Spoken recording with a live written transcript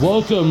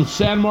Welcome,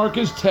 San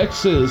Marcos,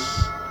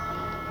 Texas,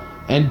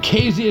 and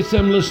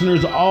KZSM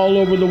listeners all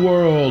over the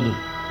world.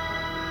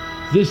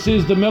 This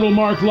is the Metal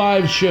Mark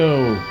Live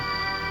Show.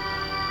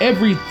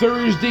 Every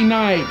Thursday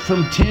night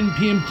from 10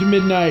 p.m. to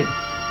midnight,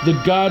 the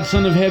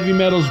godson of heavy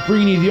metals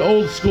bringing you the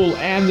old school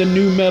and the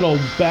new metal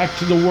back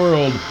to the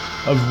world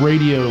of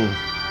radio.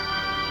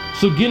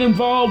 So get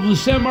involved with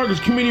San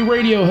Marcos Community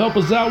Radio. Help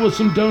us out with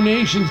some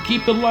donations.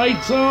 Keep the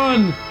lights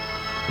on.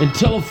 And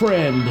tell a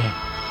friend.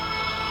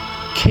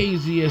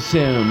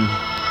 KZSM.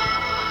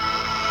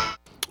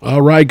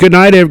 All right, good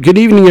night, good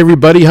evening,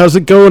 everybody. How's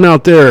it going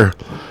out there?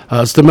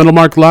 It's the Metal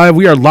Mark Live.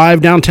 We are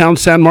live downtown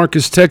San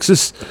Marcos,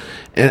 Texas,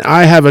 and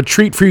I have a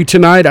treat for you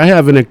tonight. I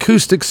have an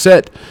acoustic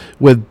set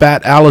with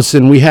Bat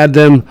Allison. We had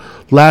them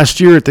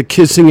last year at the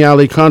Kissing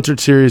Alley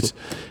concert series,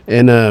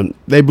 and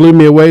they blew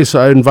me away,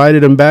 so I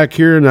invited them back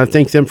here, and I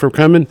thank them for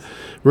coming.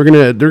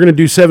 They're gonna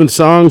do 7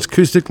 songs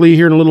acoustically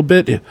here in a little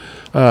bit.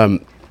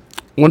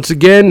 Once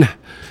again,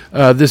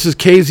 this is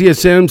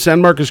KZSM,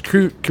 San Marcos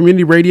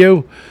Community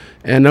Radio,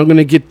 and I'm going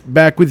to get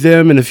back with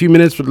them in a few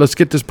minutes, but let's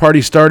get this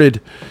party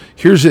started.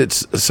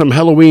 Here's some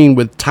Halloween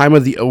with Time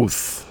of the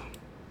Oath.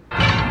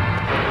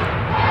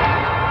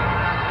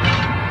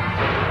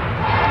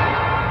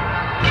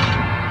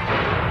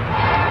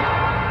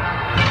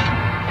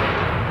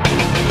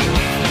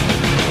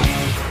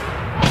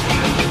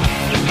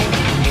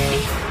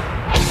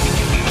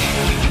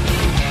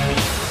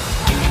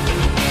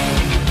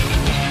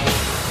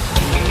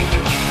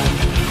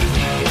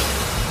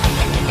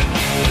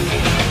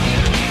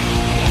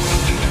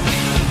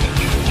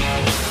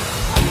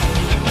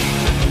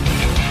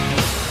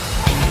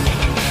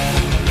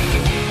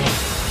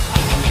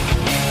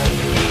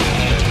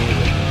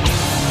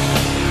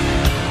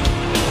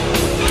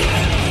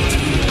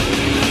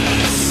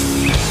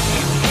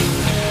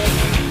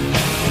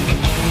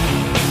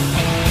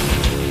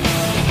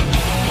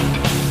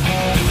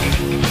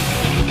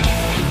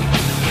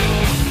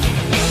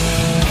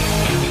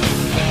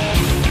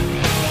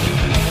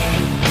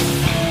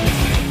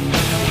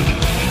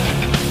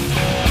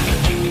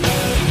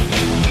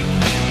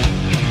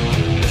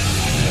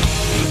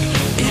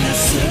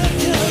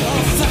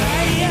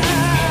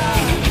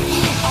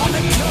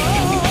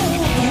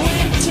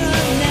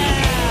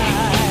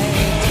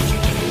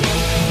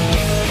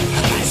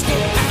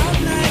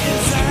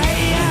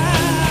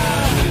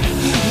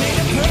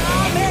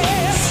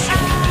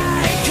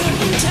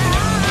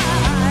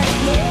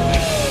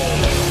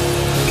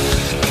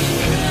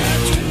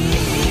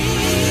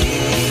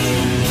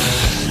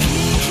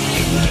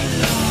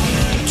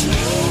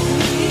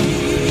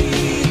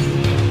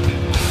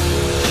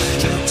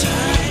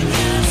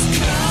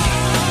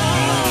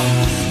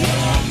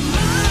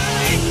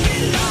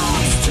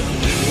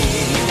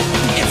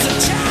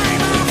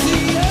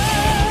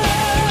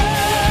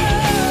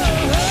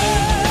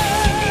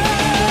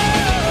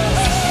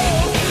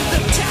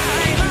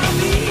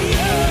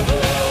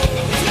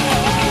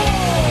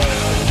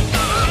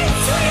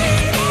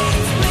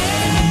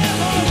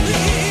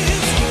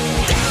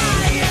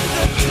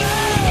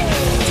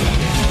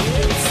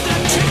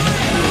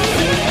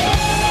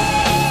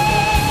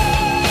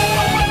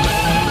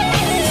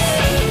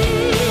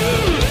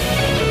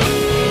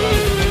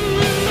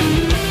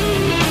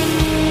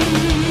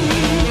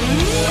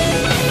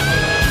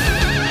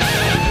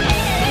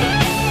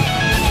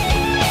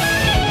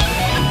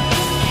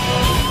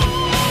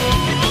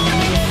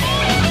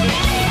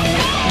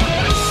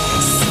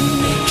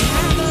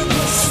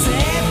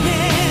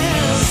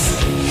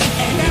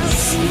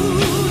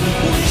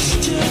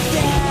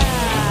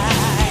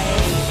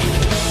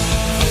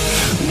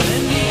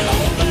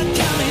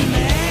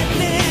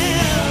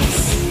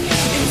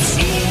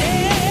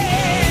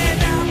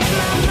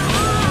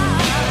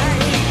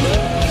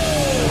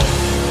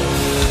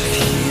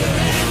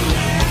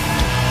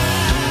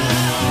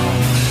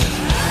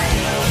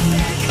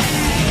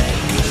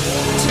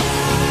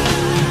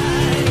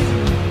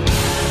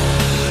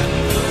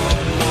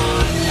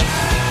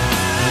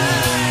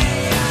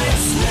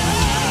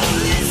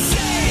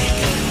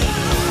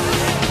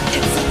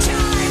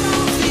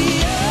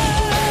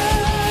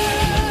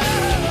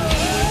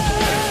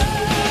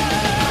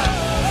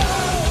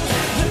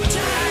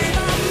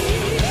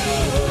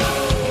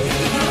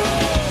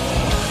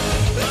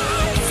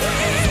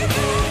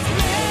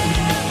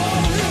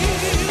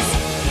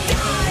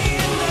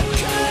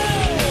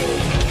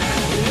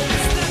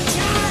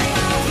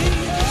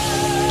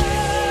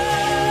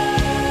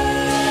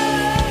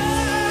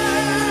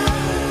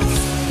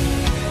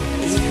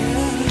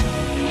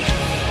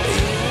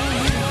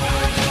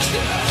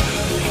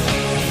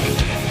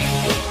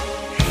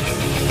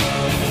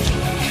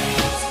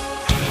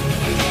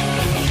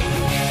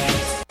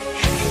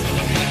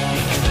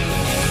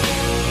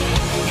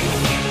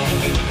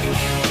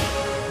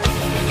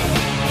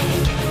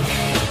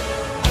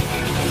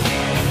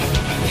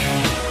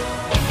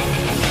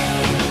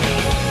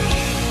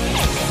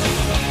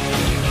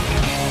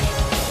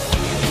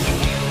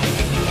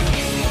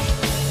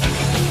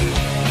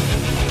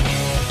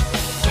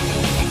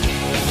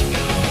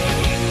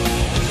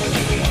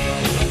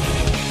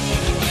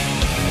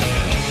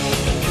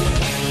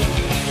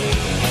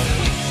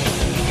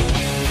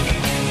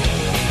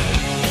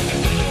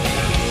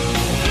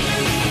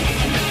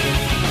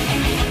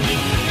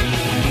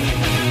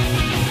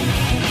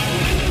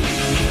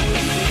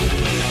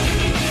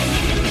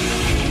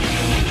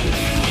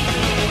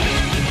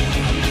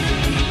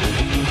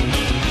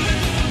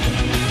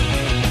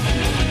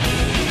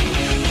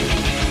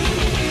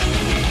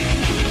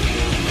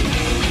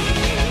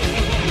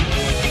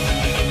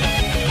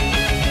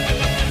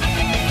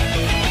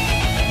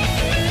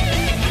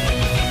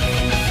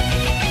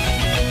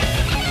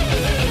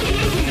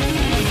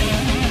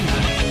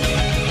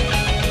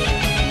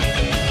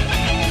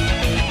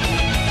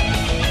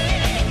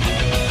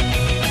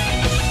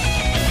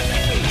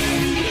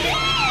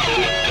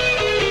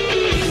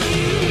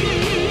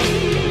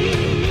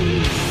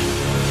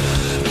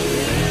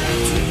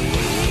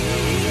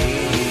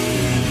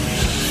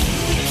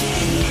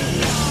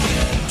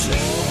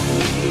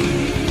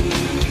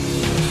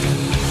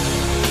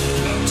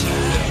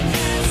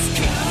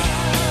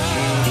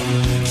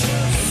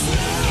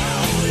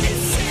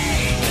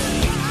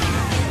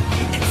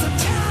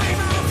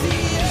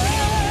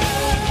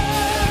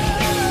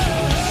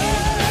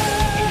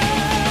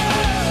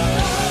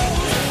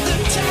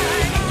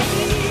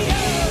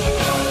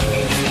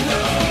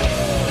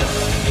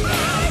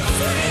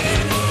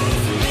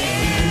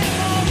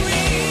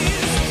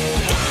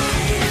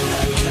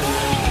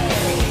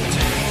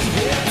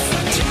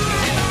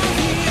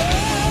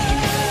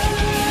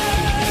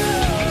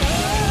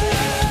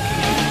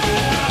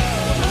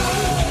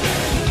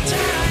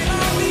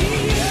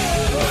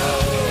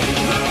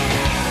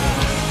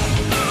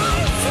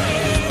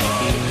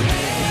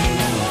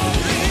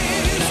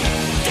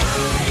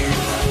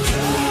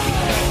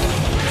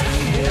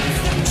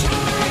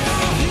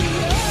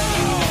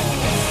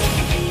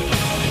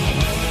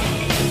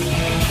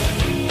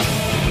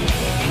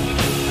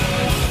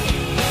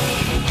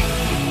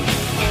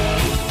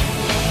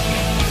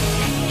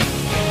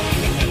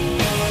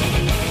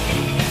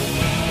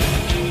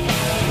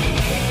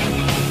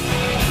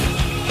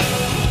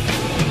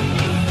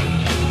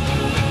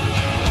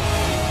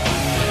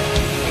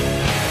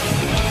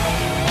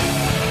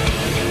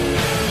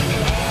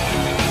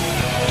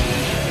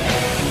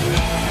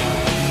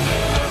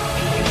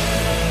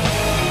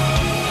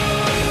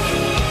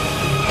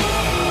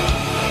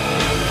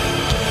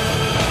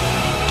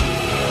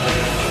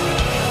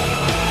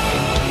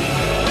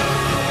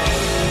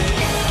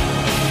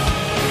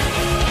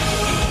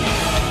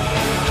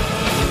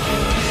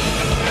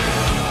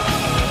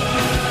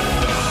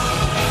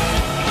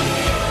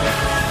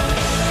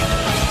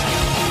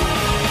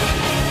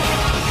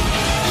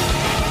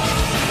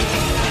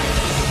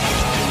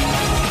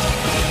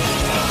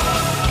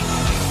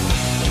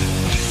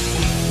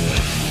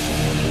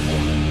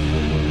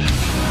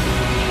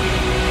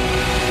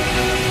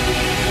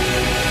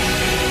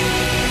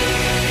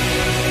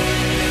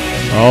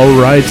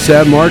 All right,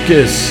 San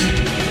Marcos.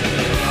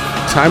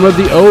 Time of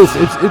the oath.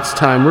 It's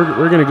time.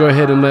 We're gonna go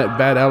ahead and let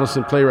Bat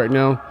Allison play right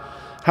now.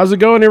 How's it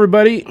going,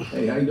 everybody?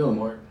 Hey, how you doing,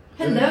 Mark?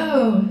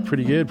 Hello.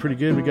 Pretty good, pretty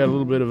good. We got a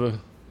little bit of a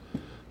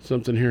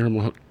something here.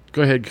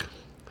 Go ahead.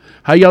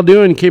 How y'all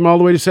doing? Came all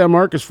the way to San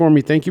Marcos for me.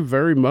 Thank you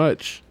very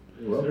much.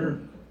 You're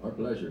welcome. Our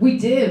pleasure. We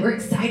did. We're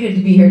excited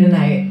to be here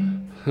tonight.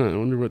 Huh, I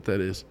wonder what that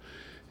is.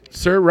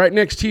 Sir, right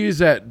next to you is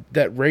that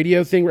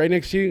radio thing right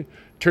next to you.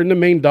 Turn the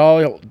main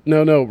dial.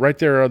 No, right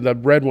there on the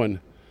red one.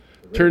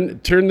 Turn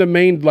the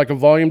main, like a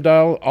volume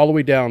dial, all the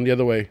way down the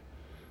other way. All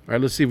right,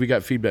 let's see if we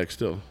got feedback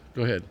still.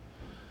 Go ahead.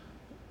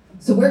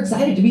 So we're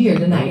excited to be here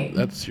tonight.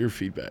 That's your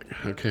feedback.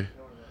 Okay.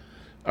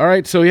 All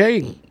right, so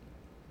hey,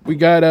 we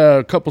got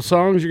a couple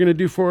songs you're going to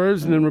do for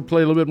us, and then we'll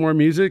play a little bit more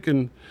music.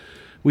 And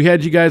we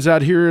had you guys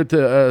out here at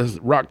the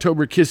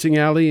Rocktober Kissing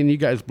Alley, and you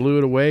guys blew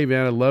it away,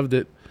 man. I loved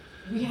it.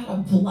 We had a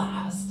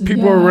blast.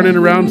 People were running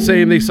around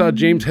saying they saw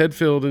James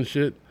Hetfield and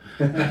shit.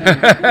 Tonight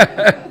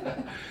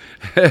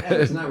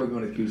we're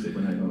going acoustic.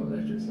 We're not going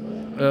electric, so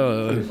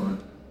it's pretty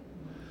fun.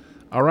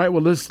 All right,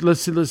 well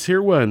let's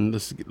hear one.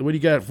 What do you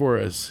got for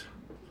us?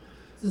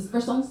 So this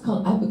first song is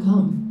called "I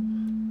Become."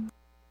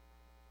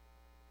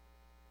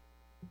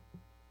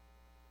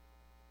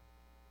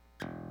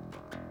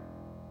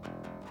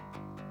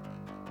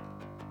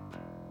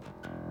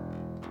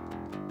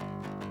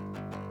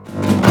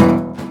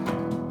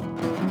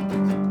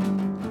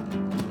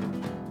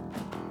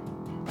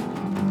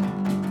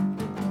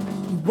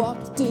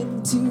 Walked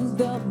into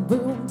the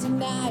room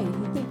tonight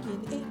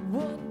thinking it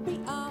would be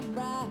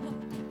alright.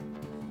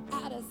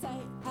 Out of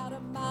sight, out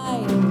of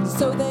mind.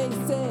 So they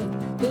said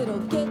it'll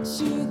get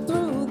you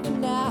through the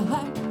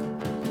night.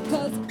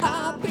 'Cause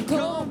I've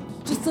become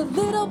just a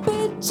little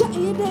bit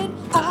jaded.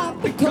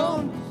 I've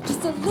become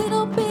just a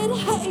little bit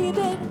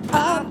hated.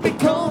 I've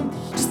become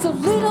just a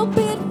little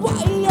bit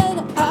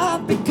wired.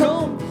 I've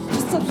become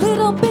just a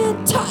little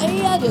bit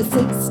tired. Your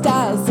six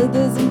style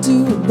slithers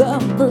into the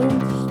room,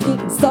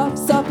 getting soft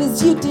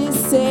as you did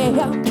say.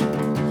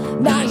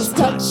 Nice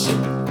touch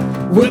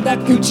with that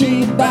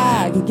Gucci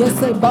bag. Guess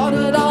they bought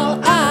it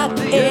all at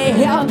the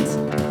end.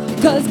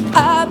 'Cause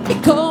I've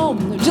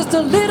become just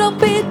a little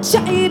bit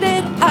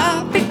jaded.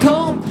 I've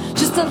become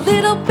just a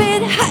little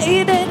bit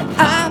hated.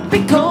 I've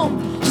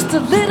become just a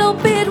little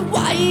bit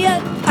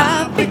wired.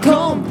 I've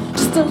become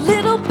just a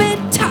little bit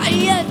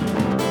tired.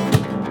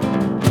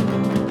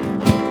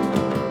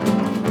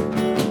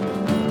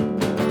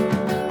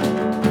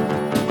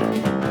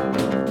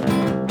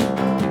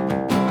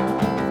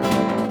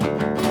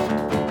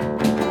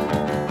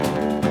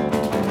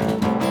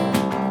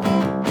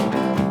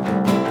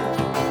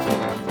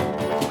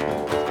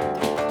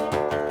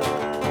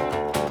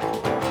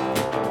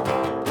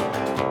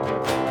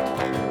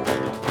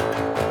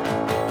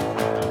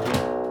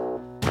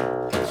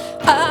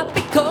 I've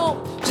become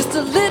just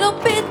a little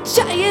bit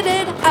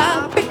jaded.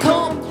 I've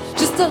become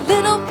just a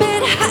little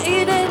bit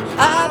hated.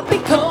 I've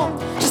become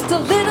just a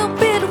little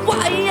bit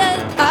wired.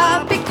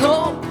 I've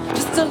become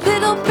just a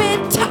little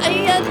bit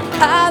tired.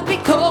 I've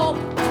become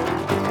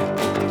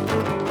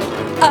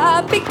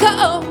I've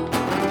become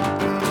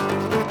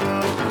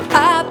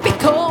I've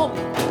become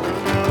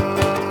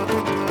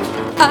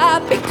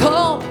I've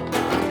become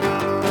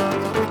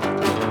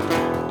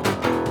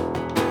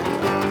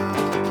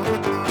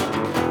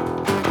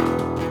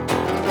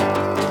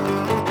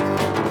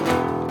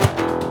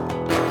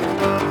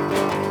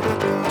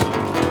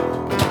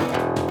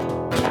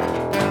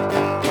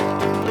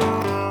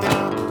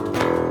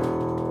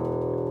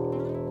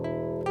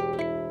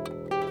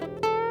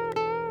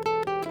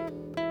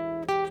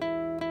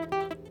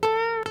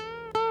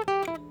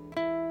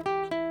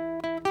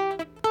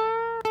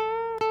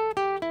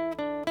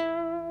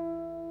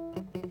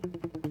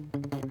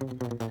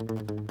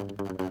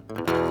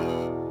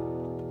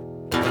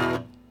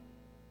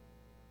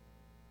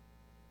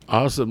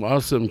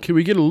Awesome. Can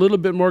we get a little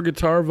bit more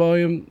guitar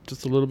volume?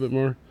 Just a little bit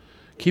more.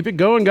 Keep it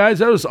going, guys.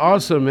 That was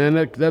awesome,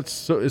 man. That's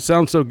so, it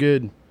sounds so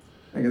good.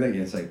 Thank you.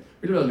 It's like,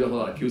 we don't really do a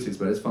lot of acoustics,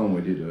 but it's fun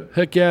when we do it.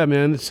 Heck yeah,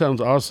 man. It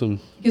sounds awesome.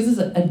 It gives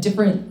us a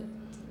different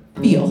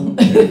feel. And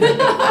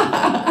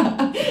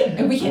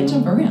we can't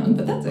jump around,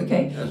 but that's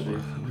okay. That's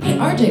right. Hey,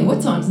 RJ,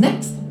 what song's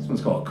next? This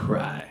one's called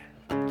Cry.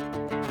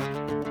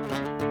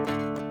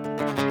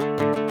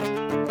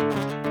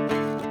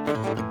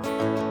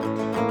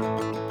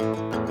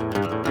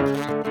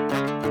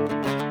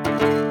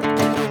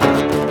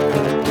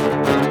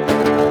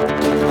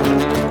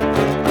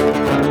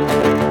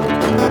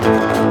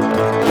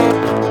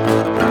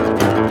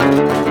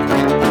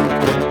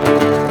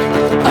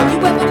 all you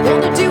ever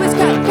wanna do is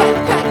cry, cry,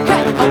 cry,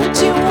 cry. All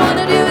that you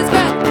wanna do is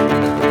cry.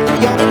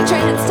 You're in a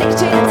trance, take a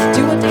chance,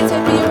 do a dance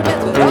and be your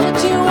best. But all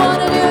that you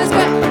wanna do is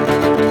cry.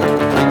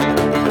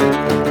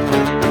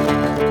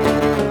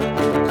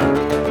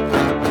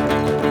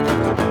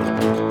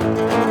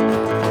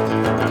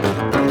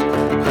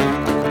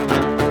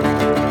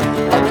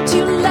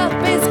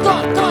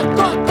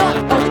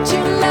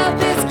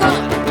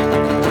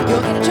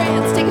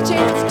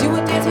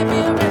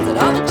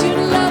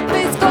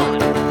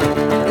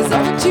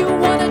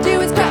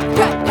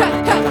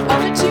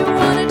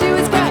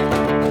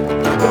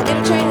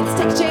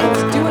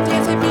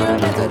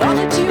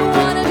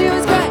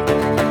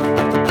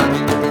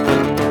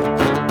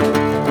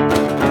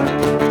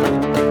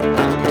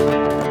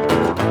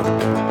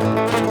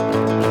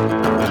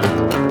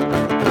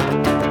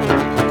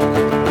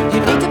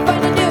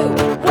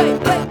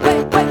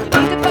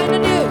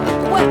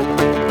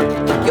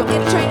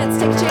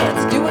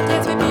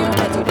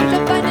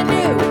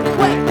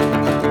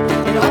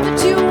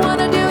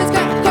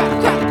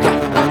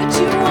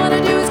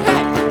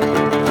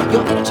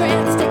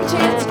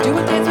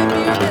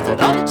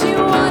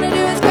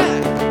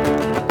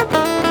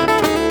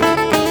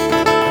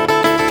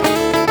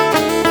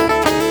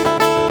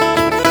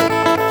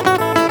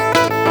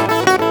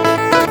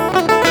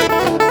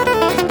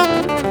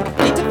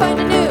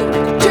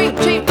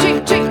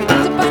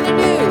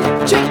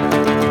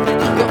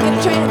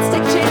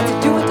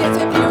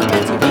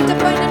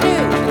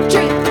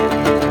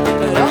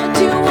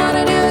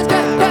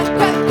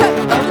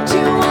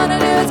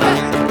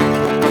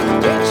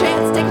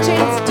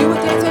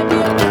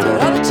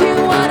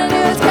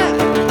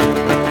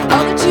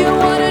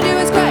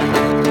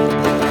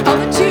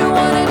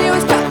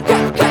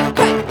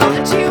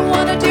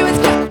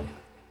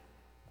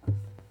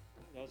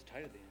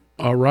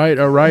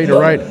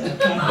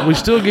 right. We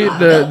still get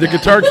the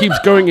guitar keeps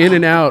going in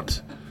and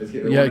out.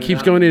 Yeah, it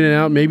keeps going in and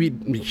out. Maybe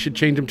we should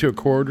change him to a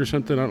chord or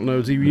something. I don't know.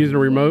 Is he using a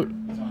remote?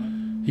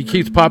 He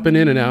keeps popping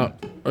in and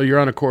out. Oh, you're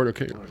on a chord.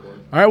 Okay. All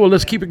right, well,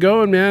 let's keep it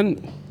going,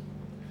 man.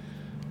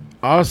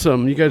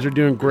 Awesome. You guys are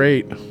doing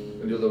great. We'll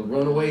do a little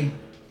Runaway.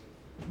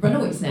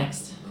 Runaway's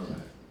next.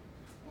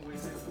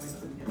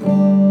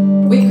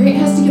 Wait, Grant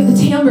has to get the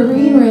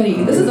tambourine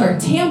ready. This is our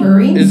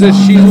tambourine Is this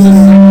song.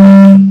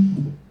 Sheila?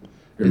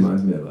 It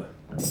reminds me of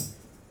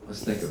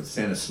let's think of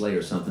Santa's sleigh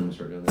or something. We'll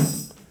start doing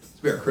this. It's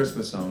be our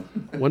Christmas song.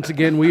 Once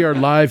again, we are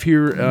live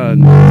here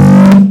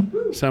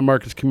on San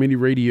Marcos Community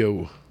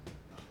Radio.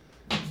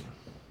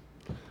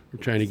 We're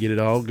trying to get it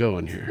all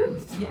going here.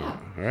 Yeah.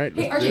 All right.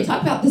 Hey, RJ,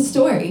 talk about the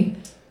story.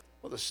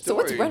 Well, the So story.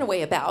 what's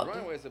Runaway about?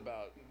 Runaway is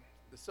about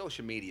the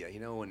social media,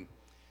 and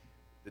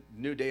the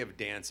new day of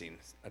dating.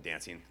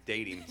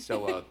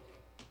 So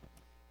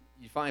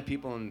you find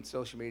people on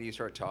social media, you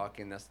start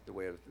talking. That's the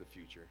way of the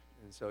future.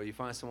 And so you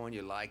find someone,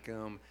 you like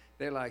them,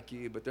 they like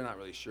you, but they're not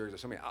really sure.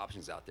 There's so many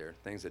options out there,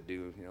 things to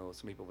do.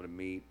 So many people to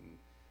meet, and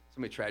so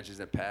many tragedies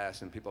in the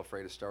past, and people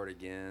afraid to start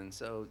again.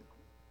 So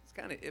it's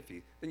kind of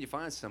iffy. Then you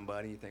find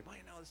somebody, and you think, well,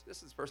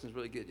 this person's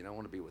really good. I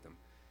want to be with them.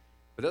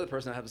 But the other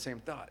person, I have the same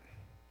thought.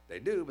 They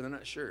do, but they're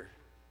not sure.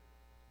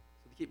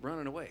 So they keep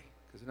running away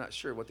because they're not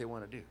sure what they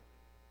want to do.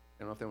 They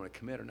don't know if they want to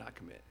commit or not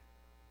commit.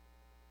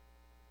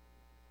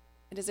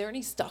 And is there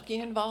any stalking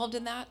involved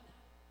in that?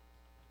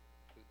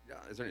 Yeah,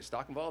 is there any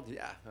stock involved?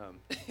 Yeah.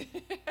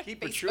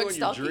 Keep it Facebook true in your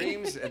stalking.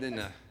 dreams, and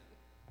then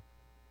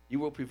you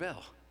will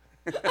prevail.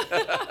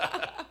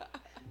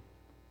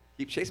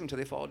 Keep chasing them until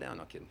they fall down.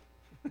 No kidding.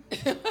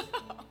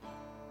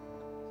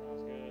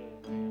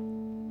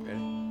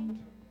 Ready?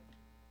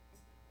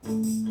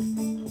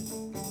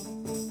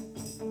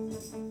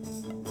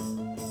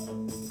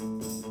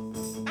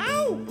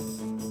 Ow!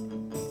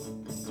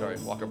 Sorry,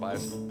 walker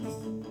bias.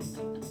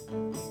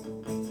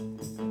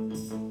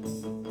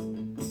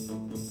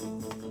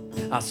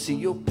 I see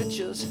your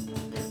pictures,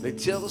 they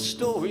tell the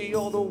story.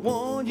 You're the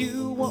one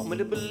you want me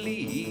to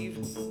believe.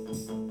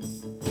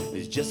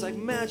 It's just like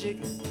magic,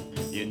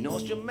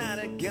 it's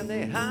dramatic, and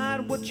they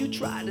hide what you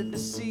try to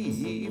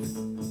deceive.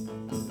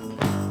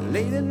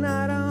 Late at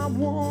night I'm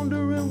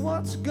wondering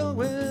what's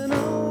going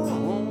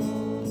on.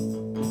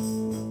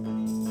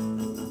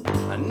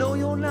 I know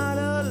you're not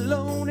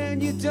alone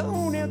and you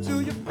don't answer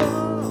your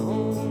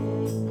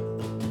phone.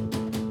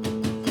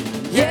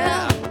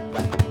 Yeah,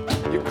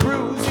 you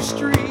cruise your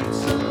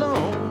streets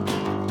alone.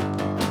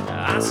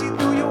 I see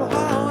through your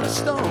heart of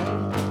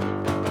stone.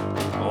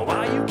 Oh,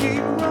 why you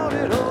keep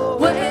running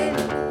away?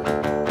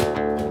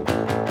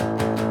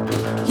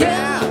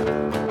 Yeah,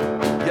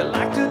 you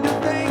like to do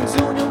things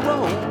on your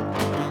own.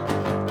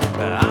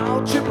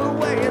 I'll chip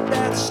away at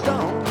that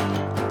stone.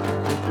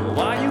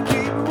 Why you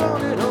keep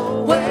running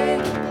away?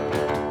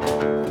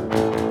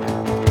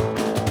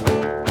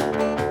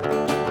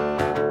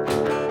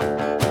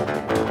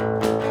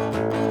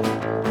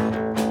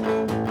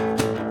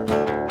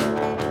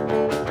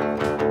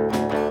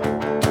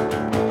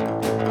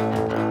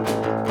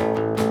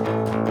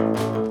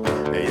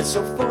 It's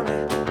so funny,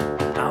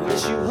 I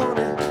miss you,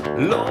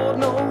 honey. Lord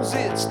knows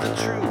it's the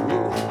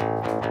truth.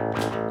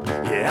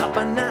 Yeah, out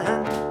by 9,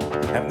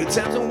 having good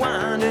times and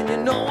wine,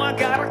 and I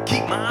gotta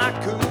keep my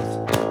couth.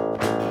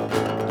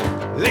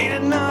 Late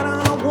at night,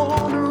 I'm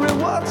wondering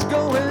what's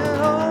going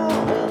on.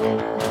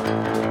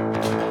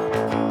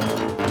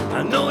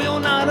 I know you're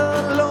not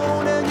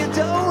alone, and you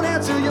don't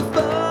answer your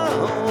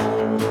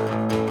phone.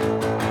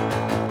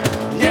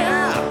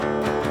 Yeah,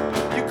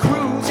 you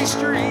cruise these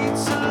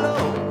streets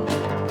alone.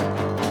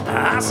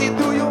 I see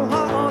through your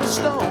heart of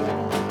stone.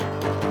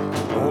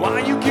 Why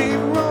you keep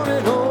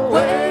running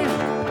away?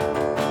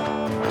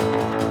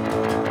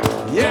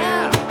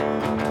 Yeah,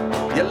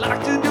 you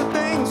like to do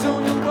things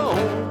on your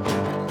own,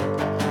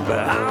 but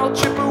I'll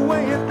chip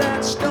away at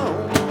that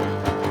stone.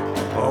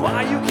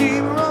 Why you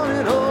keep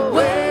running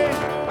away?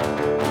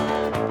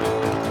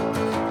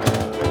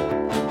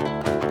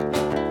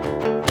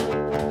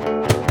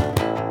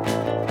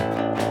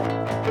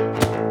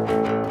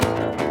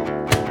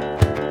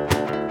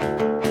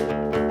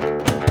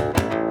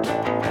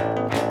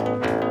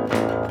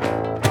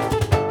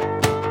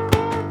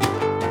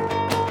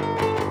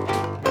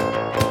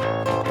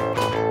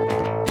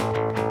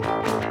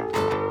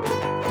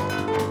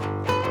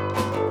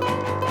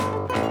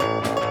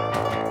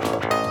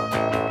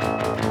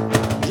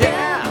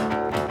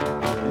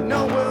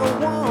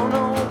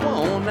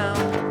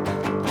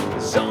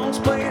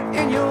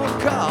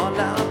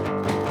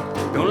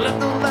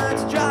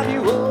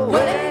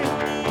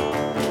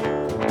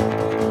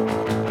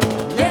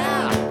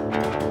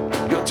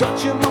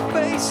 Touching my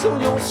face on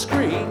your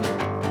screen,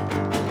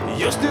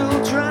 you're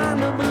still trying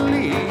to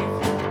believe,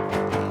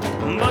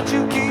 but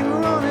you keep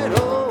running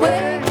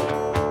away.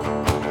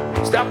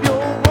 Stop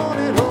your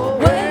running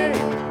away.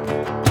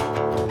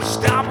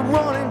 Stop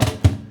running,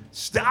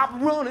 stop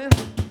running,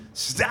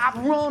 stop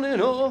running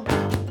away.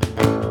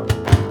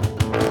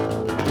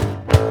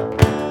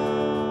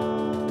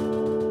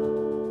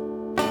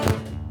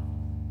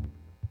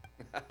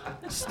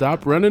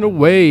 Stop running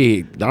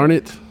away. Darn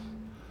it.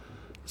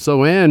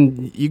 So,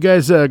 Ann, you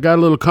guys got a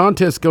little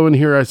contest going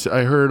here,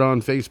 I heard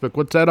on Facebook.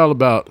 What's that all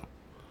about?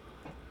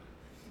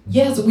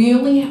 Yes, we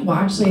only, well,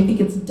 actually, I think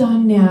it's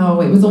done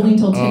now. It was only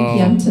until 10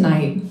 p.m.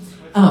 tonight.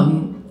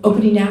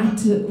 Opening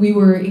act, we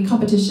were in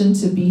competition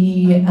to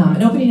be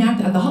an opening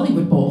act at the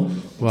Hollywood Bowl.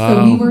 Wow.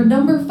 So we were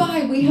number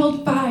 5. We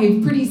held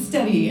 5 pretty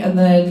steady. And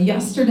then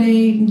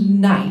yesterday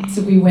night,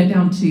 we went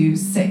down to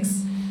 6.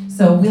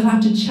 So we'll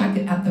have to check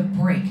at the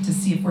break to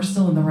see if we're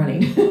still in the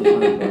running.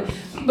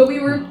 But we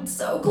were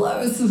so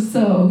close.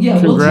 So,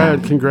 yeah, we'll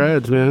check.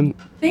 Congrats, man.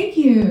 Thank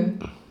you.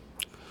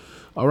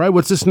 All right,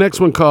 what's this next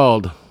one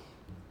called?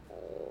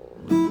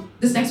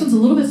 This next one's a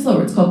little bit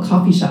slower. It's called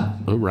Coffee Shop.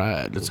 All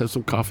right, let's have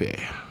some coffee.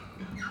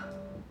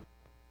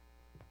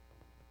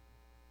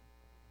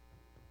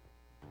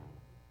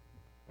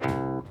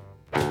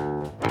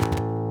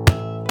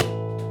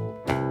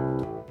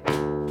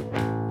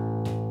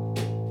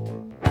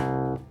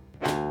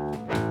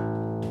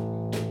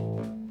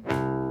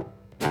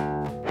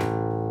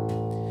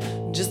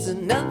 Just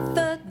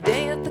another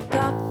day at the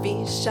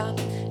coffee shop.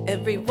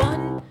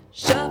 Everyone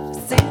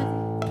shoves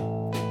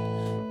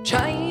in,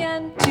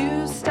 trying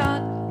to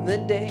start the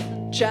day,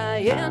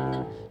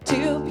 trying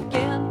to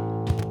begin.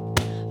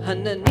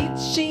 Underneath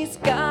she's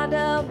got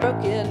a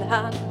broken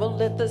heart. Won't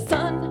let the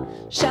sun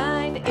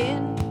shine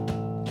in.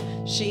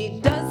 She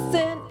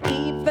doesn't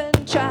even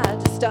try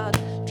to start.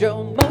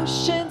 Draw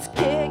motions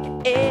kick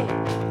in.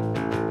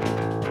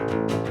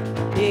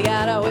 You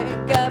gotta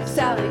wake up,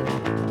 Sally.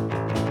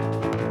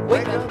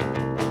 Wake up.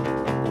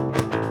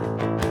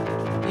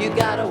 You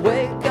gotta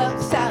wake up,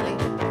 Sally.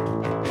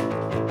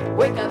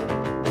 Wake up.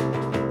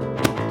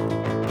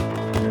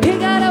 You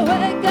gotta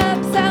wake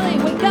up, Sally.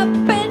 Wake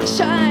up and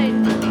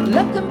shine.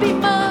 Love can be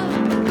more,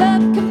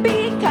 love can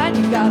be kind.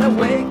 You gotta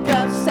wake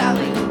up,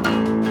 Sally.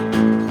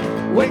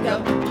 Wake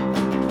up.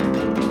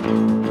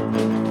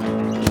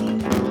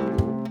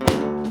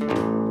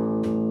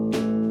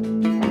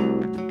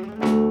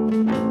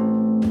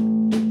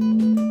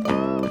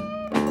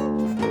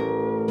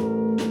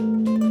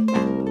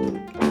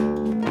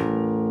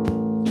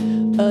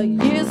 A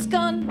year's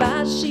gone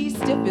by, she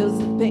still feels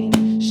the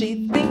pain.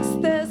 She thinks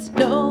there's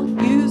no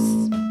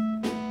use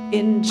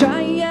in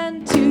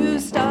trying to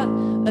start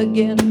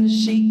again.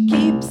 She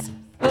keeps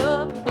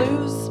her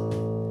blues.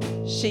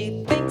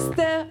 She thinks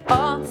they're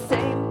all the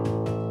same.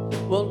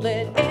 Won't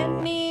let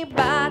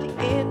anybody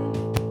in.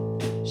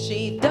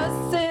 She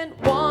doesn't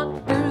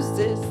want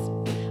bruises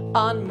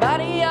on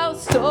body or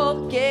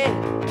soul again.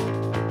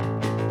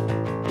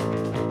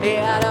 You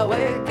gotta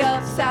wake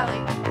up,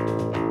 Sally.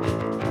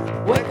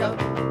 Wake up.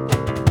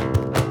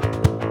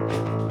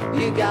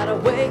 You gotta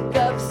wake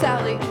up,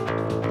 Sally.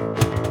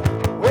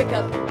 Wake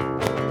up.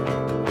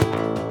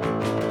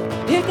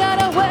 You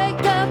gotta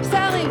wake up,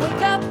 Sally.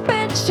 Wake up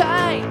and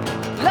shine.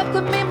 Love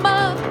can be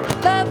more,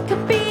 love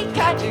can be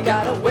kind. You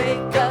gotta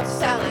wake up,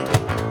 Sally.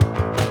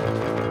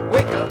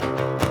 Wake up.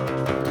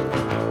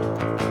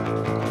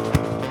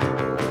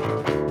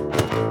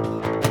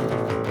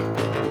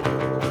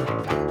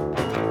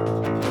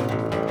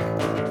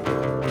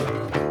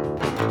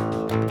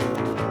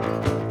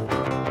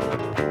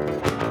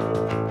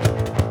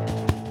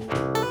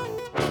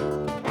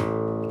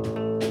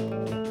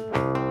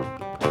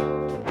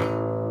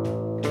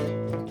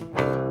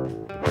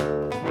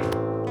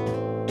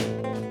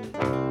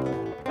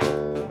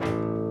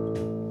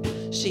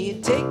 She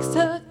takes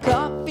her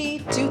coffee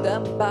to the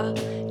bar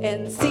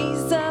and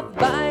sees a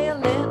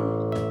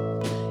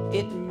violin.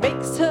 It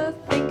makes her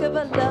think of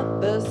a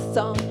lover's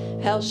song,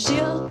 how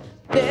she'll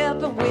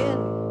never win.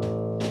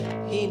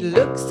 He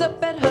looks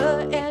up at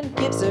her and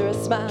gives her a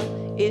smile.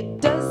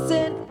 It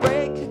doesn't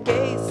break her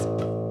gaze.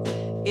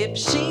 If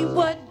she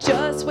would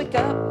just wake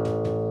up,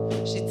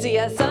 she'd see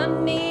a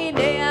sunny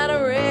day out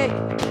of rain.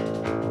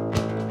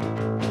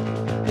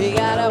 You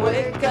gotta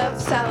wake up,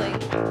 Sally.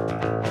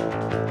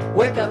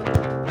 Wake up.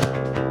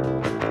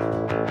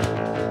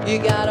 You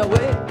gotta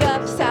wake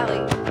up, Sally.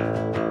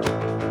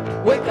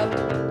 Wake up.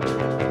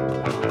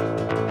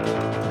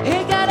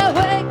 You gotta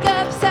wake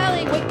up,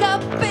 Sally. Wake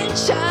up and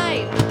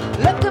shine.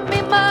 Love can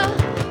be more,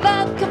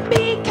 love can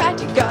be kind.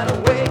 You gotta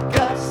wake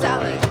up,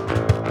 Sally.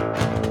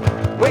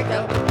 Wake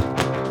up.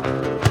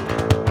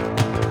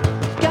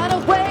 Gotta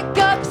wake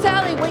up,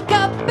 Sally. Wake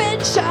up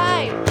and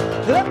shine.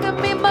 Love can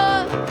be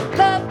more,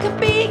 love can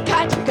be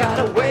kind. You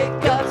gotta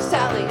wake up,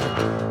 Sally.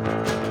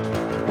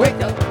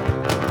 Wake up.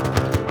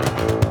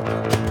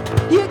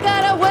 You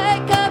gotta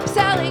wake up,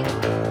 Sally.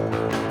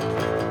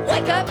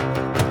 Wake up.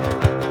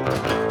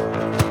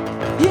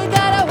 You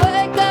gotta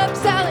wake up,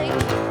 Sally.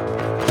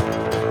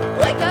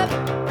 Wake up.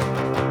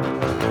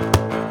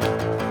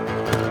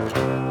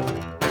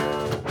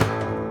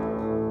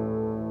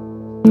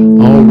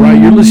 All right,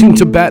 you're listening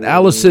to Bat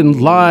Allison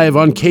live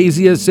on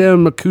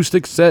KZSM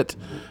acoustic set.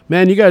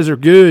 Man, you guys are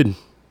good.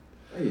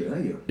 Thank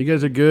you. You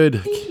guys are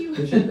good. Thank you.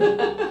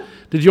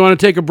 Did you want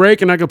to take a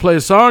break and I could play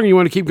a song, or you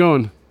want to keep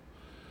going?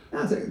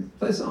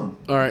 Play a song.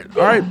 All right.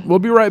 We'll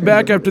be right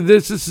back after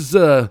this. This is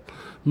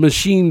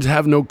Machines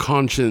Have No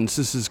Conscience.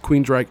 This is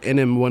Queensryche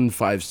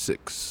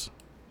NM156.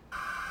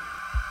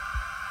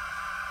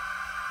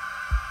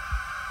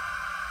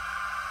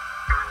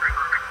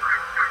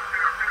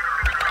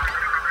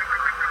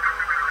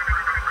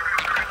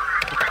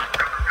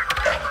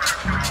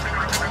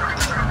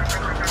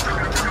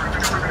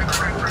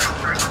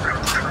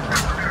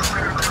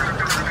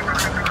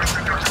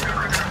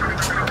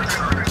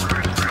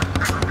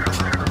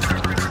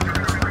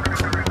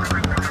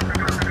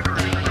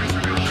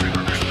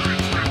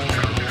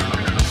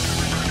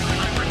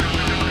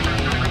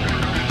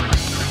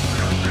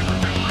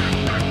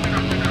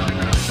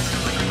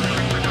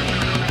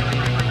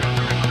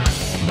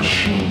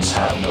 Machines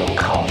have no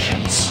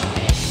conscience.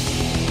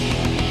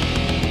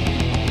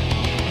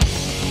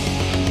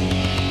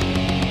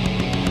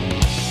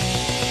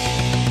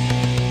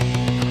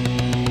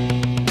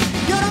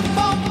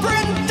 Uniform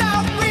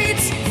printout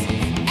reads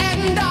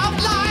end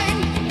of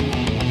line.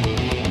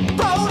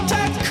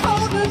 Protect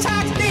code and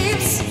tax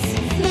needs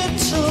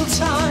little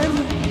time.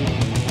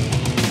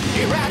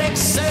 Erratic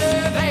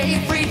survey,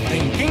 free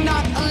thinking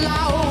not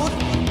allowed.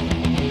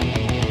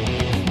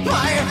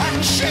 My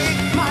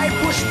handshake, my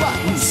push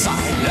button,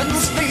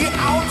 silence the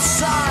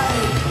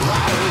outside.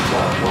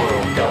 The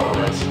world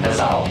government has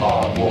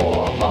outlawed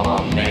war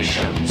among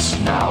nations.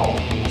 Now,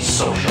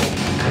 social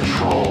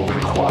control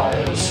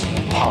requires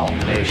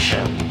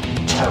population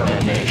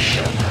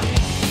termination.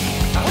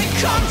 We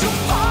come too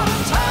far to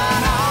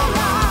turn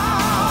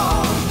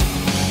around.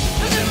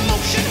 There's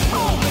emotion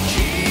on the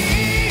key.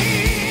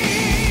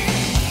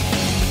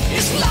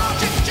 Is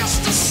logic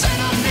just a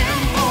synonym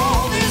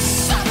for this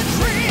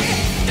savagery?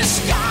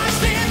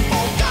 Disguised in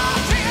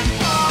forgotten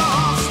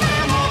lost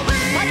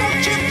memory. Why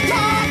don't you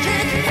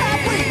logic,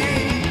 have we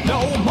no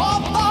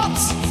more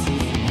thoughts?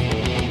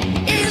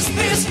 Is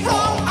this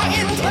wrong? I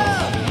enter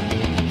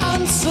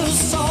answer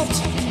salt.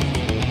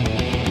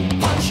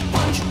 Punch,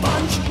 punch,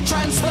 punch,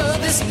 transfer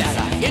this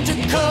data into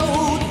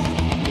code.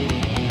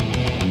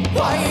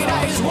 White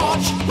eyes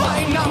watch,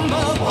 my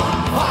number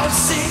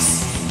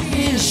 156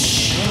 is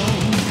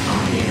shown.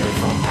 Created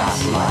from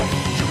past life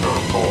to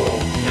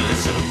perform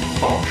illicit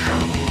function.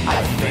 I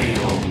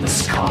failed this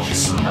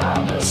conscious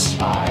madness.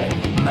 I,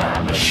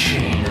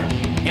 man-machine,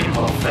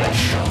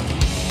 imperfection.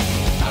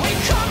 We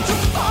come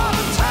too far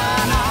to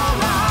turn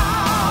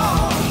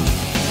around.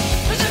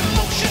 There's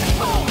emotion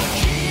on the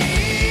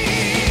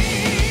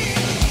key.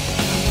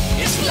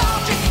 Is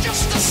logic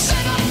just a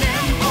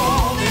synonym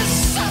for this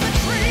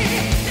savagery?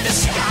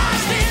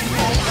 Disguised in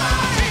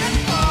forgotten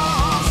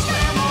lost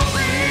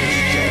memory.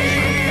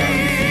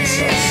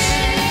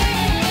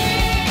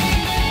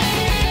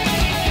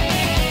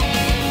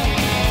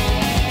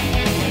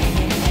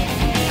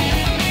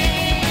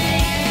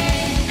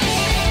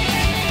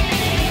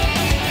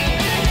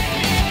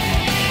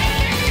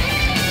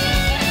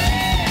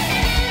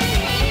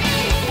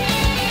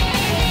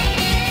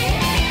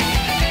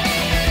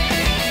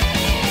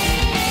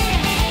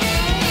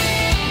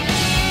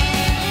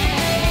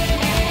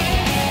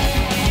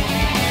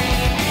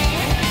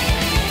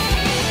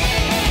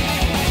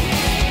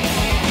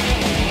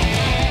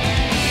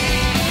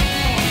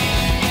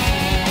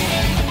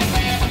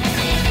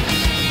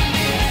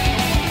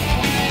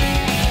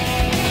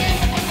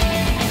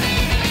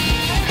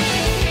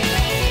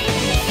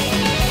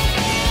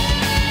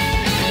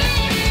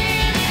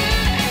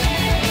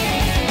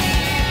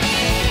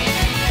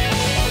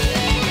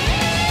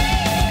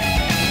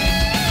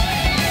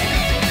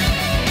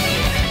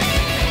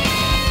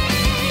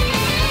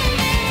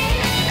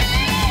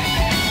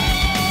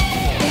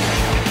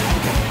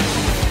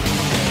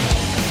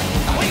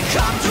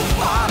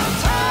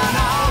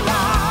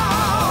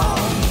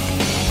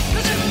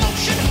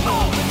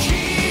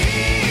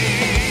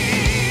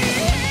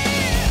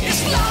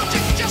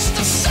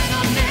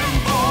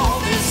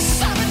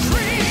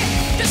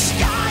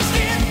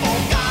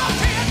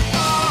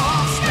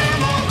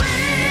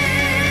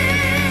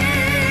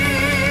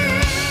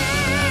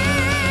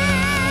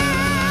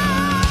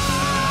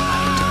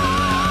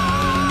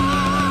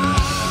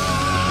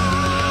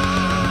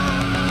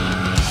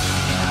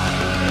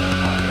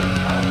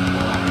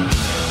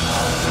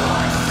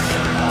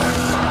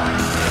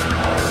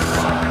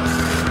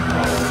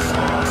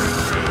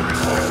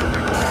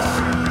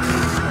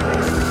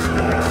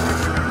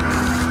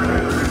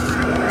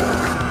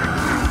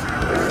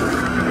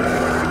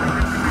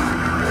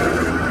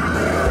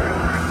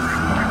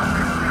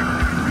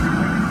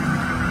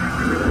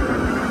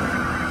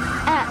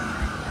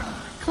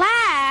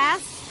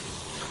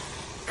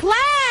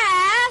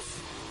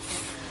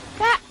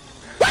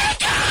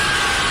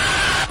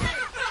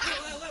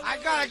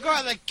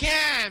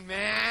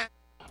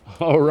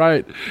 All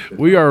right.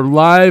 We are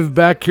live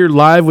back here,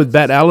 live with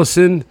Bat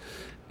Allison.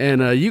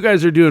 And you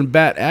guys are doing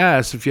Bat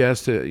Ass, if you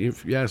ask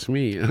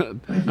me.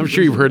 I'm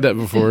sure you've heard that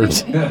before. I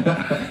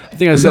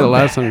think I said it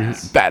last time.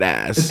 Bat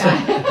Ass.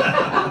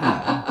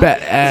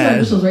 Bat Ass.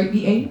 Initials, right?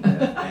 BA.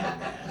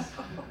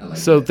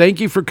 So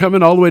thank you for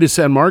coming all the way to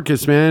San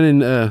Marcos,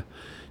 man. And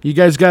you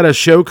guys got a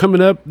show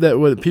coming up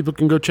that people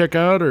can go check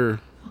out,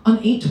 or? On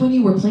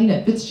 8/20, we're playing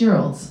at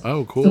Fitzgerald's.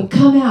 Oh, cool. So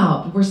come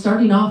out. We're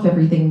starting off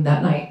everything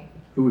that night.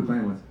 Who are we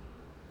playing with?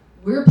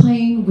 We're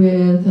playing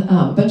with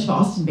a bunch of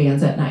Austin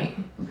bands at night.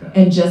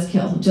 Okay. And Just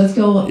Kill from San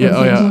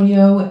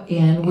Antonio,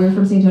 and we're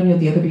from San Antonio.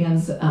 The other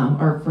bands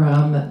are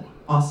from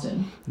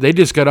Austin. They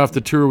just got off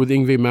the tour with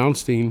Yngwie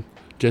Malmsteen,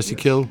 Jesse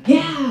Kill.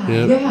 Yeah,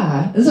 Yep.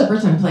 yeah. This is our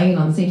first time playing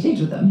on the same stage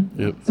with them.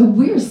 Yep. So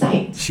we're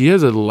psyched. She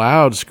has a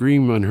loud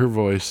scream on her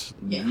voice.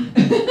 Yeah.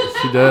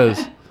 She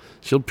does.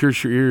 She'll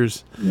pierce your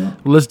ears. Yeah.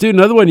 Well, let's do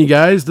another one, you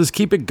guys. Let's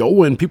keep it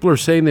going. People are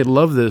saying they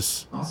love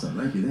this. Awesome.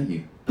 Thank you. Thank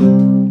you.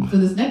 For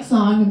this next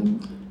song,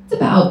 it's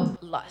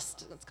about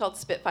Lust. It's called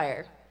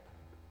Spitfire.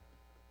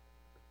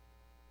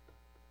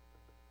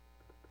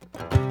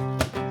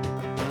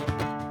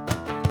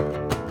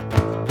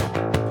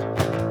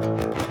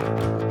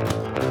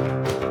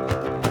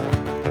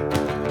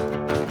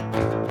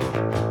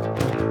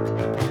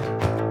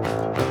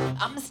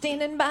 I'm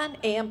standing by an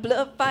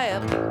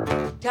amplifier,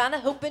 kinda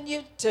hoping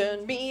you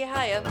turn me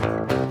higher.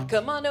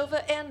 Come on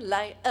over and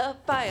light a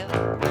fire.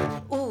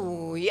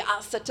 Ooh,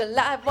 you're such a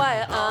live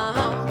wire.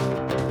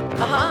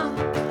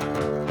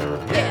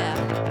 Yeah.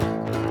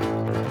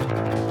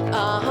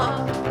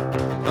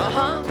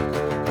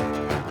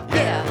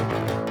 Yeah.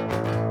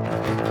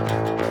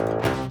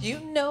 You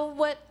know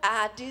what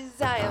I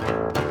desire.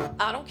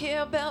 I don't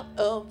care about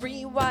a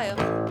rewire.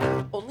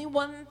 Only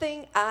one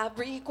thing I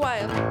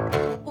require.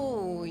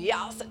 Ooh,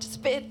 y'all such a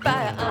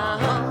spitfire.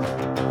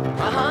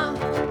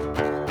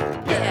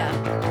 Yeah.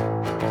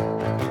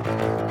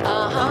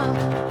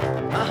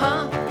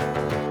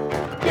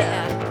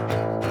 Yeah.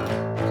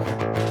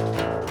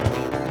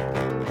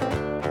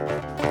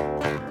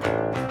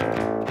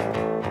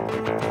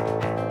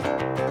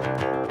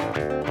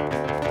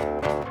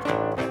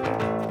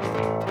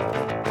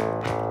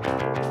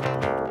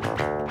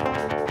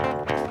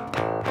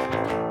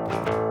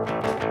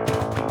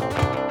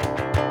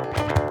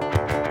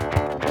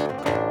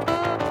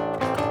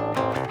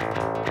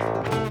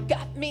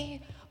 Got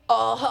me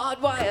all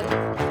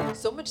hardwired.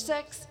 So much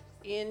sex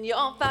in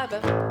your fiber.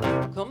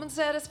 Come and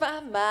satisfy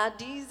my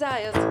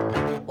desires.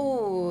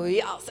 Ooh,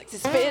 y'all sexy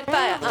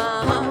spitfire.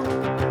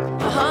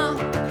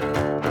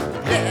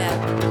 Yeah.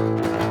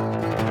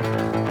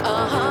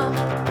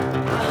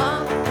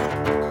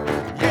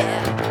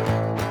 Yeah.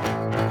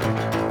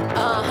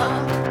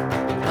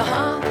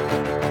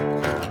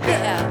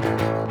 Yeah.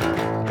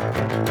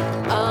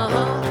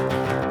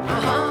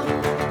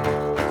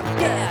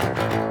 Yeah.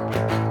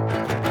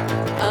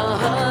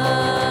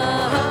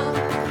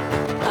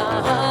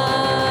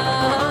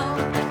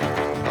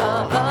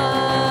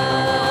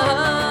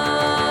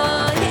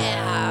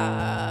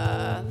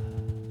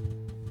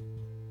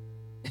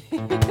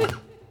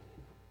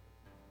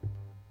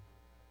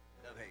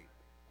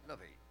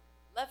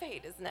 Love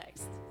Hate is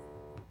next.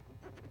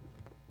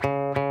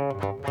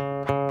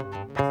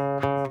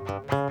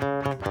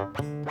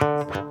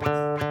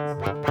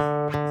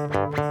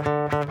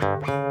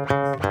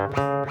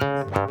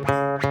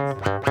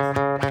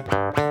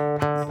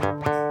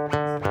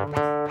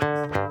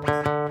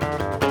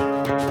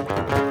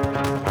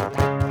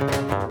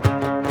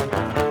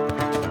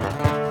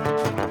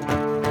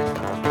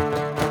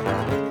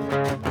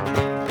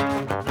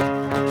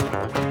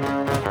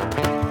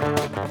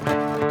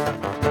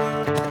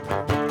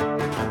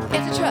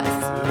 Antitrust.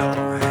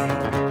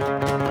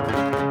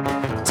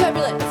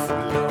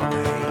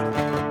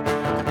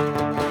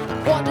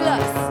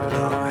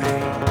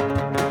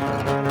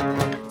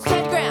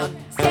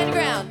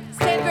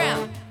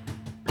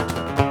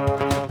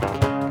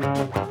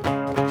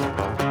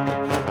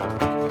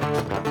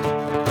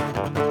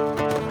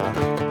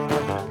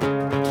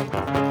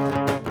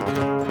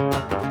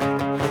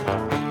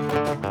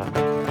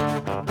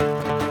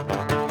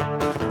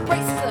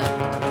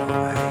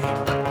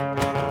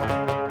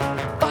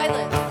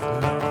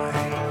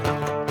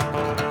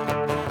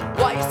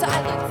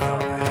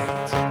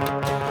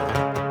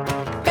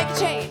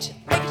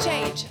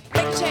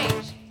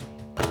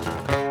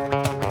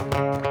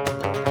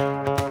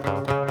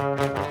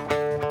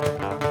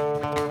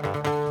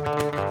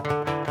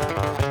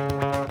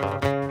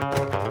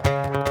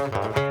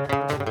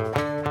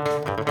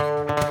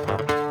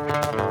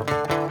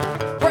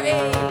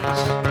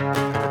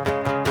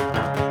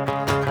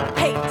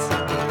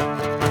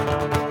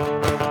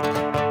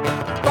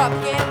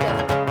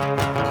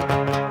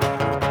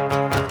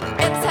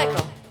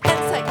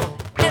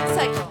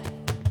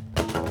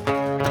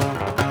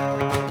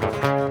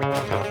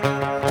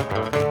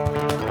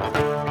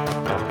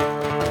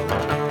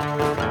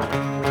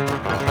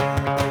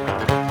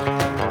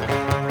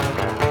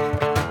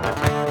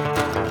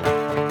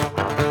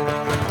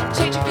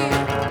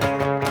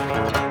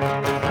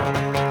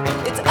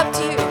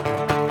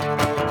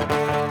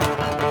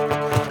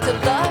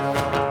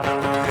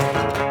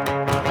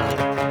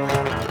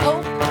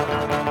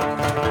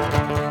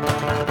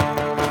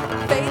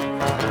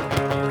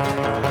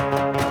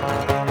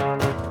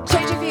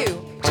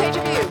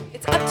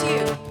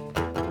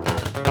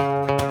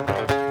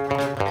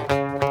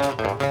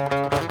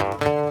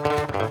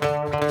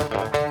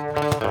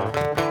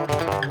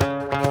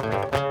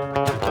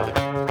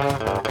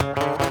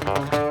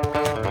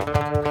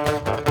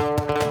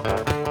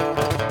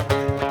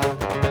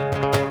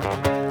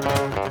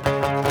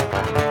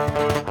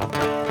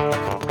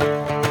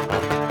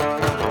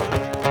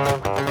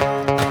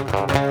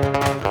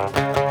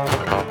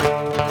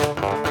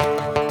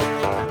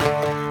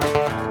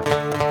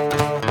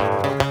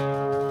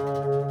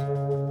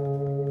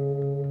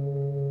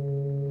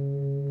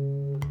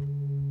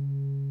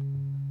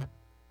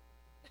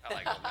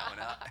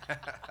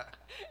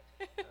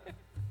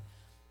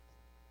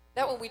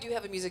 That one we do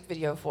have a music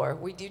video for.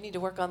 We do need to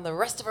work on the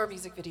rest of our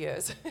music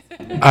videos.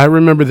 I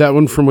remember that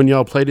one from when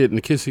y'all played it in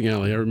the Kissing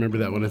Alley. I remember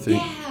that one, I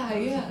think.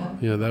 Yeah.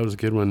 Yeah, that was a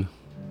good one.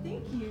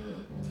 Thank you.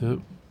 Yep.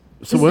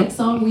 So This next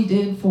song we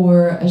did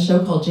for a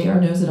show called JR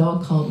Knows It All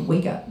called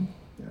Wake Up.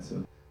 Yeah,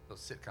 so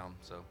sitcom.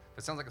 So if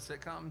it sounds like a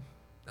sitcom,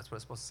 that's what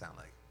it's supposed to sound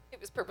like. It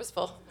was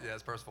purposeful. Yeah,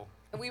 it's purposeful.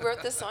 And we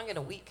wrote this song in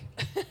a week.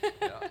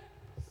 Yeah.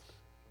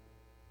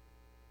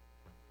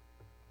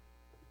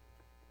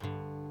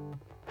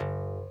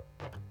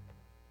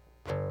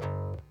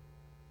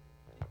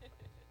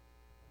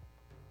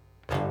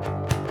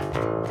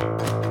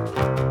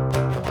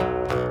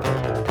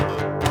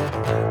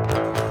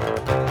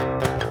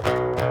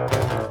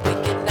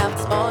 Waking up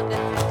this morning,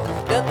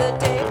 another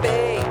day,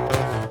 babe.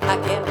 I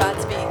can't find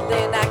this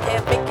feeling, I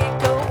can't make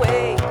it go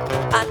away.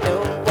 I know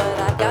what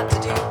I got to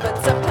do, but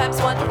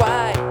sometimes wonder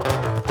why.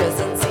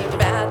 Doesn't seem to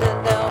matter,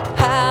 no,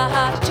 how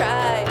hard to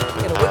try.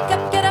 Gotta wake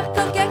up, get up,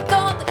 go get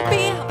going, there could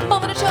be more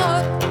than a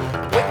chore.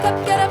 Wake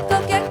up, get up, go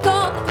get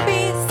going, there could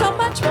be so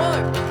much more.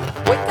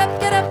 Wake up,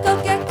 get up, go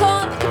get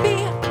going, there could be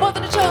more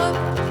than a chore.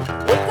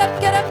 Wake up,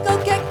 get up, go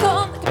get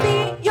going, there could be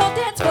your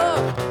dance floor.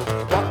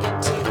 Walk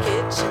into the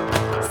kitchen,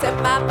 set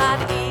my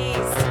mind at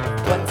ease.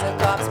 Once the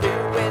coffee's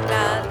brewing,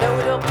 I know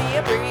it'll be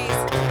a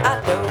breeze. I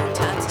know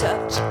time's tough,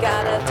 you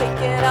gotta take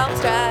it on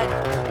stride.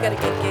 Gotta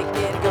get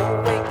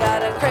going,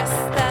 gotta crest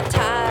that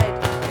tide.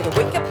 Gotta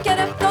wake up, get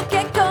up, go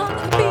get going,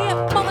 there could be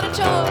more than a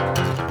chore.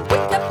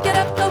 Wake up, get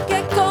up, go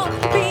get going,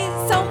 there could be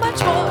so much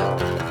more.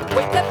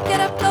 Wake up, get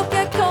up, go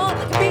get going,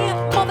 there could be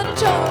more than a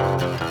chore.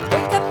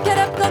 Wake up, get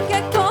up, go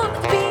get going,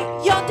 there could be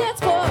your dance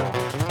floor.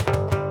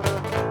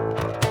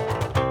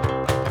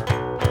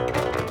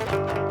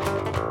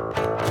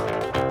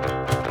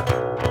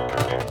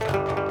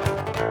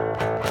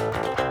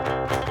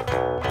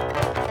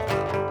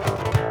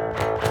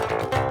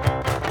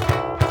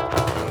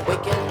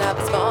 Waking up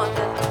this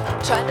morning,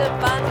 trying to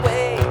find a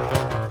way.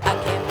 I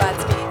can't find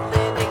this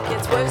feeling, it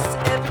gets worse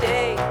every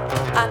day.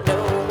 I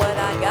know what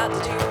I got to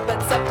do, but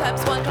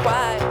sometimes wonder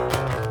why.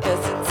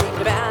 Doesn't seem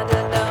to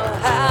matter, no,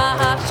 how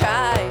hard to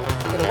try.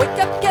 Gotta wake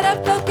up, get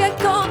up, go get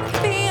going, there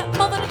could be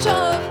more than a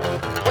chore.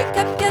 Wake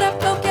up, get up,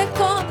 go get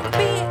going, there could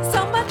be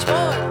so much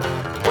more.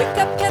 Wake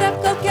up, get up,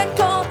 go get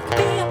going, there could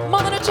be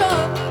more than a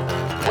chore.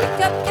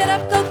 Wake up, get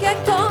up, go get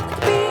going, there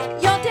could be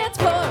your dance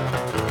floor.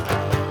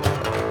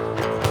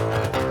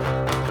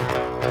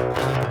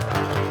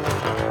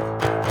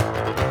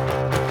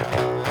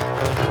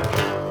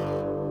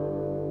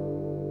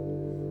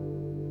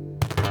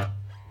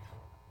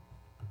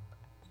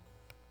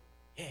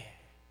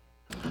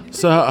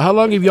 So how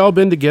long have y'all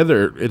been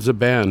together as a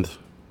band?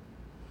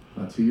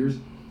 About 2 years.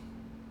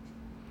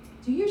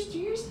 2 years? 2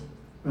 years?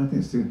 I think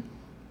it's 2.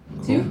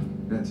 2?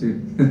 Yeah, 2.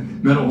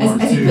 Metal As,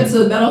 horns, as he 2. puts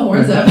the metal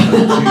horns up.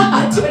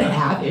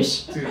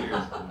 2.5-ish. 2 years.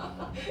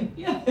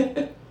 Yeah.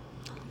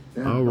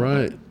 Yeah. All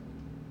right.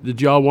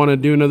 Did y'all want to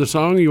do another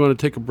song, or you want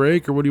to take a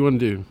break, or what do you want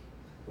to do?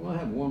 Well, I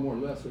have one more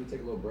left, so we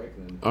take a little break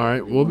then. All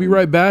right, we'll be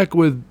right back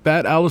with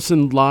Bat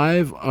Allison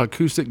live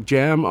acoustic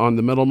jam on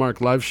the Metal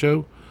Mark live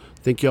show.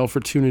 Thank y'all for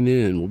tuning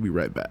in. We'll be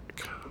right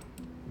back.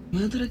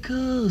 Well, to the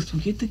coast,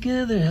 we'll get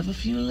together, have a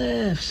few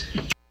laughs.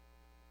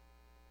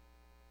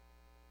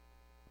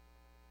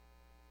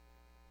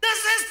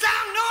 This is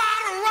time know how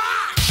to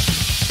rock.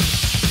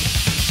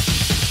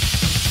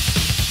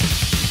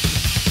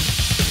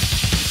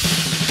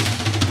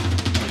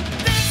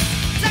 This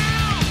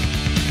town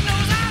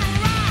knows how to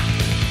rock.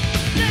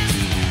 This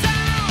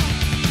town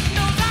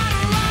knows how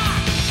to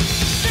rock.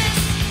 This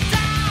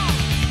town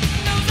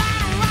knows how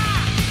to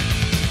rock.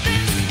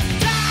 This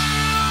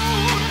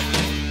town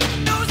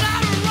knows how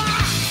to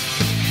rock.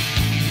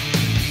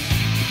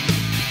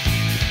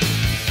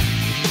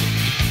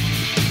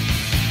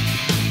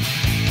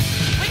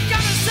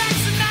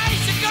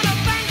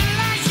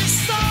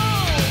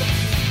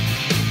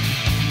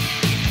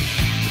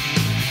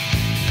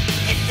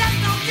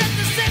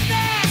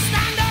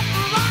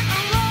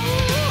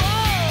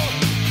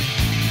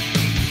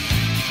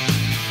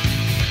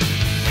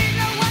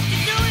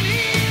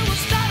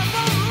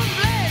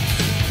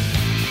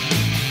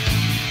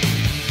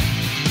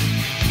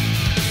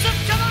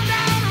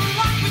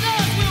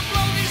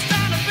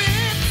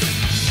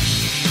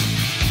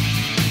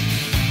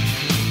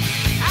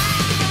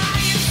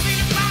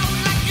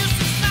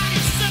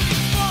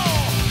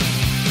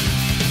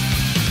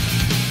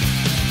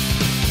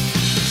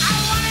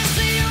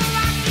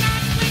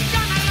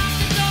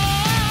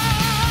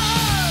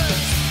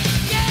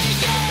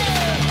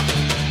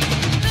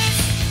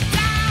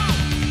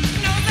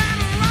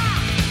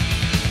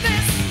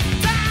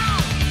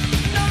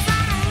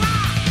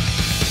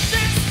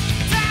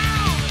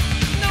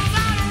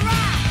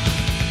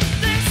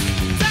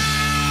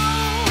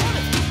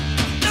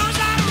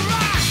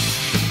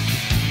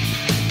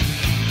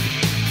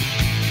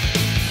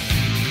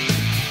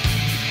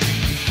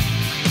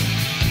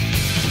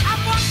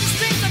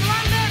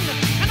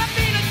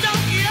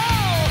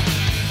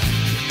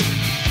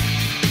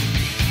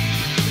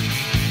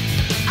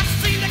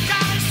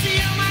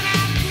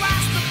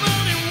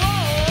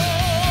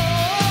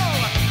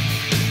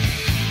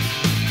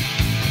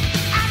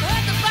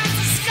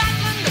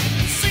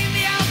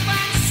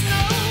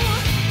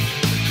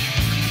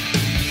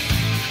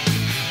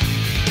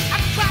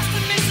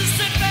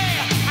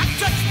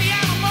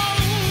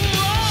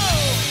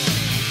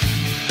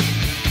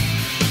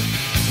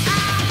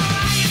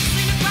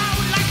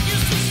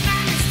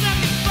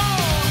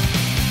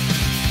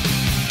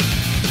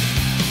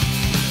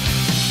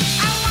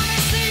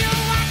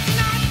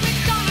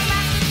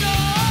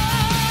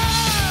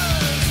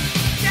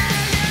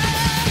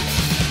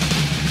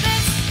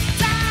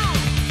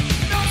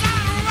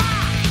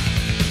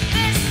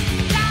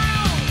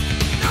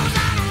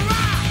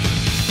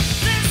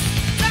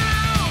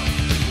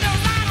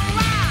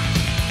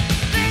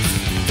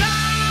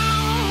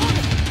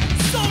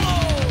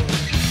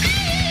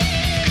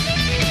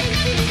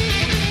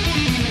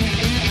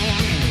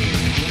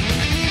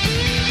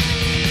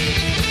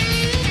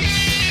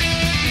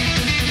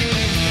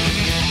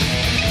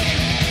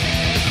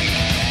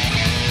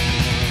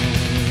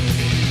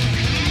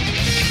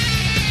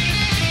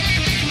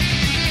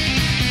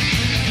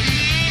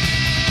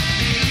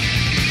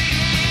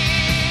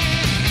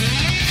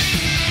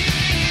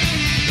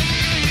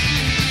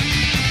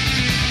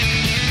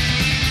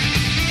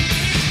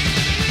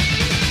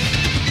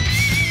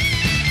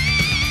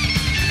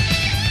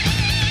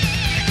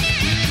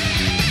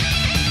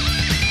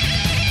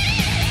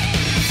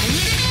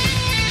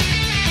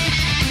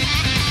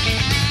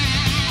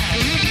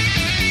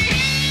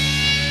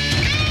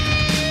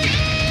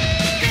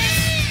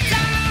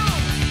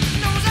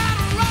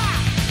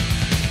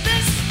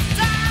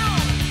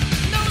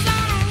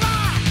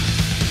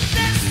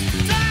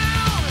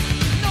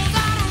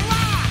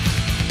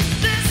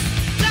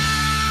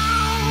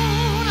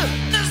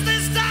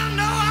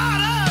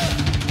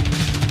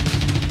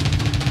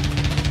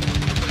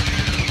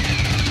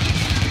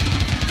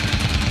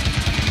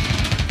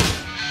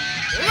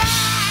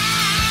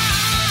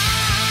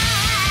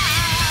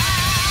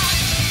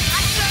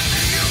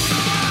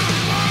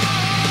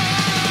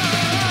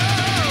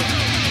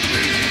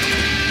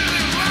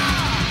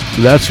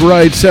 That's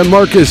right, San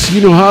Marcos,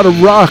 you know how to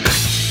rock.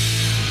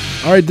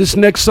 All right, this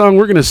next song,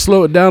 we're going to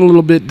slow it down a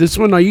little bit. This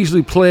one I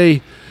usually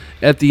play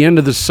at the end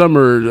of the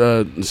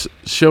summer,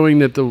 showing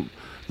that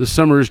the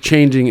summer is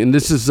changing. And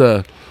this is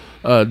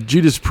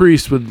Judas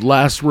Priest with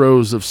Last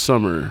Rose of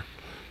Summer.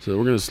 So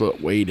we're going to slow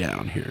it way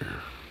down here.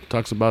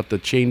 Talks about the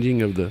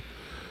changing of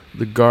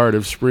the guard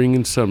of spring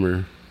and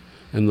summer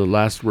and the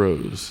last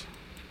rose.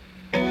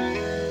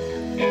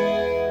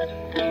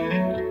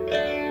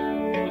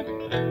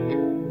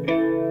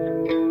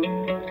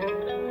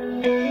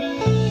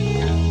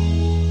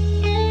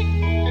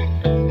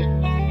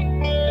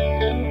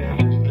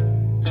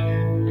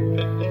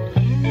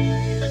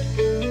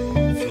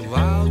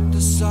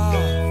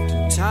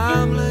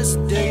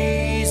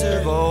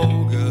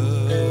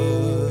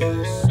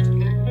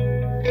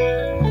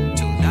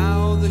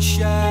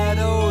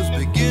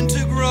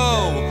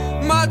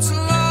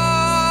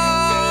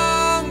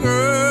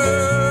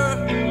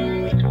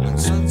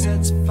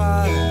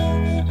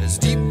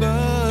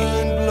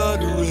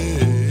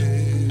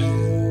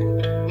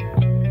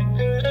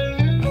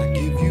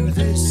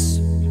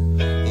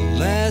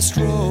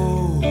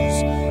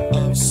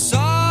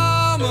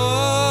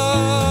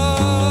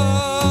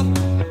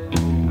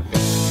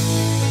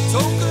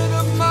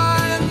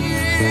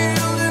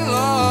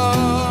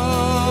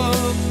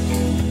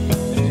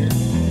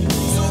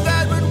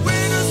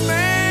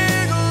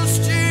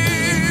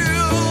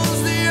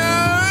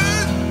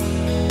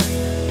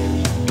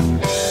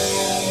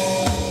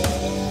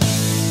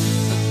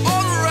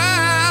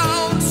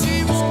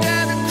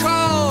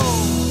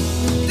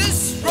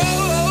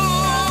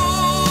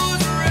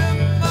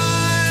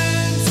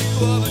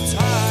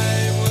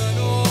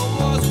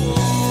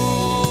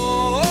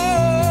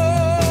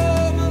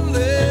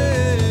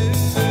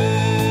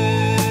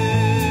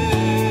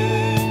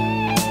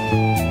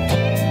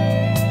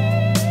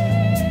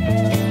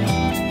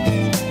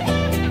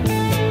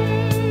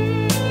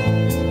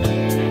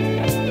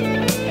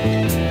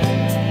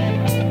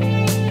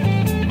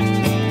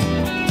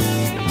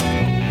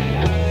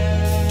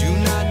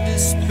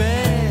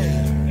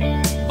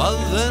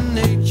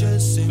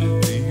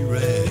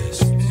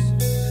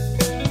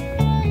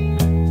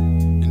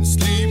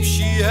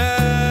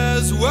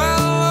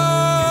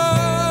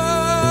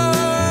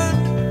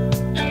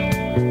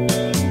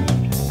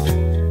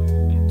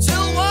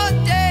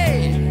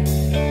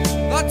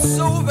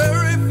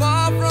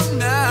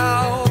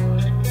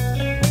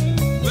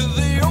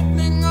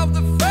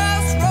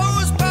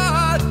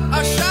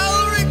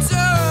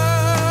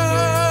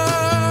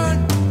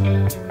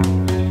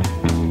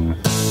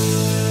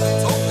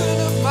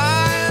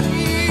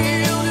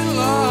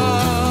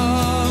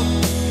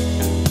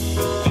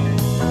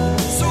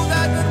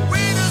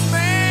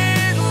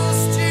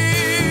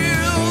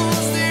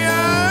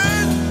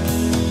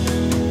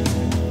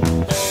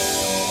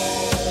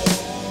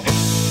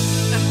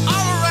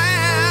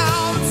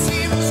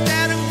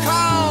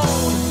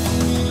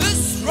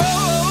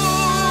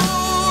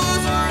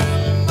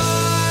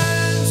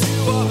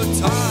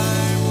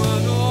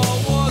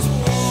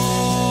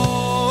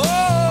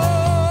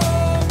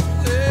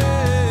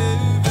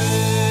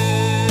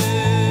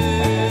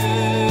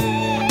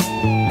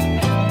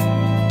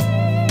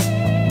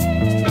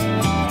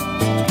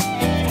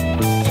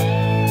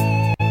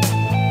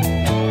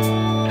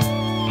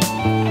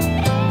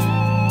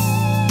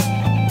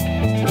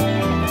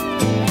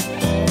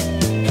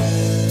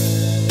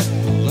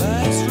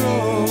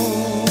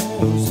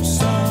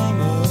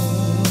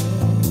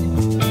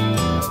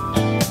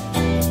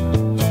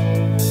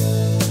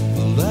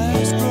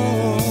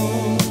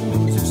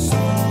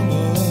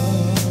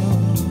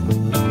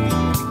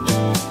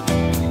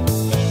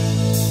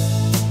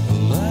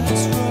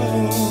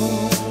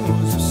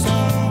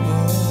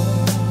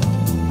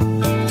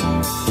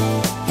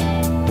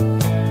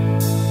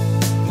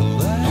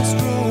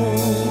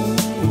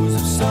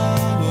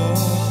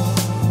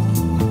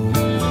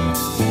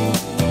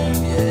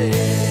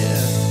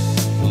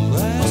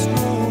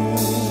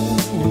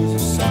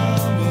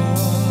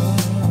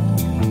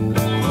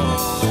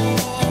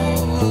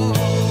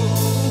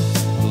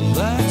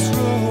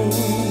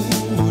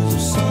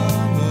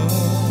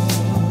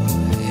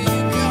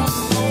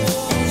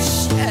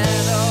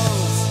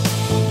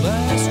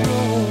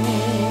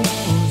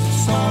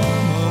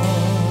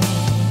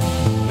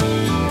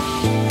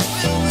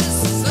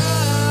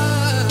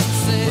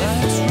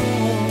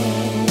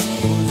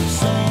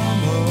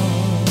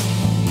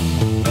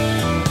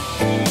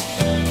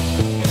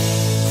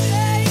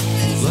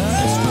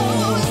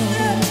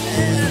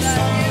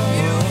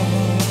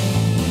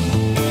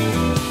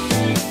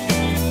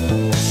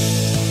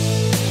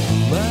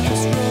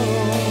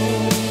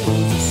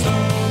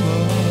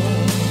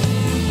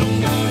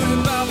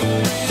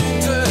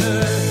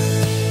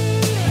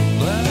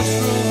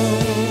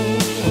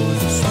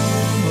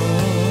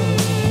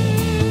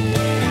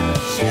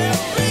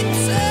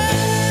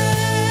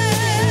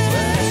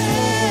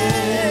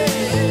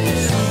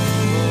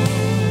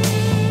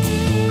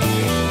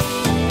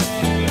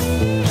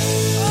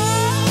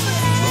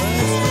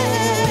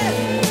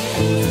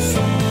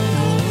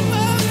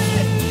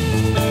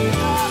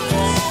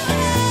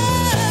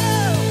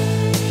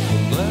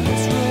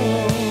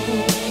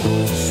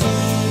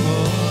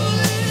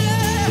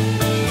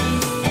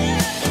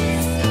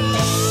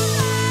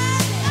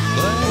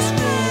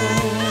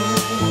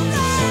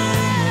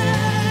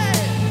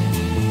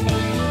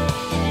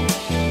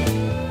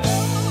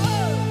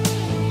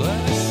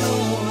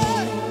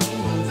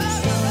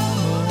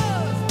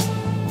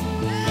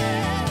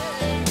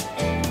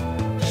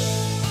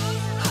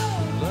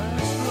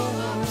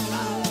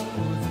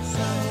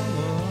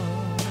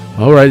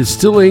 All right, it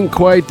still ain't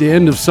quite the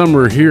end of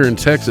summer here in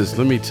Texas,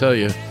 let me tell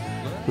you.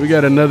 We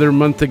got another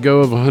month to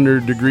go of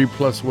 100-degree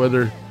plus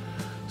weather.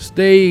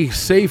 Stay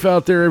safe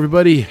out there,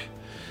 everybody.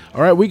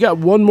 All right, we got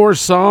one more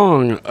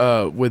song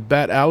with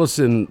Bat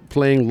Allison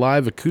playing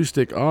live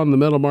acoustic on the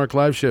Metal Mark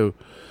Live Show.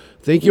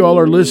 Thank you all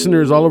our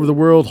listeners all over the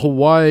world,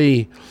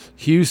 Hawaii,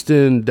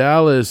 Houston,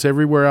 Dallas,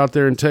 everywhere out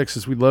there in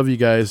Texas. We love you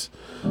guys.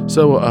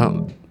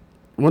 So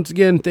once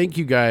again, thank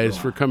you guys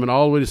for coming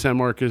all the way to San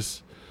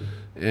Marcos.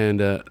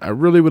 And I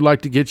really would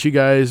like to get you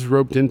guys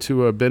roped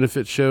into a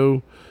benefit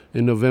show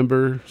in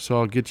November. So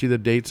I'll get you the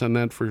dates on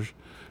that for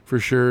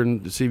sure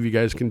and see if you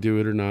guys can do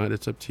it or not.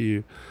 It's up to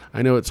you.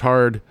 I know it's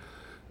hard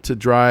to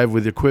drive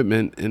with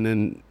equipment and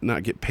then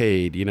not get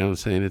paid. You know what I'm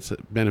saying? It's a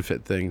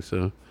benefit thing.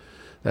 So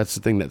that's the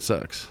thing that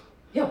sucks.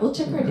 Yeah, we'll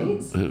check our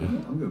dates.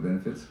 I'm good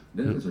benefits.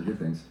 Benefits are good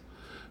things.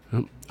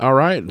 All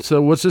right.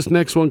 So what's this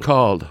next one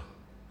called?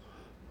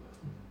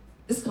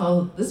 This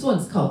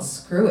one's called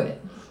Screw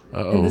It.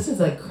 Uh-oh. And this is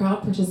like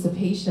crowd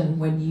participation.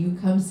 When you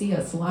come see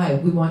us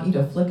live, we want you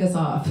to flick us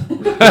off.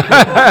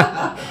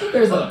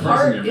 There's a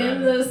part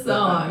in the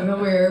song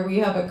where we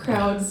have a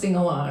crowd sing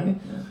along.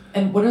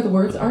 And what are the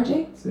words,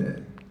 RJ?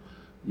 Said,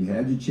 you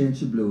had your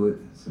chance, you blew it,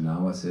 so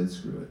now I said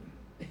screw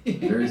it.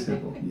 Very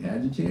simple. You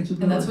had your chance, you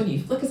blew it. And that's when you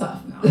flick us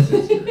off. Now I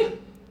said screw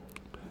it.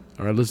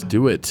 All right, let's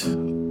do it.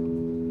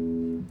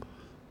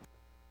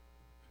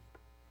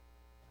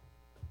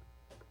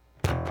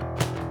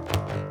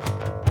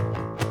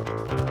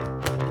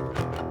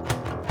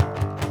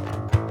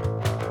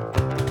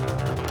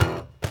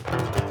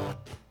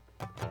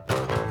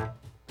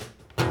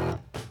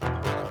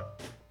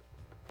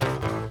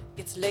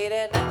 It's late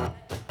at night.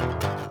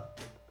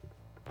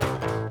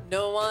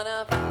 No one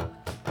up.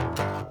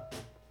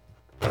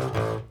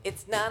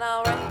 It's not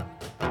alright.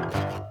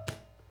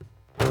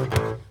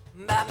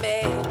 My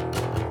man,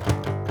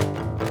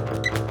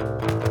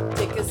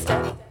 take a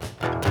step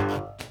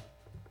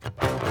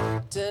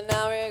to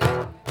now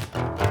regret.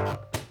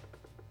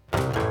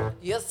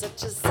 You're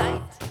such a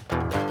sight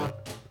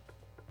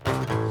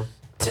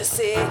to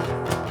see.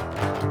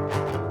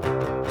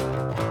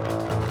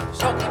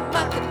 Stroking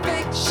my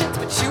convictions,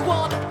 but you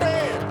wanna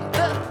bend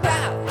the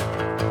path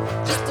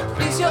just to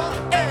please your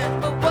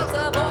end. But what's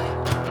the point?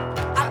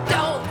 I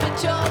don't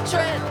fit your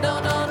trend. No,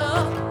 no, no.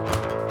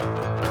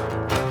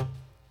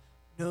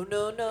 No,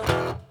 no, no.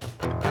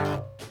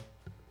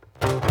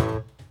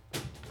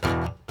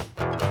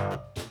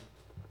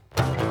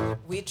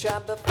 We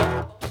tried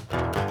before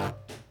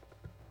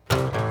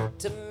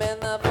to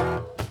mend the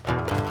boat.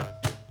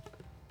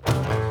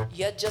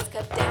 You just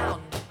cut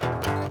down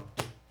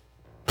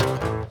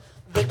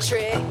the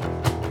tree.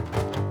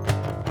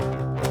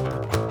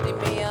 Leave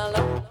me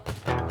alone.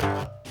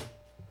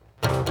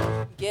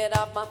 Get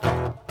off my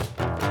phone.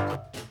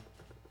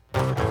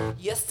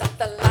 You suck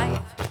the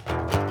life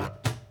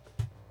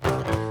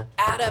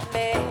out of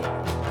me.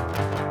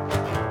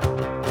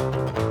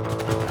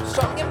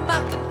 Strong in my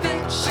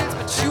convictions,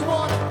 but you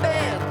wanna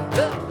bend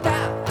the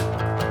path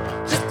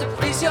just to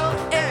please your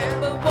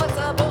end. But what's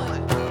the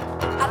point?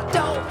 I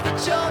don't fit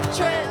your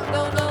trend.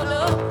 No, no,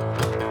 no.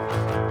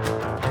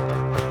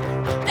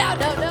 No,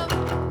 no, no.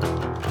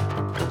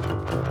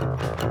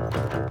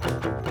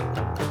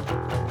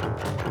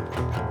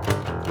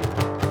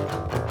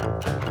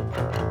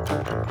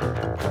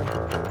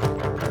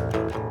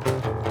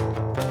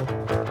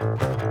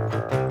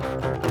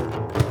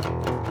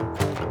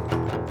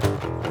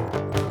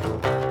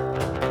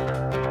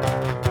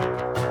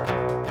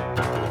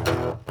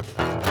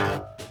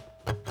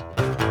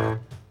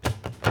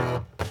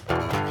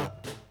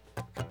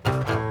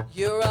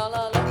 You're all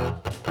alone.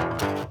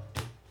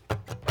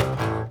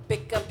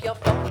 Pick up your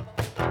phone.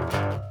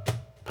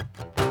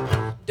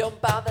 Don't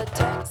bother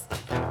text.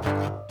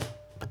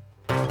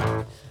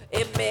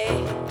 It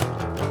may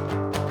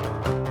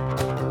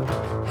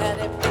had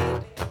it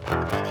made.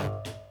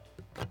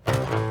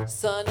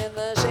 Sun in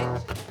the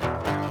shade,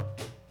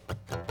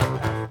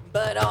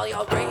 but all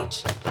your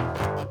rage.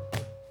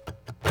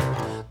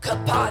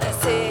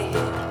 Capacity.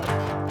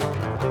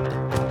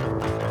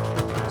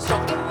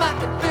 Strong in my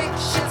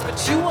convictions, but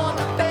you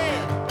wanna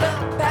bend the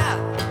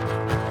path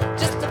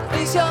just to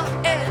please your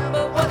end.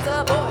 But what's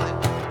the point?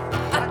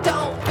 I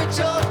don't fit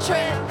your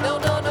trend. No,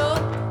 no, no.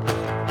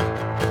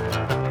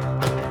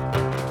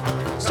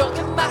 Strong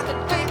in my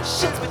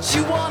convictions, but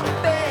you wanna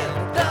bend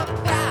the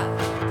path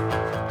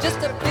just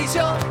to please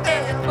your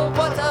end. But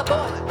what's the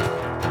point?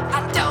 I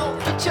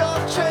don't fit your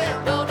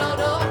trend. No, no,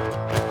 no.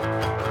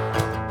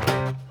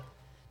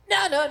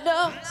 No, no,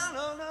 no.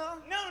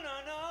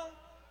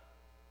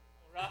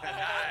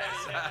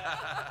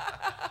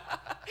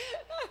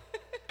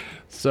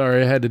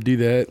 Sorry, I had to do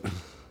that.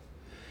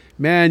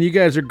 Man, you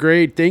guys are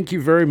great. Thank you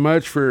very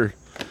much for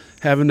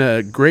having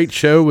a great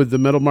show with the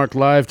Metal Mark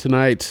Live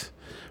tonight.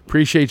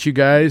 Appreciate you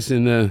guys,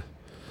 and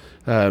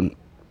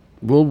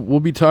we'll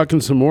be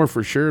talking some more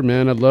for sure,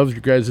 man. I love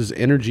your guys'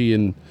 energy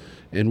and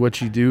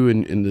what you do,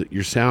 and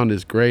your sound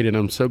is great, and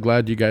I'm so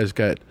glad you guys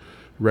got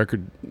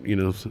record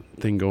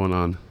thing going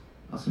on.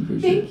 Awesome.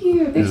 Appreciate Thank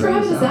you. Thanks for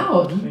having us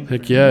out.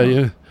 Heck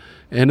yeah.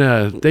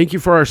 And thank you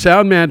for our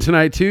sound man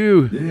tonight,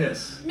 too.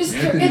 Yes.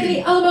 Mr.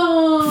 Anthony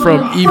Alamo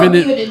From Even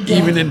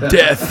in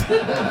Death.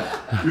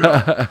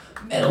 Metal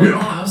in the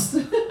house.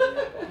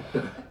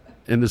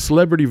 And the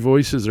celebrity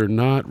voices are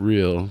not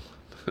real.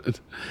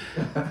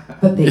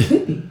 But they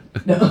could be.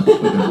 No. But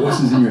the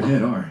voices in your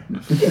head are.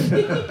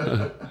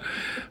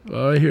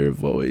 Oh, I hear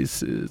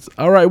voices.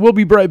 All right, we'll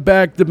be right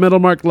back. The Metal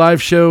Mark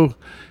Live Show.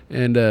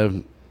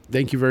 And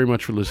thank you very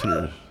much for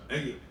listening.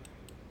 Thank you.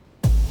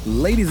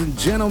 Ladies and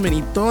gentlemen,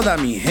 y toda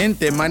mi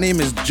gente, my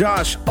name is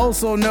Josh,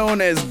 also known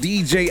as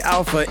DJ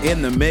Alpha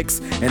in the Mix,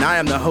 and I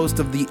am the host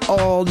of the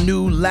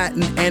all-new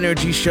Latin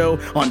Energy Show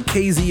on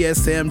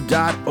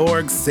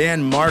KZSM.org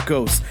San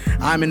Marcos.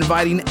 I'm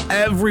inviting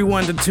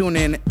everyone to tune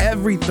in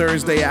every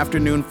Thursday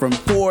afternoon from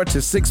 4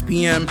 to 6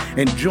 p.m.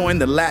 and join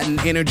the Latin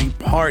Energy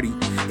Party.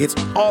 It's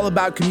all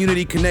about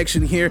community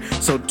connection here,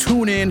 so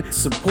tune in,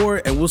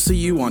 support, and we'll see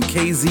you on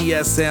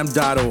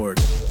KZSM.org.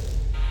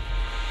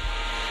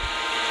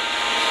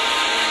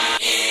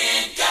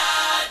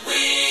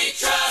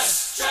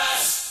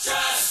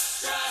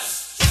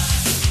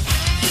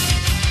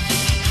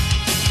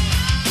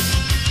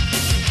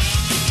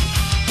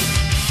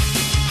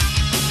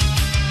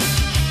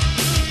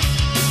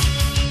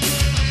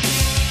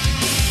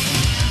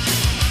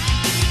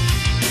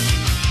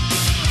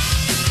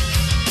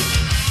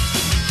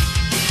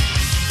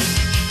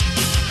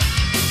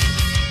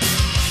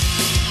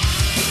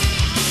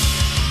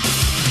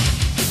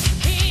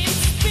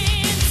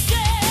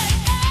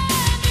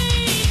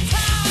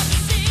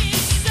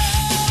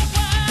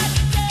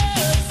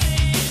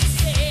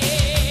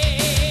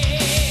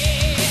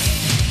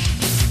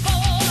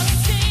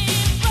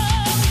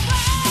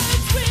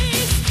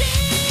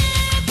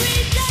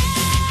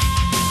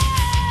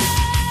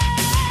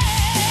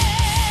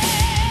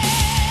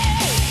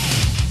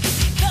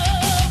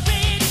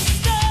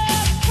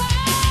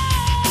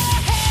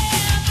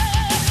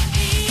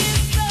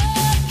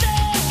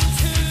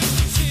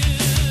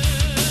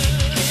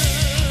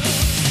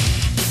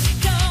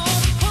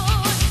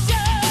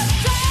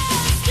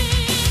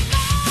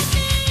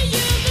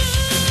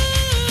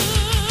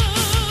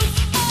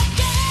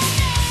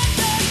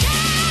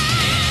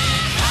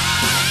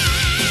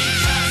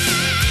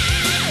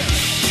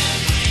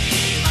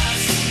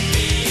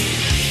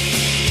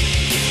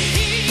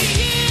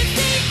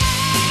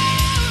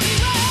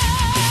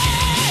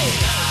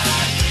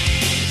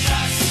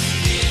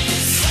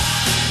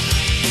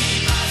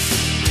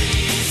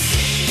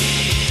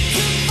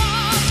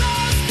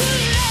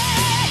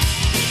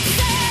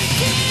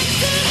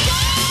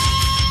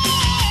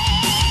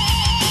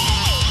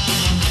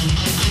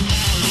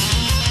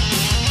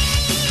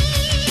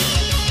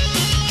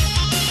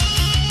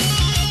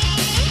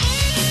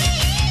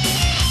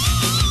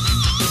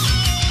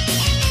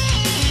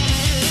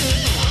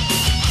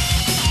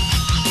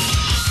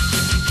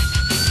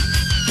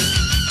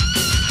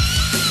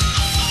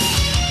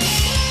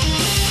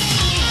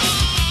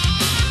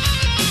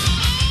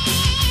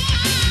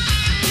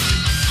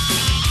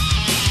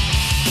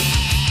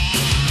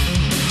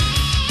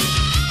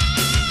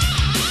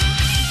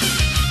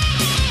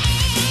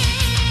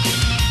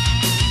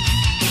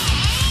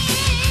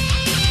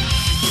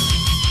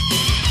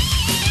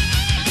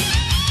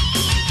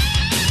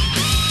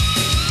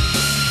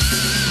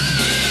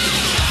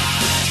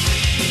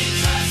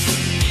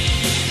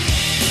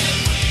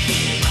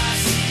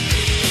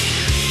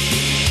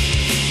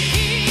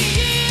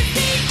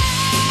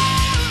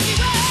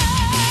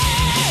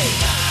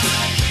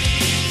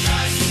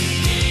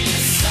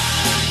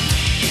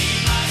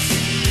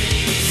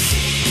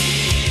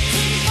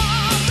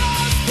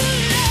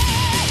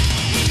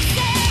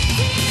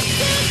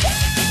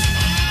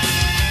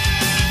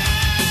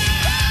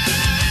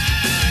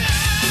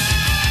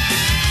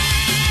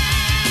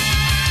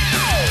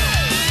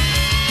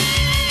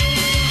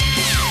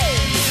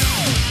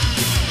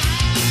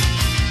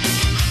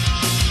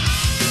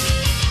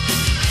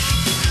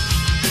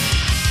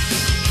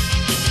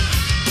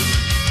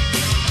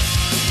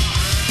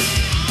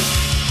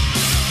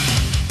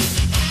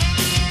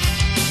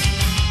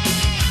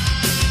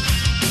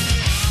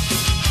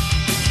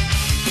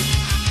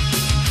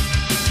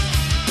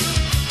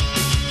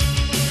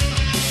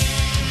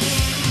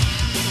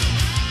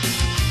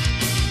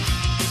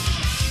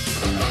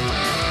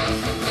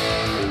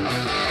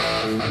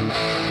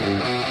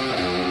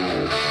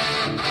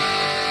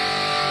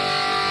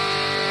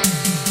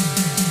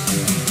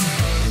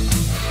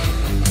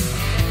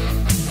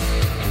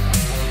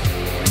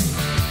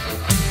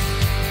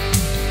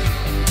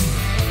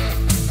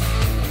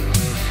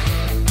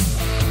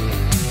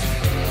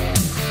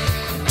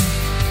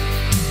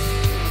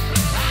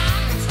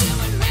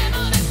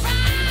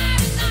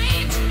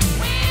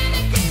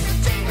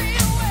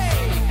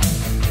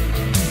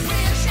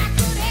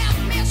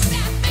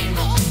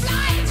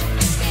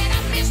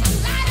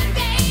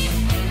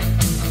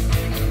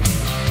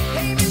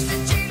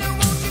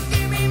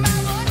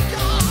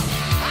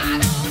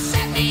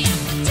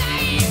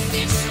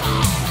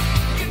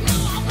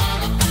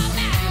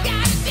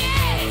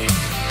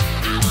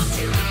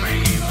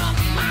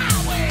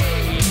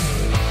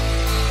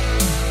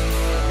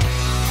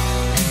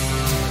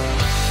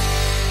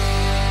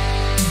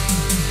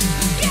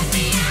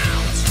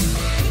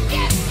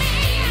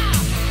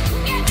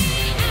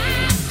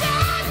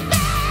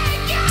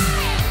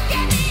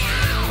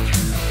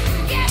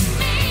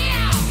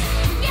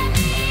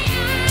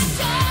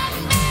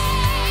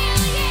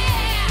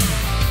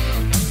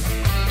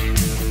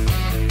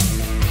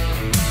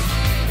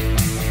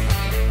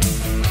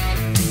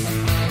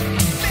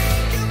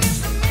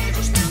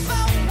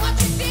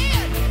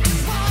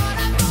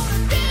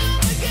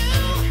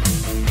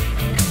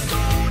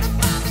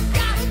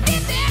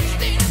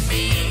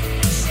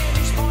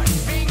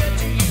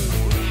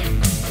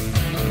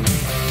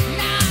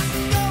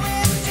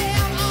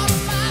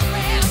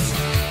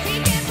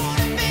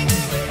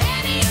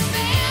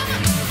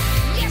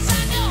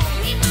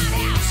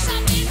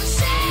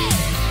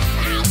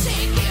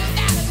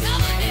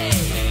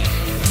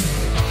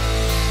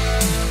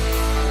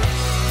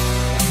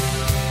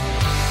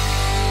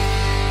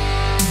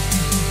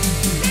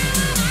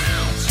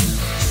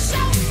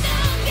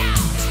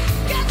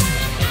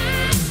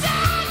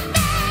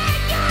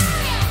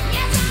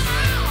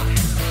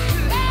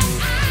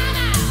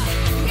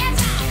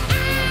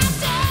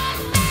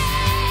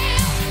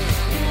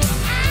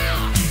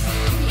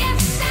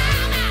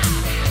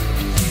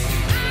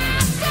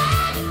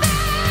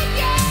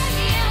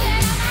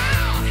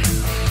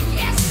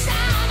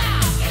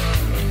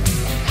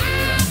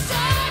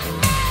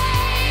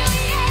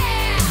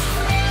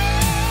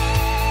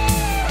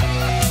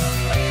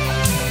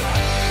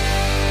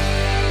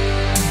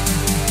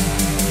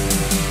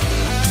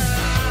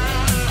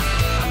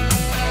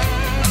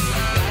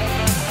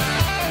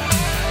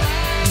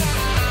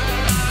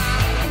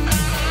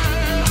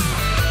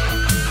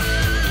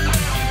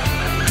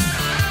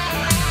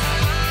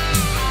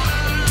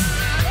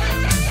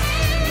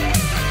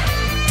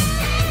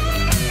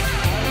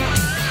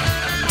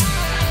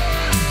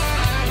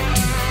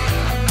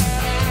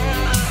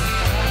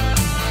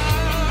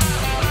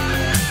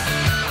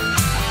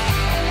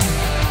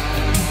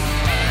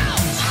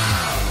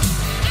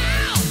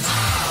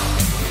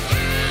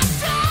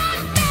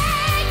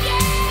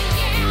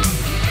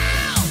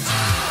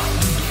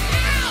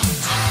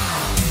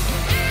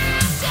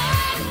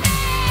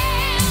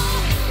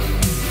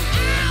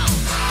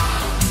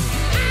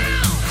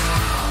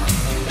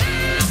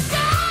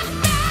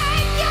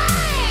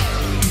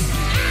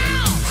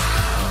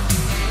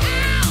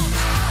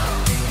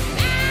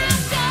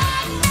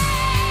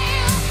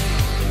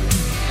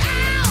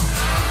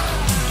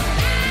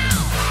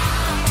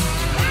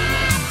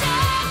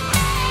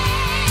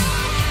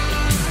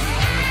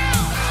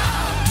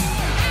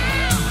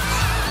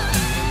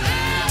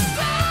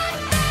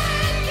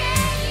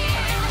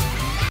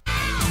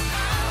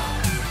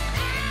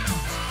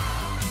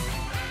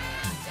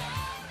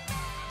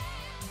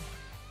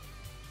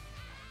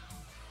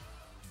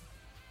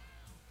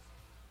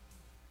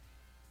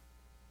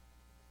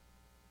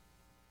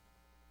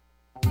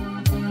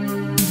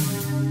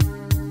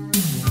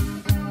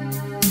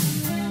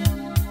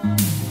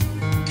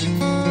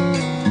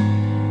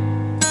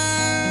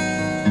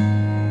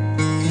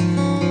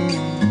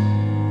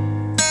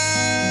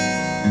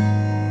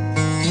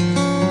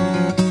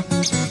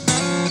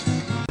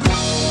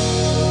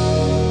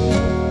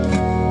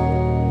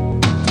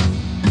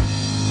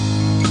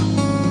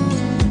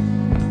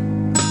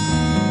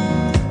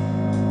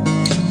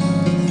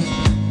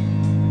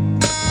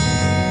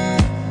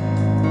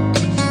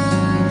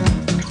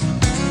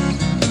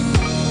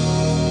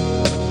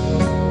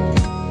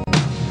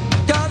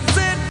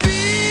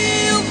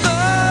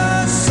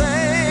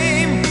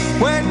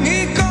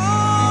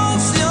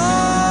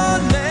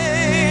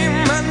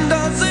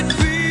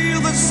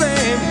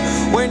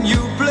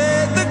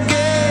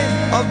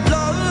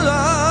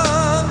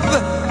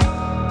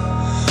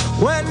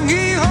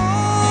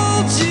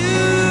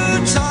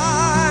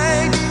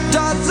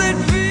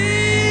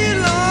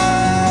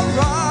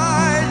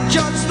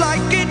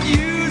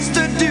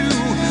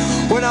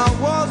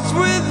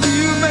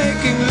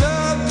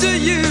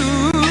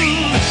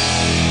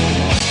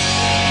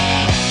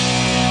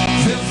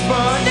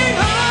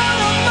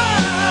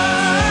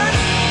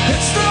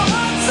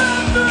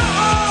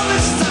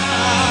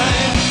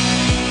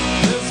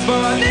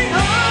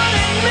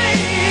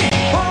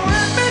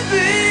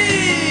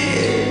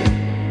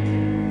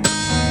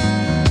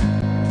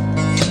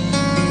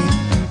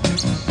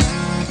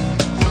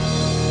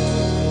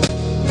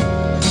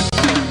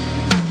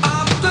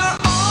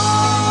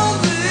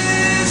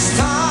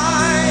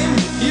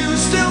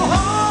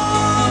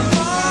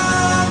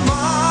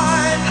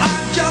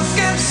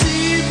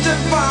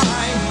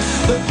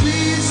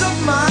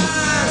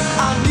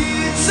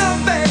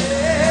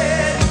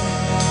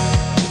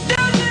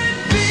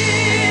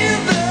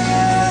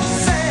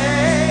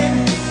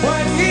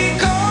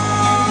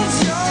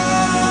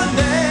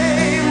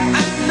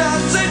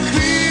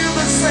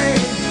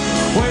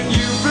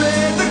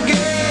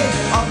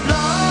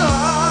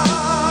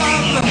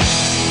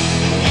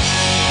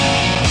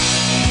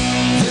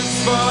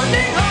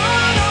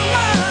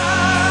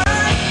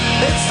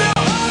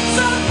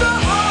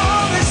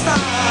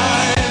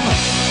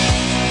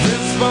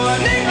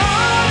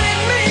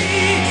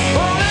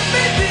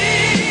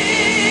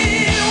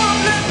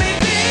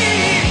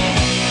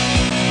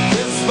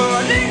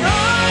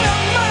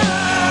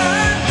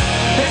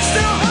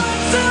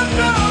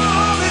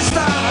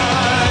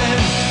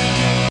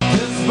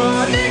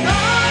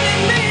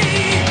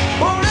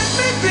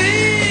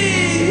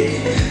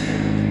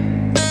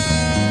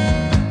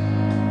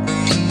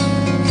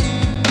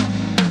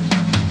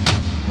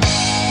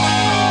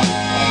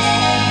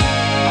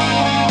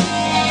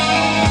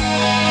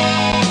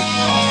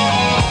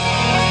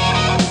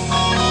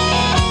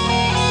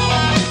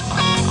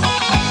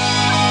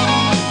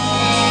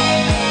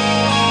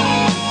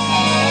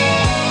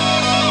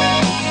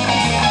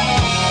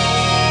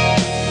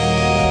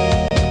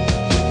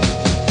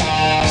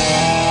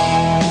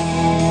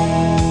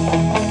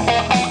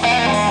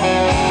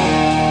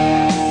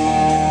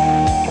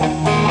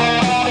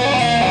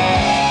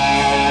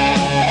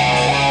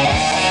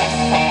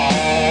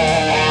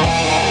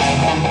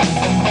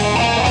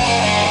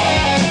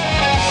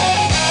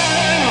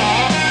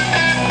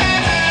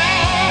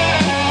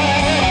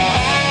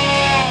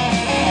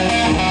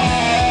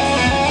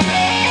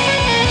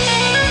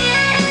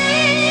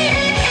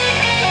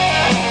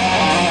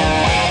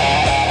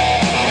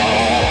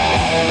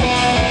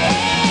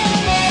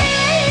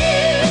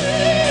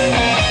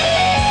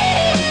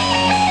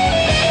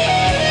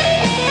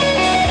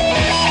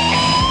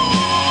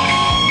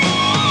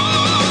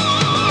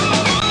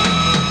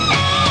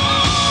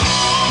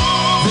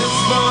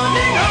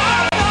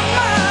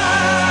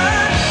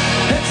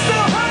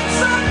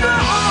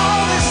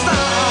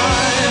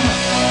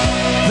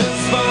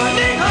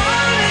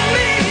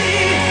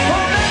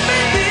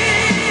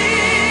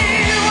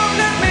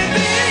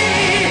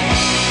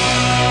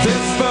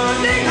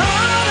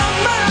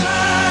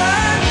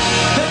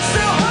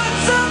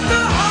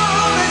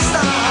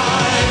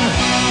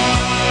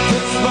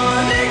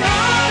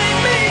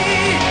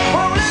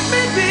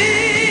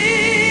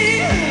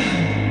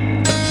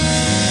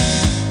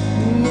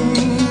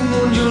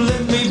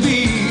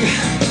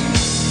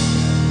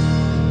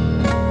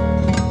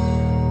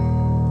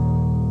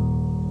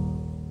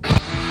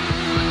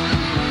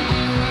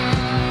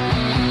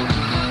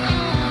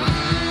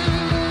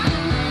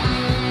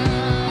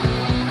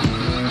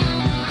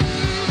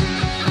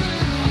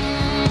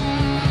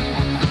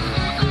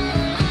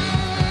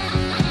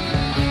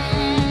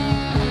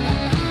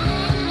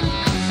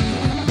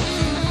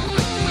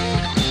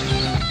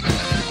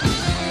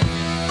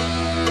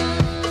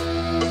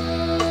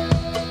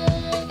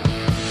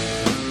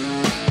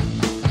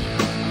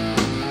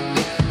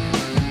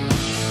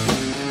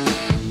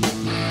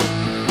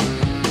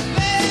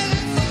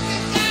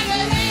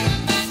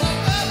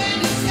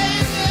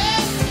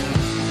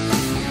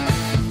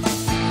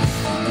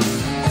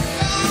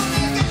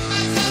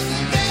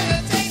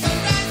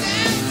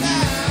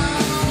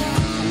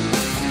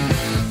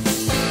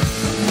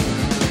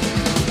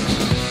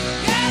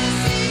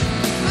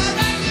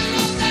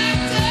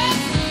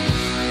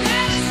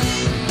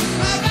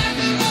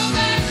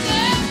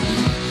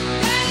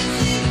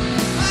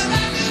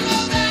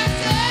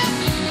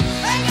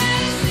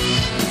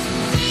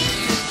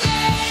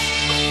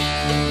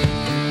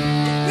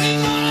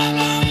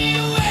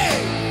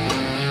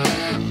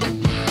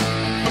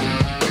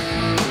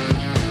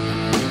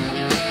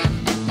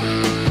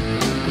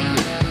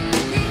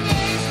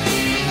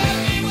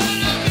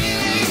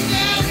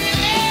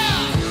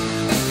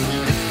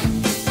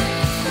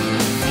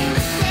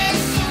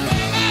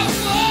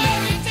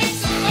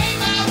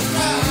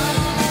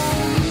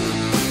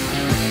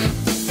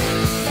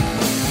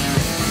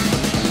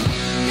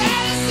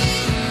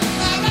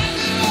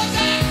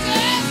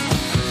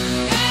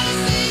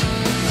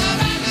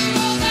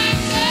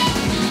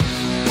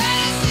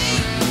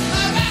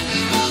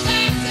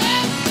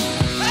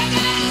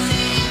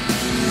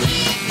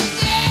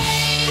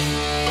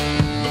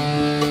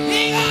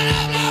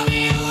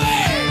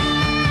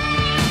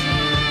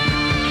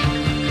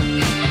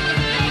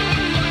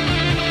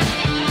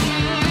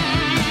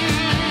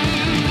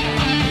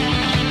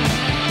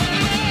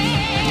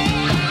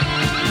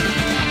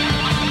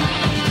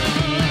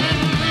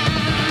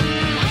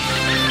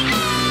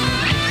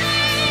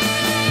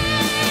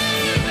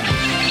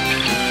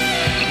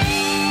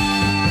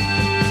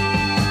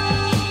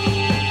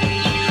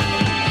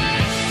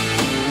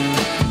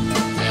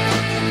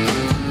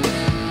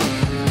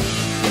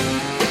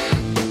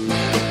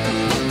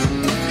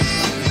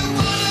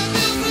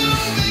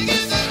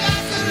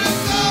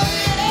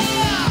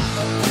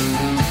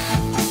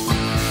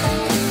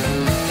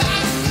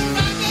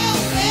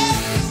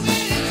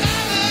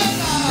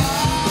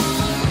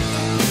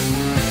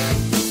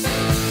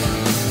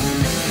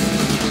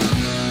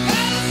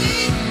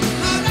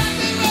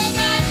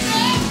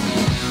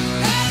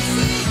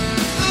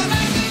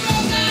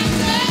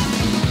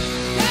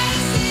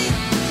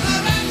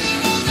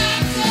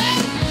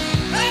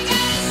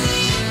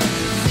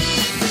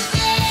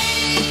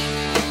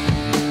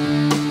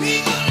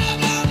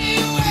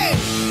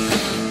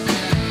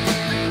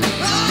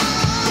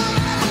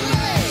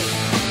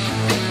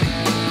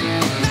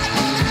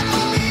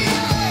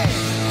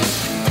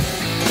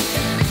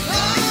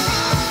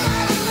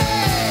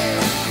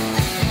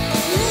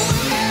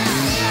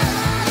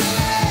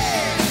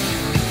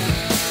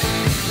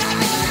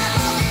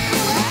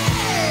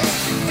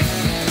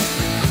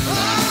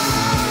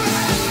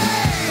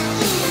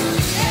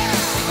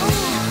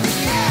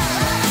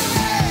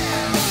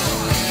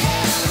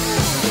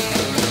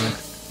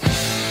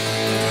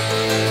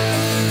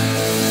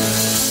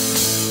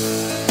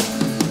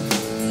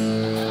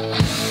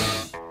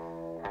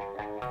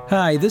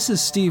 Hi, this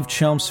is Steve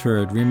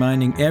Chelmsford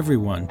reminding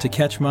everyone to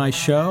catch my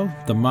show,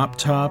 The Mop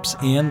Tops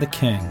and the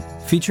King,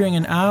 featuring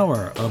an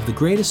hour of the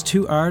greatest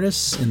two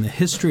artists in the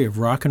history of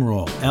rock and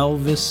roll,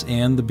 Elvis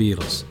and the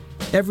Beatles.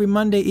 Every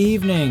Monday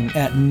evening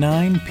at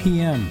 9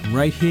 p.m.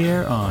 right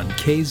here on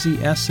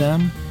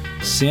KZSM,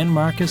 San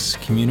Marcos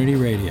Community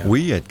Radio.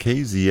 We at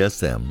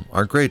KZSM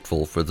are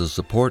grateful for the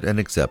support and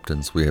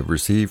acceptance we have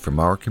received from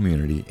our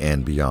community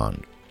and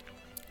beyond.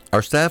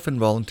 Our staff and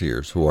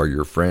volunteers, who are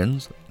your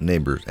friends,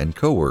 neighbors, and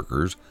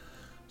co-workers,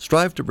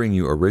 strive to bring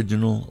you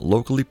original,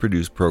 locally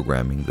produced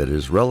programming that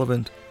is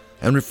relevant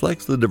and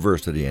reflects the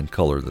diversity and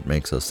color that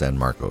makes us San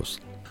Marcos.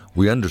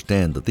 We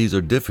understand that these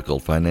are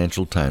difficult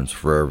financial times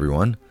for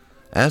everyone.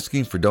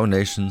 Asking for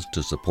donations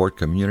to support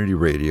community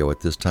radio at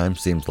this time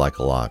seems like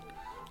a lot.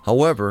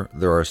 However,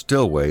 there are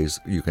still ways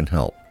you can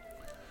help.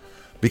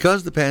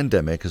 Because the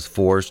pandemic has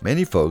forced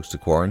many folks to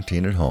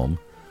quarantine at home,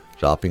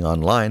 shopping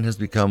online has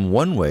become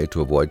one way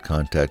to avoid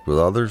contact with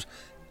others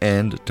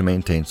and to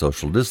maintain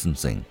social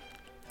distancing.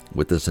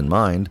 With this in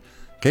mind,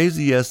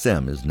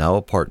 KZSM is now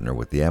a partner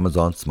with the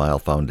Amazon Smile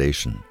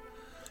Foundation.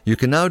 You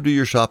can now do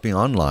your shopping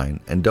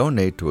online and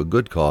donate to a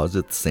good cause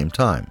at the same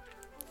time.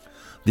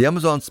 The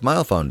Amazon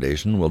Smile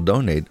Foundation will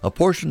donate a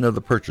portion of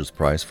the purchase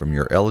price from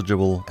your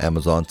eligible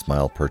Amazon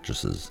Smile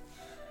purchases.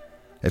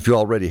 If you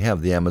already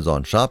have the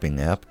Amazon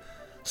Shopping app,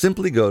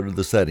 simply go to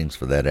the settings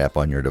for that app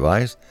on your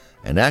device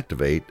and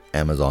activate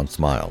Amazon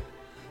Smile.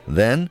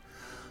 Then,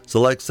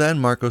 select San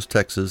Marcos,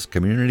 Texas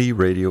Community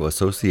Radio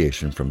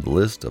Association from the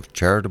list of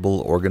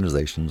charitable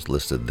organizations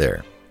listed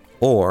there.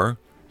 Or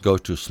go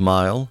to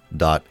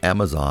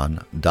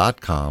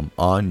smile.amazon.com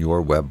on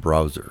your web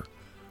browser.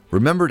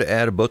 Remember to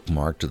add a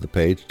bookmark to the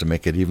page to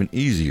make it even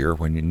easier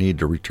when you need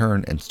to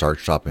return and start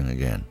shopping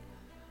again.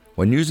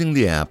 When using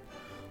the app,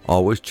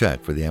 always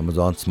check for the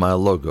Amazon Smile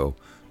logo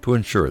to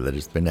ensure that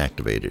it's been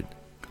activated.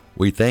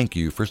 We thank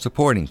you for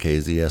supporting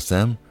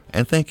KZSM,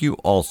 and thank you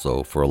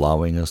also for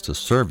allowing us to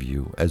serve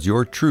you as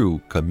your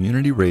true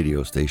community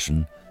radio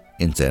station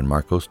in San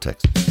Marcos,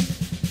 Texas.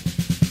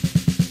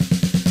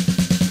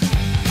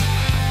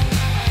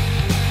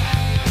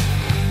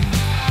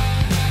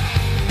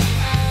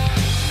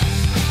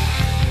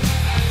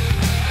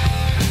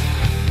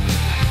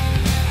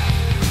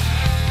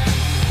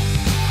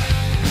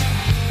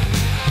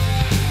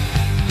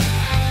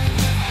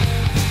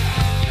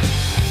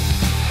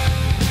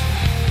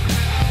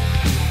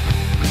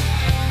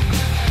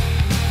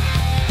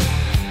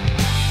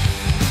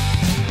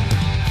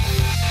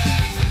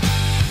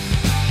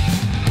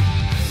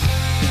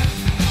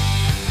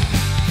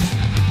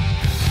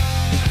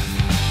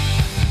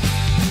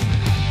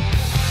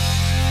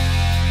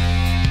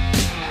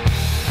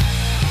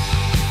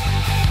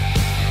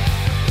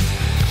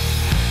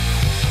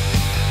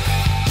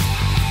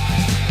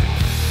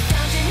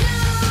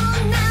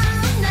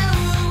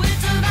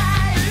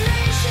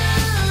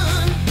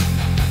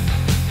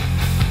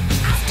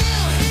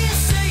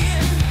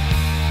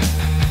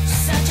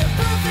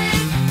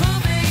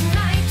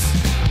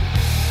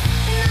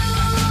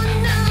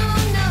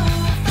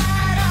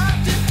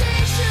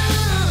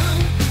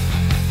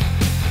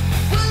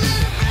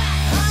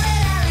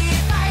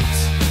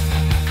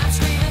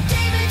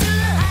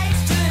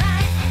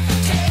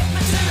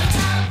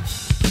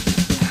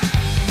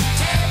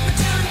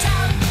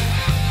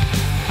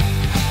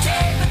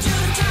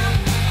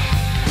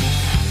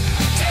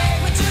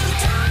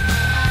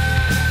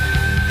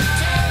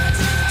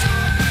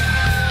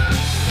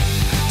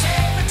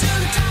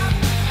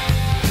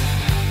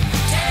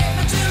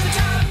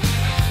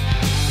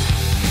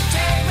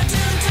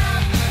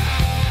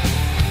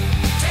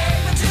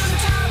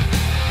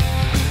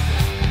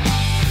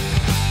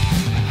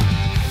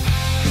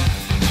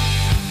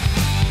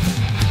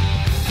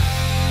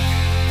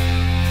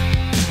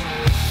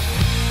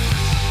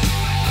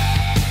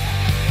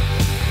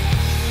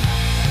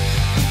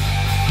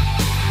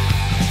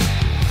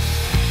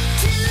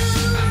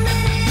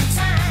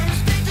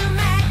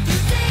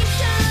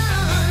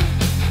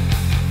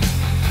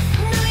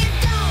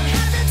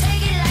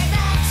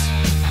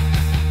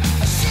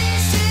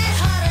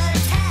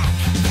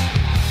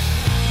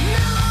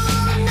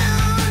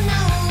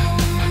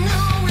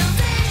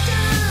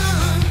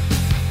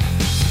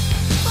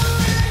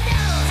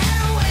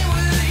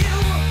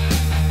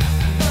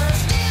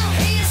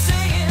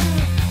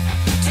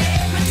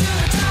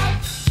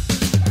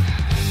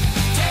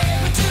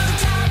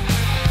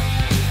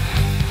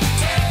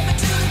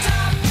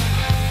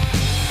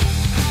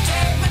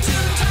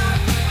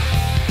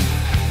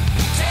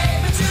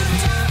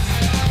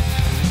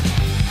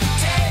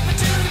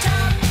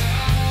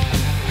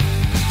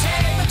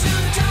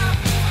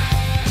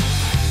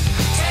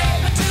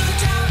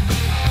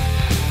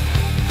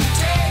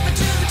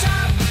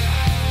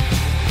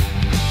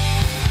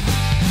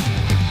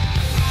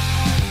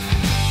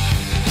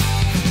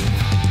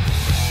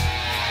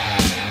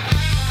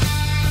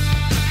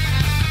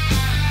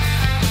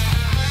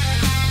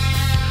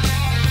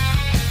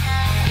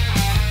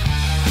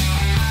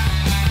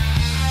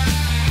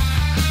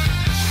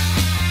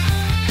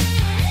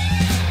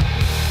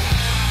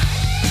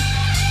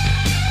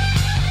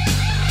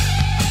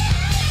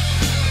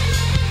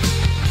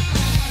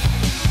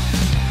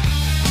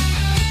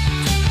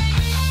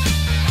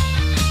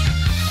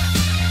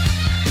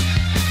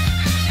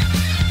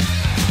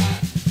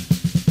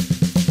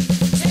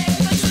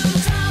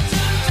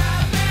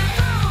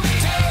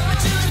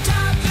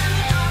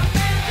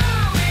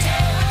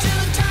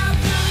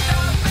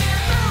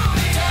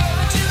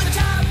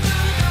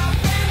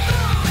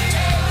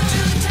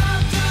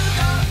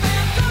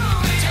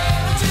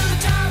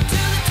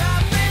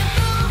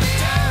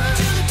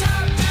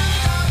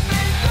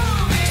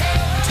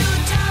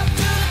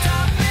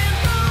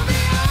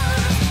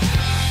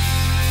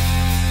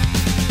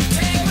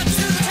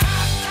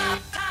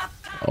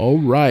 All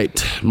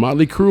right.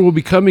 Motley Crue will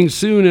be coming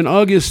soon in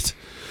August.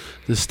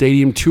 The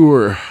stadium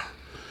tour. A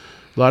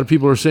lot of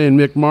people are saying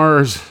Mick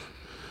Mars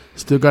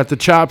still got the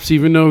chops,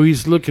 even though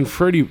he's looking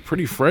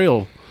pretty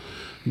frail.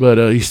 But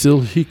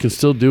he can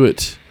still do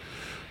it.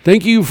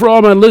 Thank you for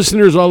all my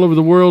listeners all over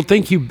the world.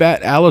 Thank you,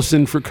 Bat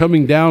Allison, for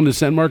coming down to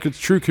San Marcos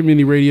True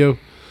Community Radio.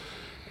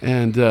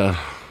 And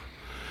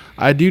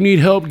I do need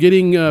help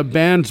getting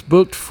bands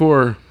booked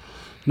for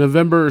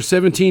November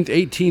 17th,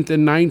 18th,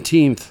 and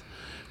 19th.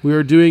 We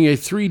are doing a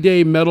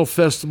 3-day metal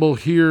festival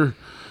here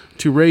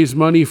to raise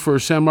money for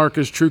San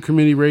Marcos True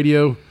Community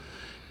Radio.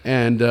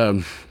 And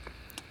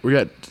we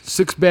got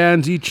 6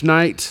 bands each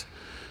night.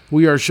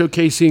 We are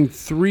showcasing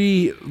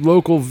 3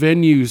 local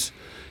venues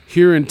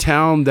here in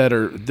town that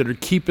are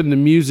keeping the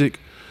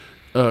music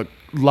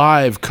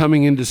live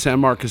coming into San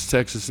Marcos,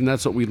 Texas, and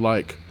that's what we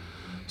like.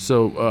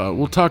 So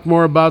we'll talk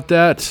more about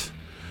that.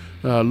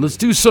 Let's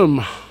do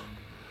some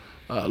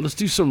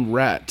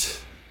Rat.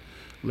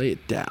 Lay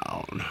it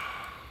down.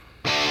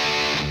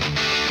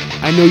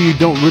 I know you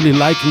don't really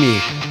like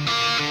me,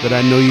 but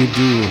I know you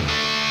do.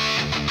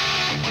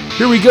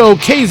 Here we go,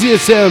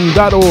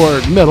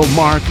 KZSM.org, Metal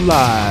Mark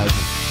Live.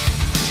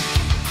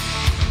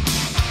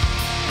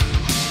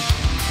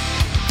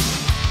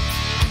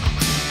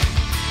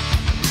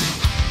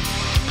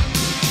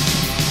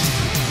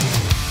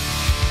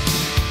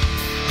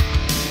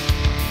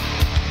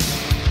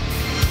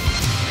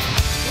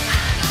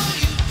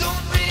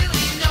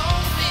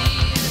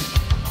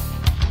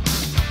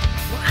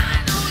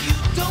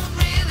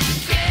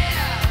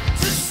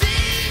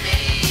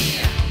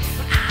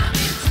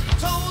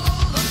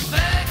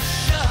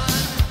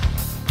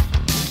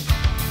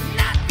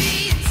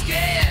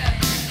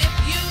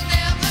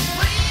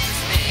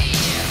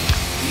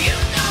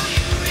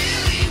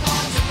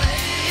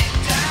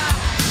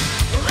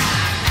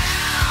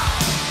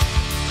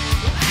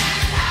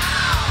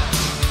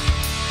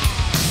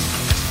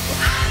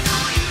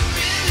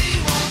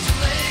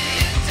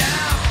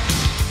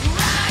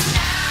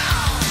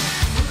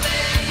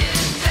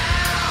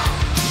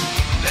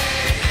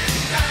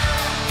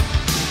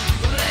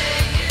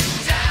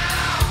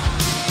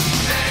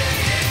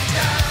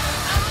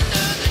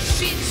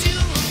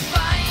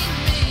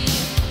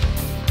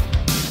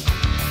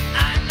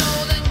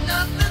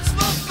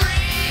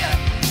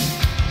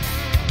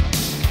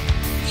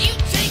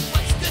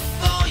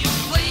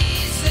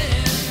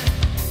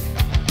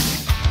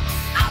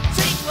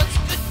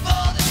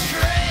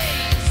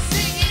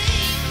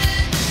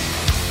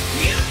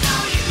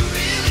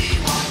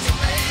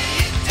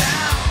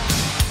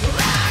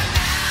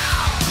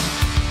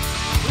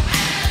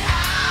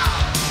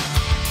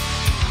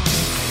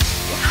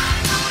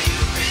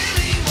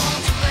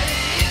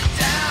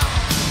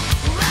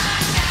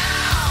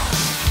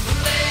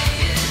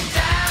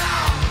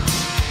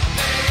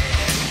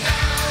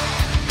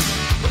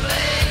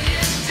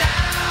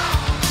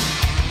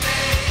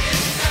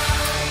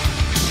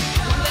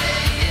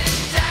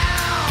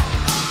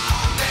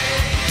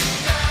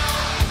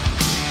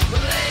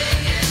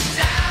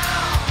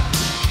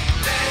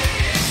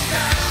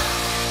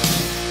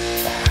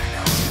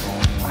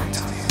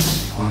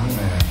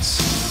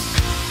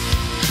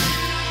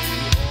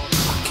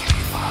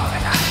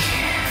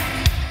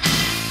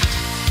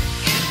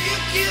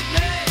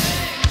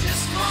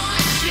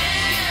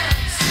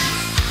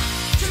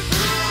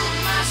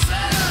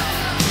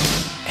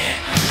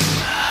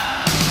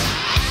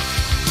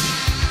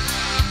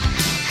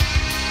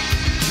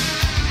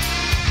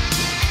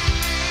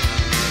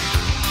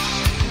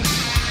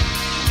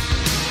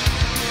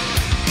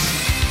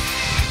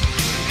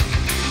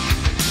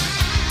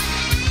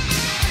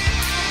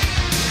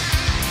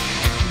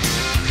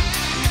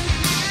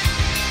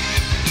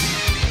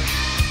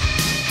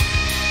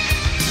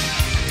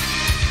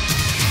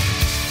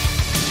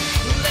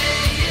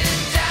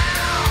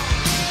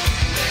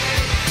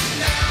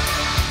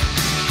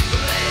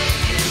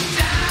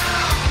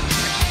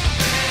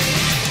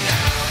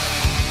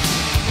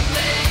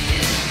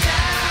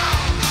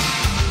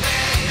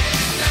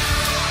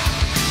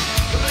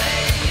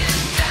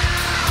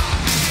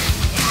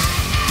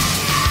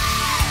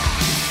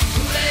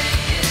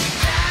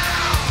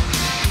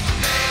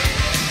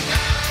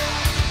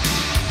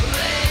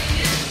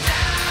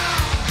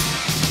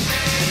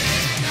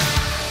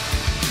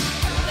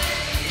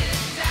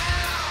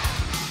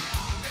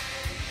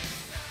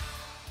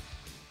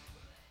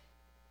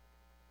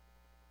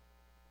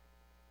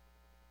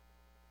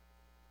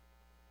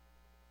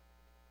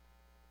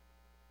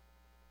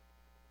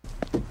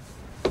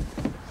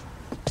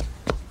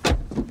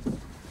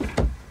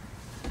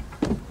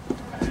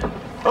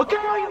 Okay,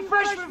 all you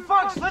freshman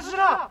fucks, listen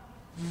up!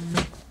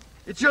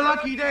 It's your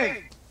lucky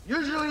day.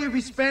 Usually you'd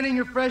be spending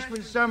your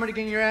freshman summer to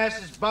get your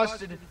asses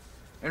busted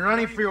and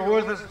running for your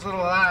worthless little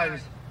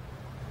lives.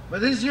 But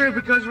this year,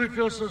 because we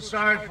feel so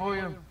sorry for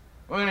you,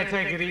 we're gonna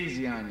take it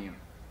easy on you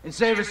and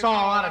save us all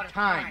a lot of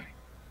time.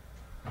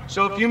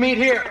 So if you meet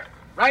here,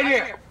 right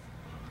here,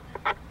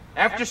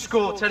 after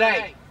school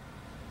today,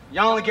 you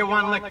only get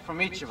one lick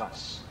from each of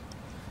us.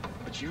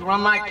 But you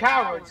run like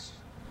cowards,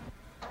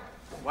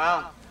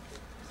 well,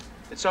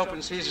 It's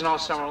open season all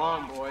summer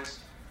long, boys.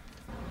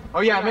 Oh,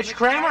 yeah, Mitch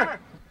Kramer?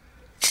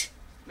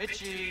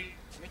 Mitchie.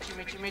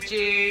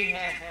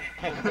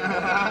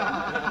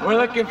 We're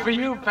looking for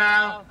you,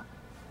 pal.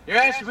 Your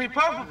ass will be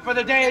perfect for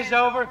the day is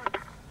over.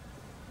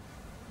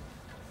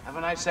 Have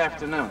a nice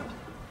afternoon.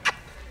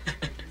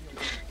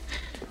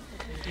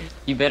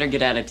 You better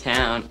get out of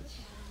town.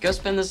 Go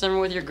spend the summer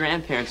with your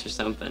grandparents or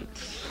something.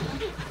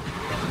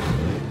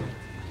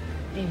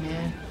 Hey,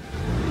 man.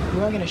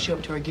 You are gonna show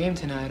up to our game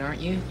tonight, aren't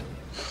you?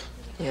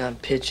 Yeah, I'm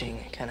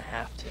pitching. I kind of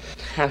have to.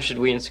 How should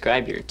we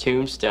inscribe your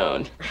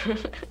tombstone?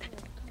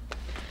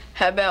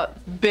 How about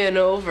bend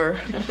over?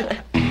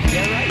 The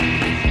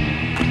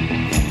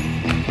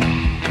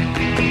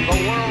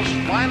world's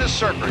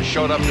finest surfers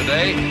showed up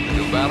today to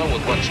do battle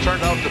with what's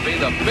turned out to be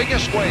the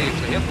biggest wave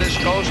to hit this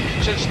coast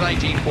since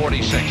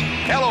 1946.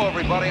 Hello,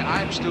 everybody.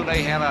 I'm Stu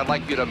Nahan. I'd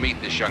like you to meet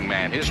this young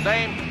man. His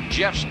name,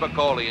 Jeff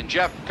Spicoli. And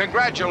Jeff,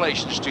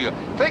 congratulations to you.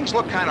 Things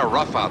look kind of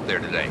rough out there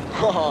today.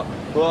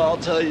 Well, I'll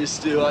tell you,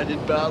 Stu, I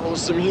did battle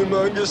some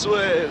humongous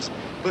waves.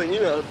 But, you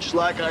know, just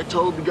like I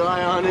told the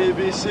guy on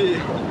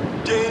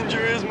ABC, danger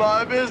is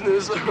my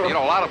business. You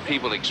know, a lot of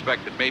people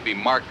expected maybe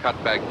Mark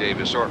Cutback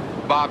Davis or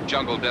Bob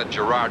Jungle Dead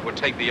Gerard would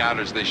take the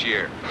honors this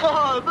year.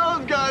 Oh,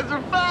 those guys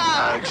are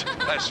fags.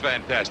 That's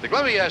fantastic.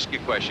 Let me ask you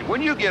a question.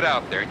 When you get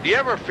out there, do you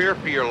ever fear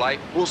for your life?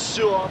 Well,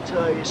 Stu, I'll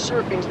tell you,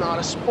 surfing's not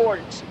a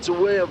sport. It's a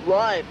way of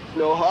life,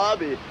 no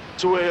hobby.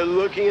 It's a way of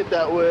looking at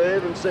that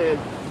wave and saying,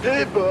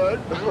 hey, bud,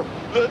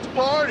 let's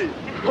party.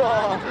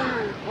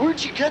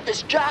 Where'd you get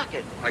this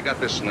jacket? I got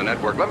this in the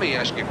network. Let me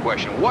ask you a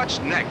question. What's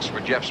next for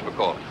Jeff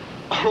Spicoli?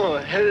 Oh,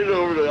 headed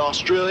over to the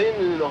Australian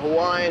and the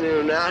Hawaiian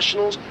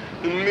Internationals,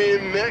 and me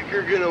and Mick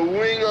are gonna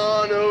wing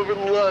on over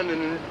to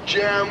London and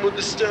jam with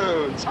the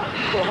Stones.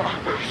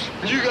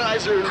 You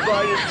guys are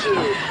invited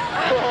too.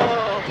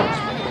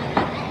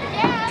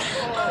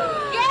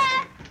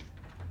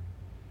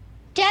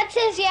 Dad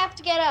says you have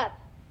to get up.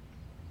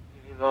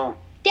 Leave me alone.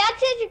 Dad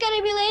says you're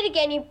gonna be late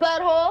again, you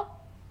butthole.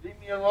 Leave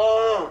me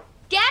alone.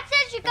 Dad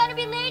says you're gonna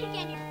be late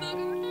again, you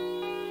booger.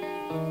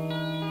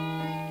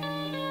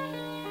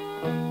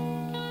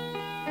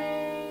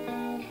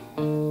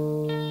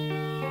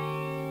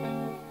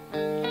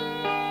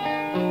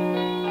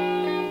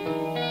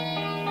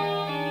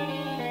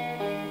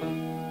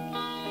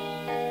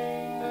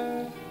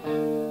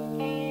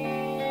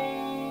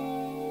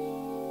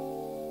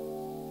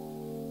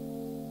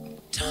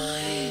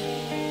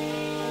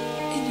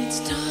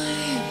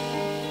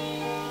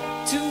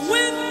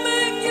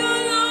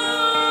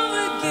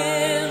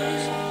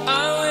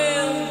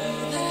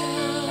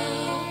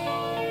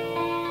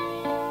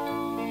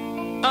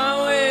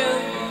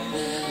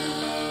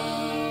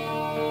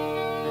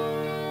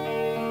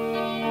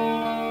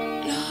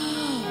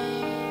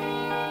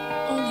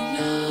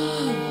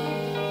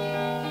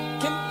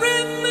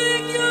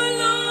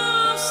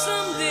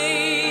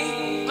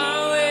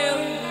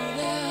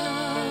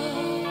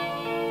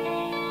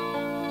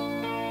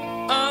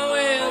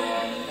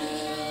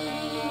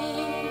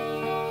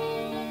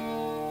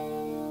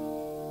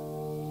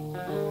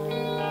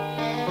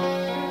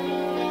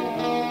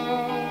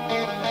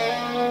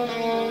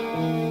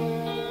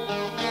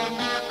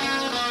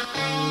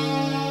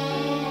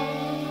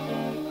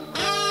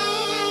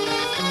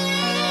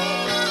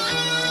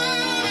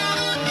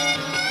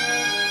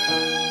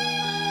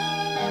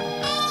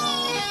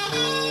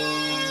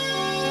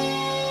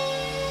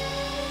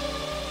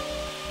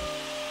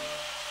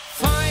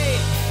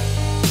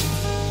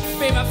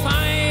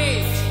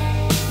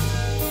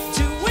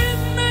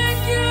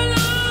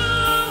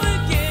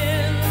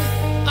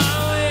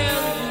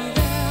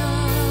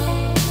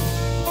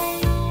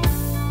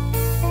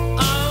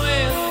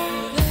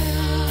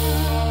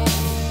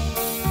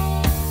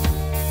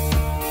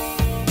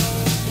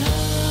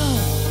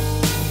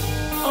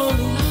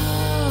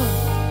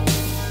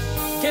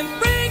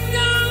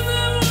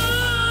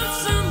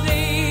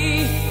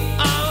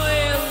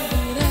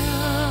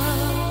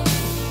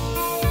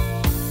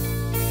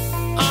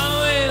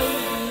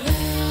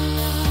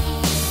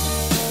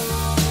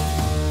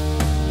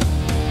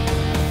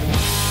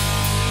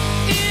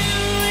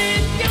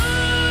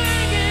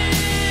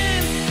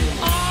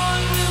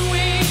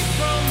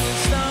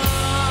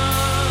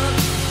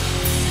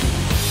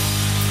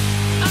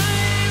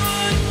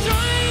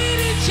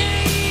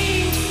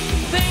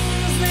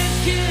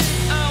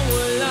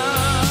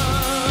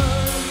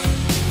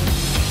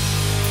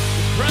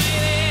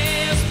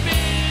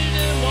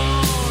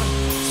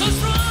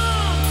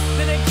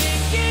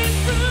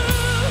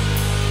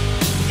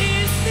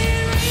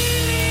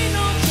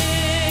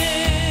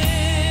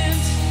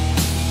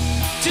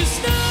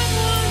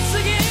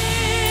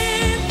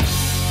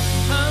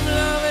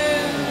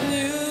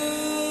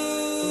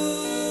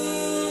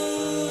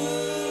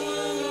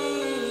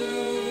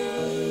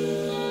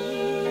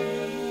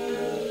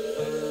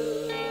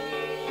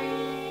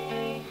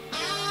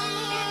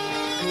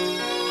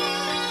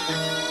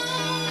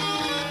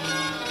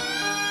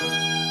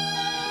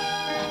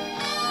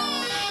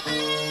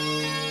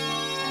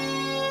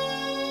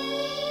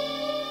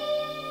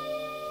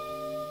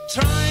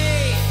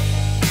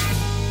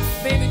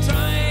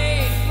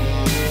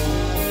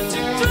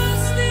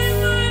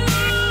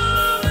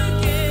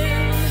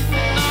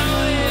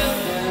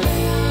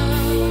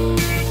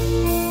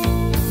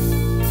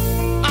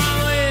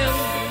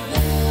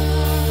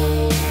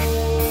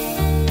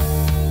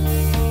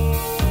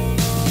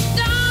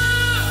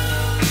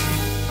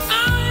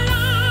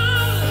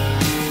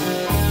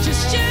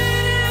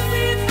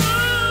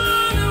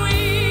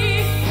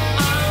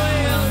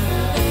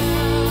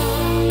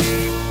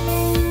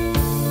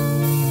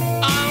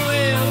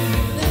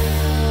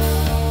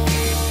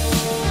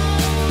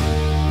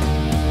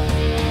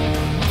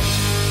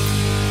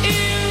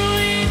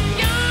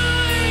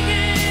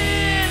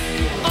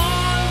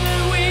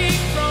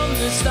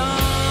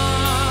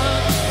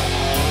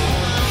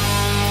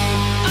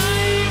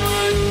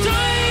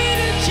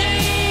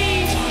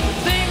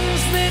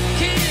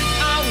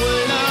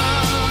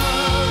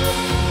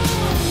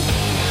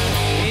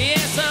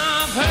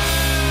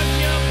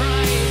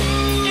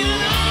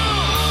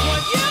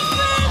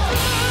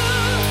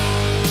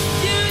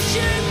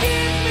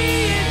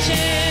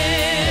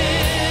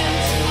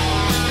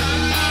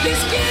 This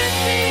can't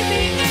be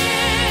the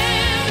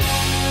end.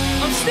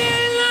 I'm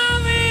still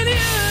loving you.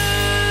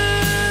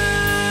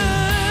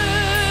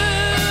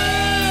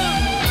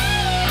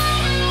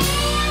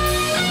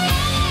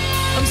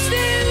 I'm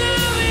still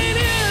loving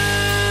you.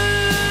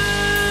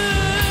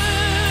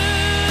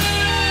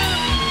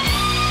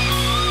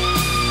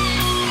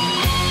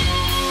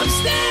 I'm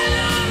still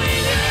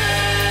loving you.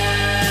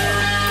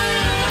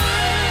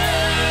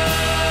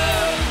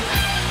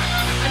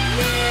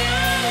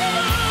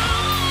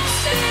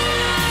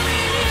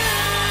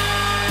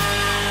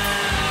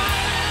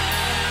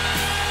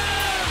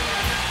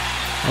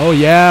 Oh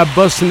yeah,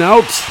 busting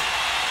out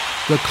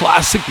the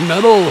classic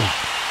metal.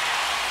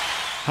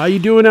 How you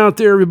doing out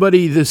there,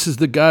 everybody? This is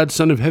the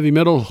godson of heavy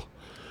metal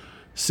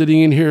sitting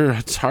in here.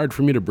 It's hard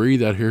for me to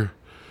breathe out here.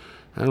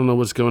 I don't know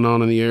what's going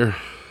on in the air.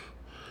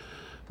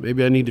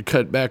 Maybe I need to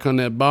cut back on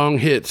that bong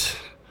hit.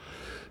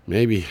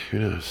 Maybe, who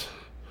knows?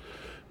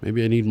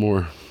 Maybe I need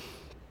more.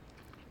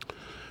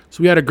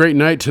 So we had a great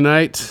night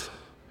tonight.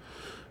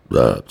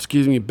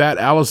 Excuse me, Bat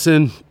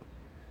Allison.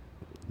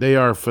 They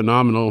are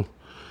phenomenal.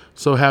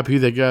 So happy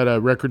they got a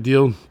record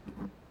deal.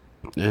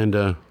 And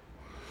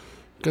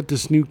got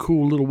this new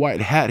cool little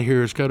white hat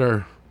here. It's got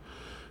our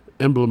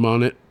emblem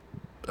on it.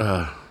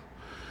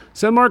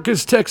 San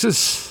Marcos,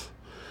 Texas.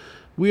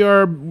 We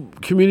are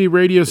community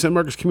radio, San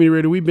Marcos Community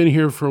Radio. We've been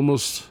here for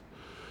almost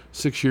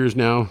 6 years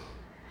now.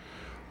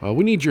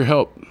 We need your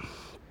help.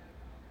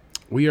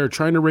 We are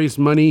trying to raise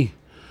money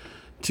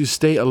to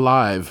stay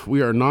alive.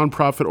 We are a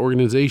nonprofit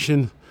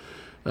organization.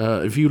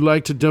 If you'd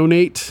like to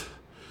donate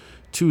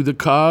to the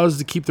cause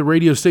to keep the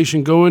radio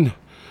station going,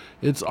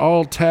 it's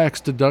all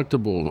tax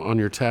deductible on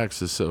your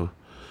taxes. So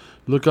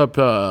look up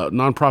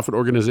nonprofit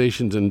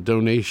organizations and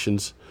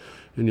donations,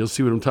 and you'll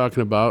see what I'm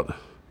talking about.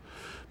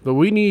 But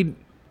we need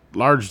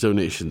large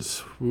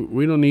donations.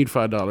 We don't need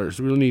 $5.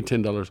 We don't need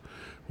 $10.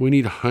 We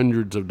need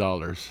hundreds of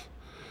dollars.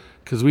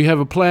 Because we have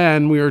a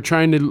plan. We are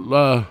trying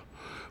to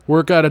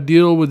work out a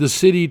deal with the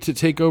city to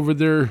take over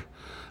their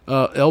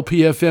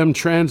LPFM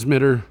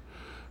transmitter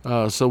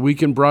so we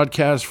can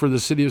broadcast for the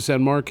city of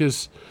San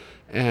Marcos,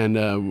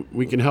 and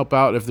we can help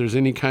out if there's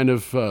any kind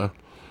of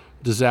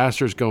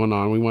disasters going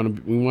on. We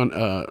want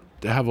to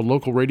have a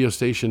local radio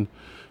station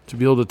to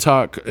be able to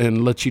talk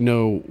and let you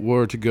know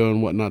where to go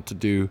and what not to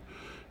do.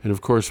 And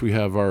of course, we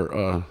have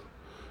our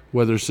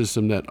weather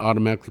system that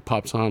automatically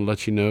pops on and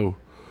lets you know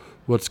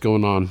what's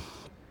going on.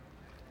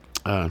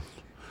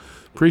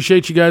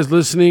 Appreciate you guys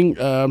listening.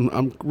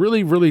 I'm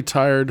really, really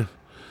tired.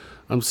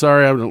 I'm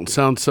sorry I don't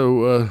sound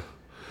so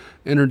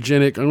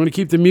energetic. I'm going to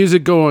keep the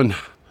music going.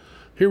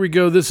 Here we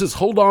go. This is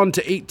Hold On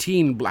to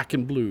 18, Black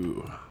and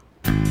Blue.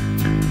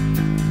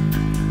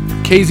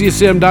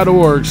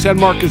 KZSM.org, San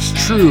Marcos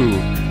True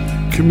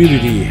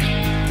Community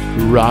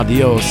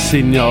Radio,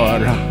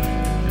 Senor.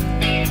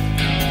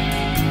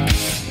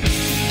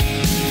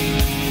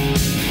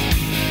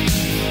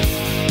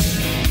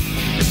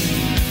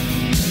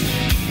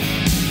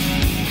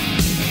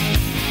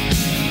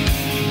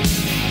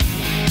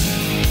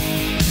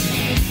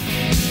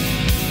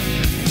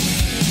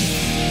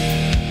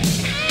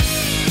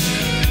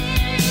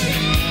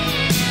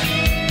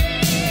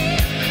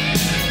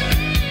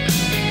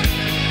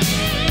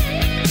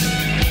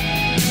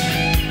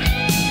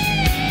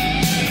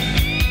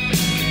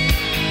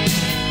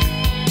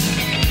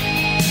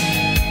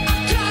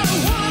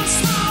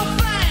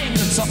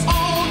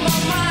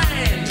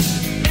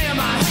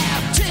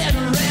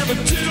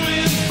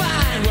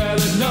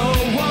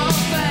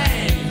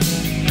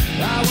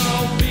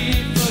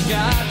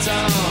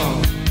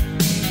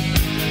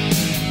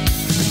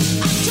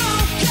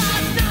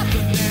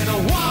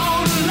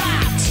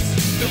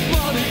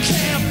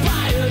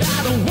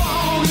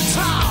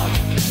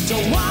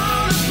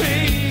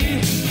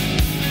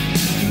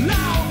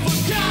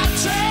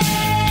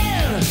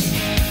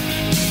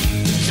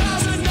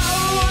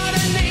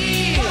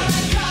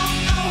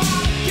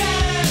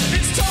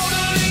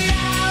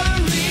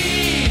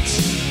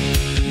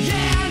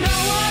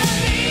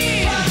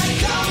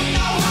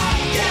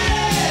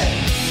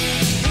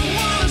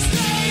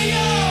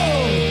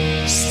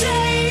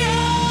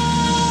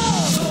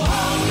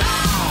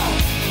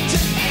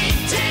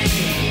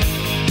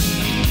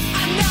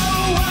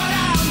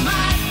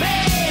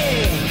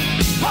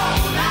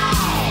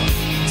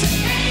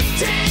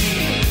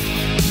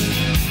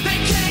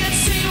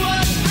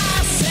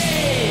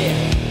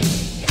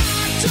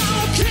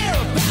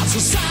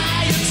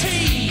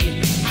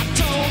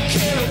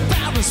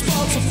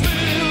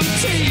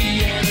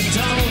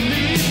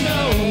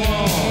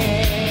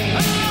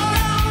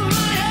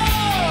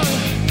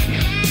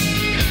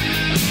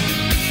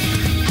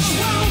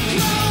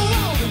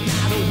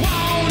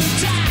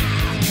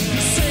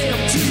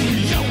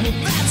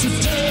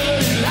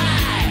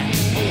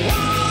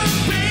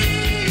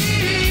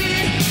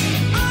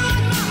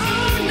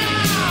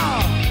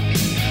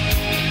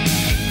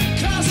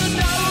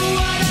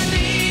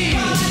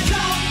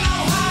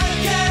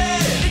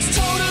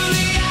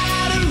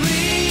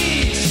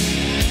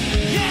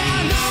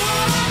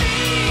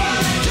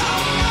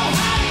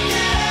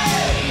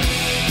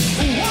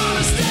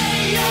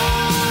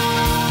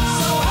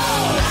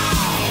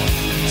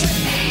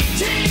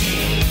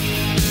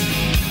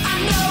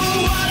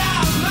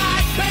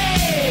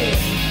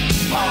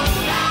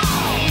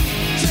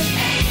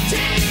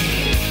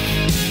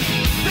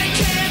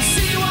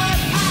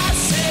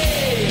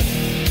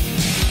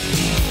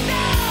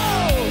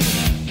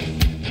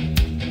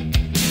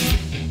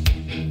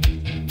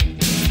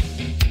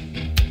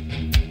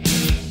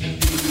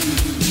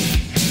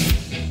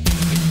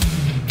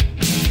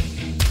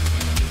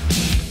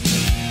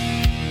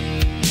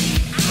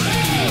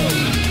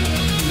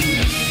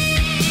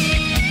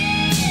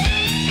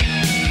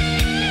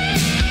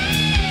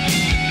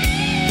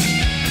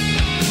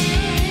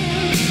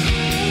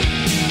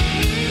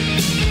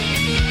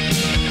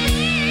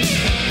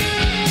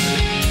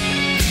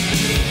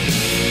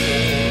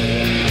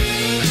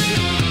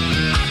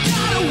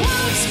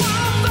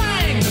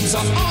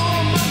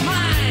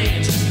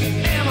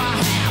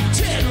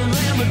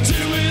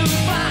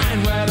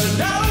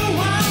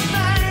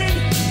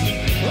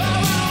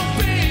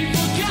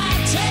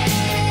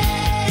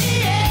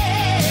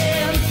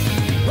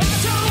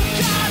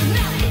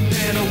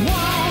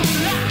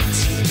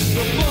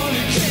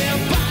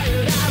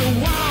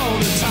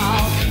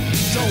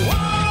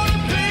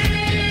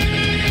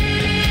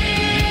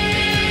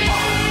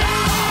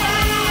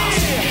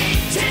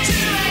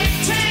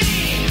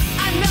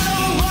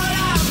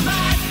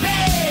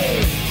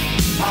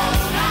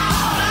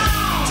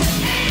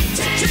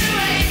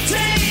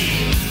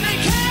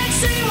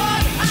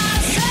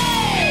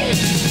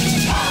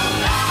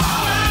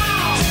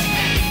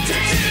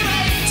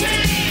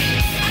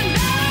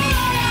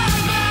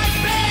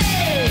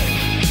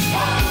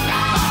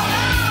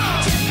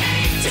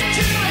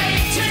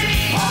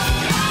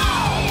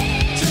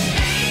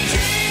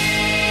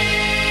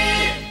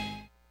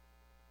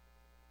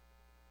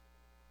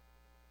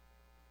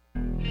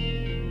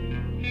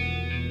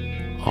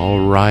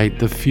 All right,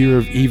 the fear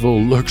of evil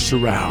lurks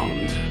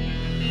around.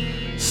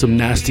 Some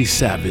nasty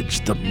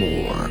savage, the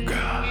morgue.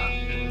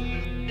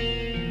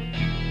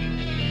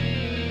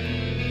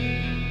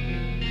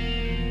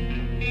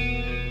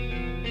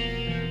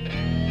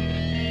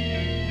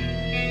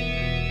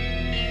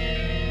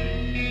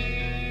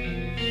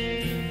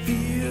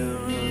 Fear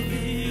of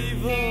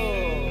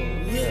evil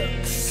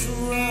lurks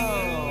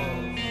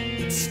around.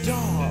 It's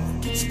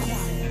dark, it's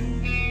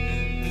quiet.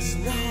 There's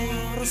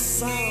not a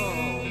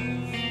sound.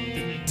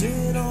 The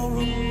dead are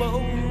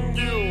among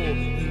you.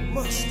 You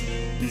must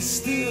be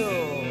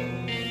still.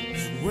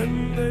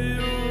 When they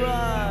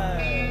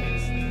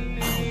arise,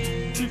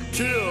 out to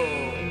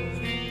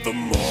kill the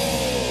more.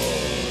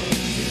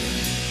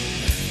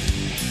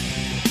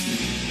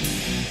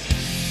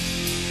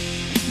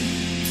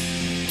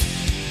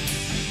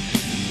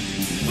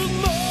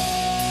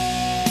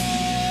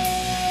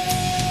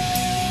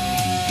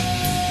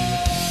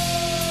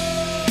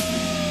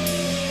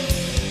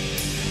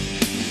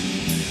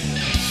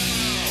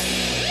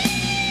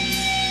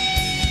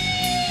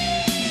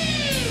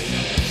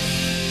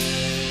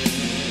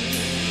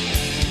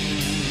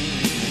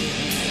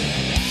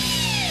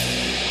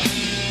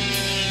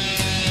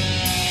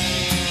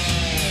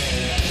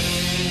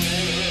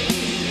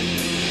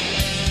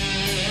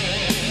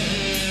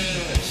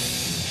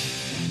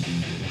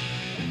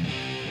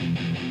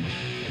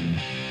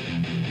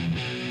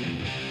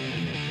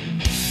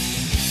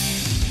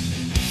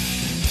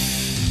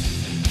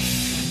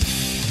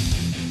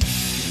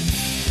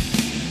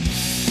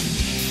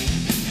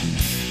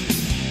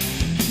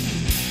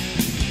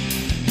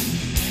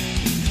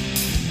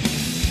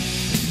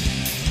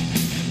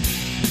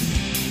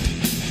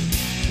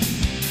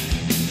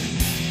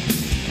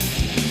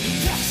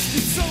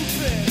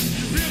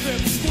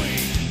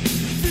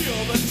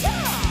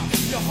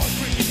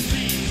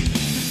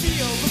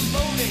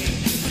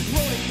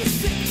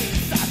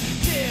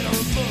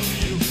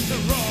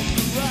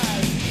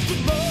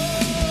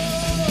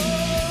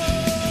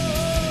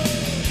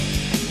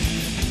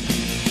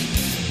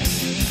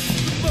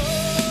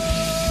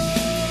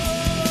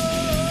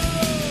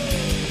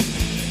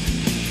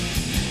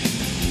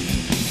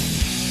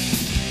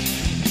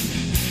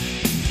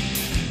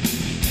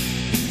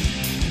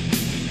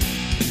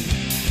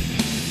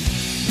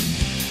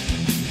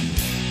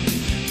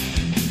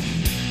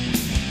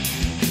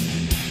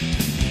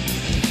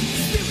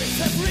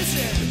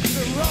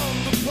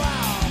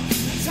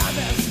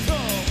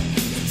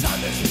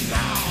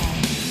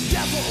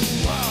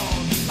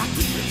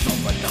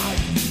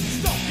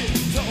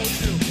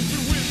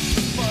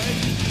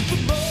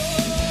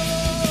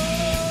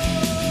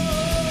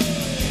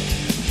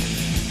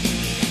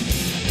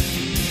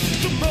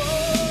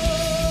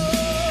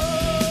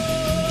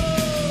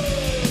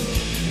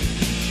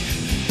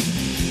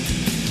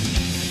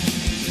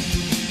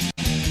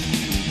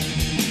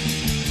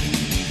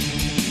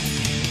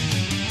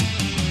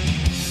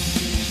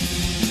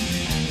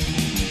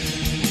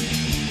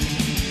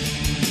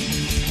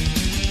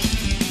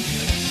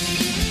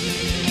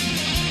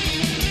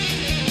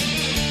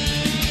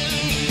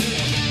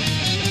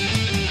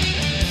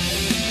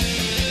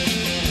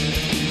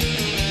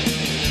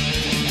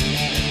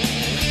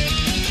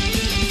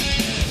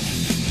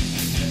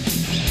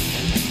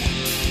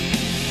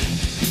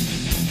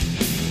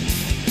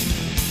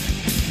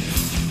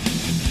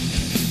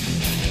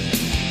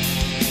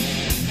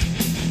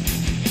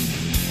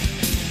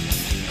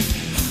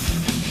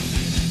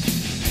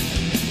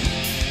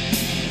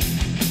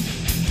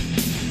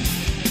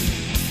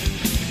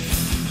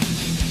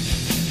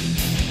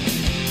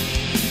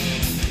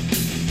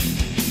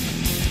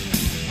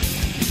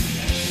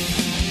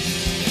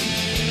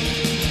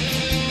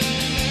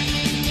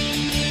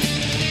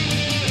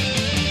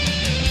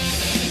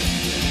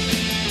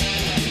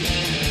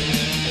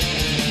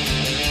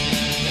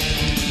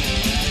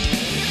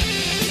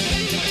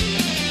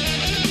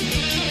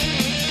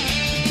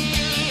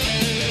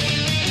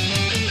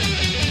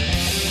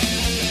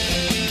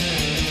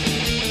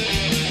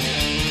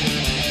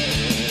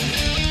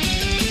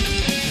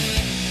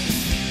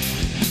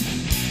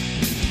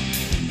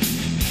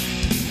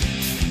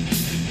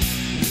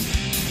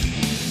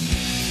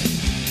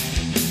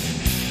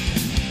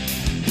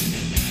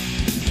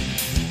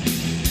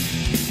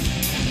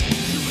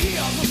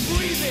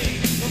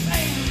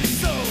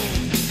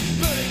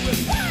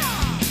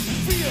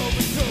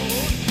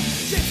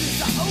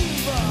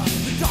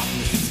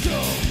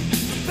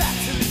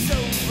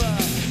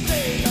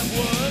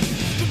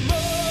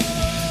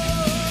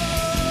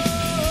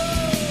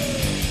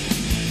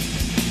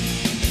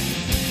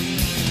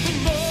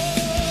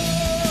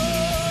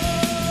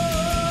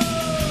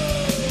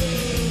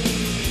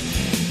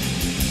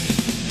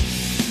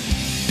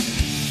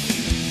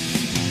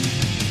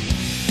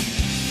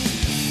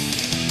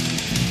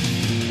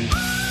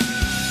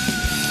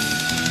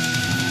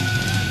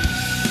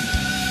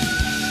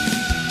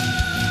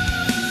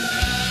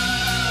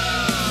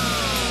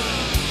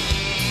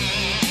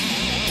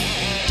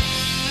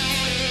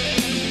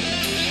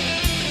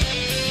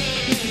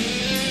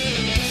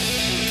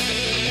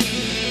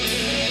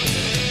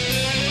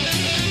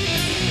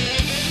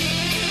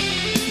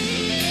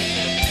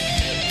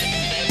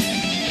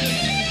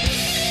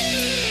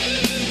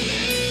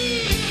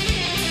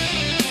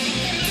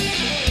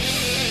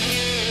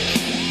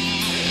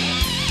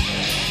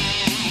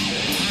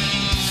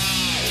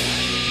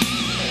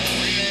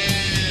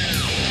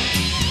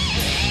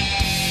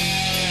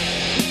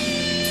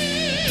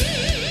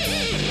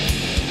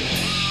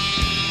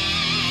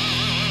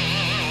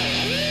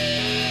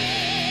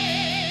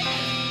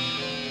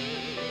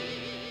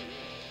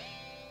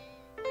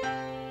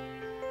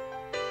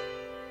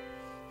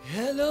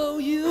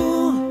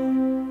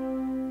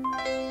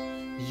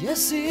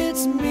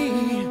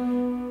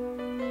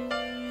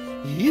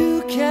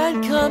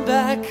 can't come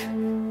back.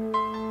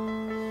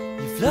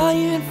 You're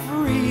flying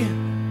free.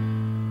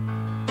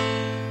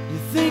 You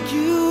think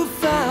you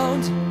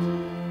found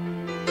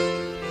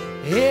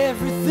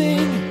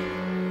everything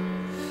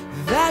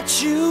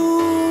that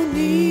you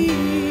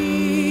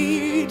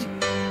need.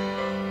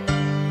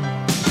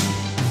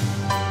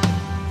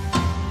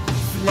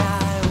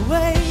 Fly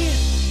away,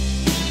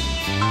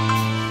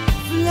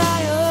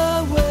 fly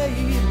away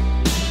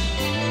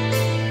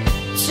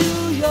to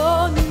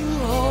your new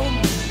home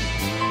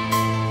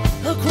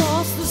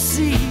across the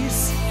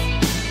seas.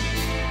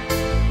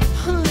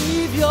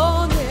 Leave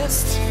your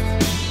nest,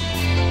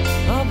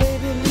 oh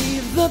baby,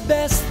 leave the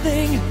best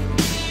thing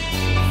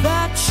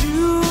that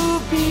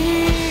you've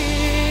been.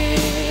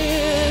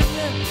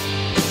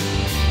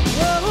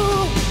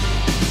 Whoa,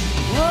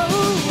 whoa,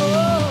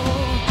 whoa.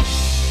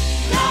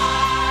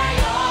 Fly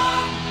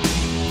on,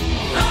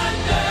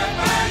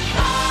 Thunderbird,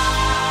 fly.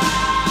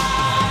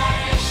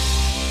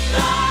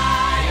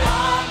 Fly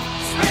on,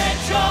 spread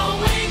your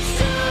wings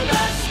to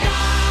the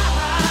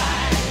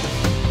sky.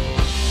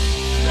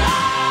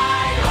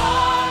 Fly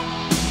on,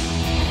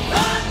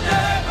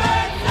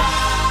 Thunderbird, fly.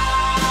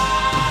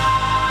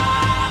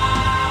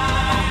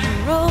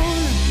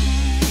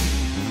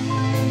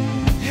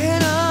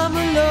 And I'm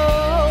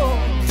alone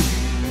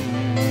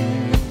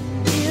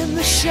in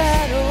the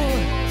shadow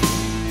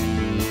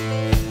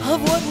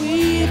of what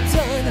we've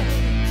done,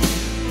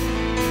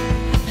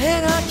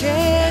 and I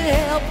can't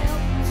help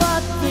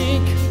but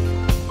think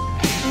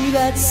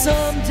that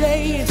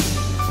someday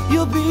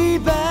you'll be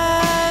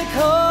back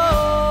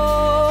home.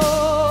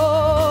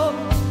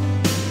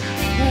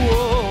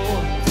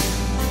 Whoa.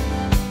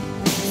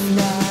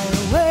 Fly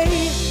away,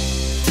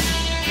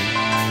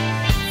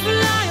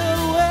 fly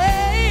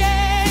away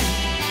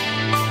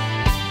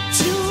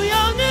to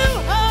your new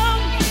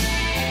home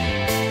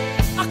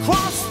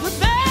across the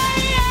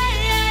bay,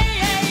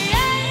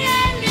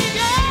 and leave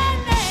your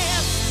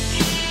nest.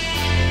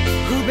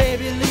 Ooh,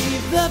 baby,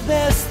 leave the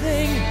best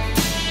thing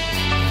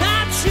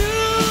that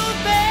you've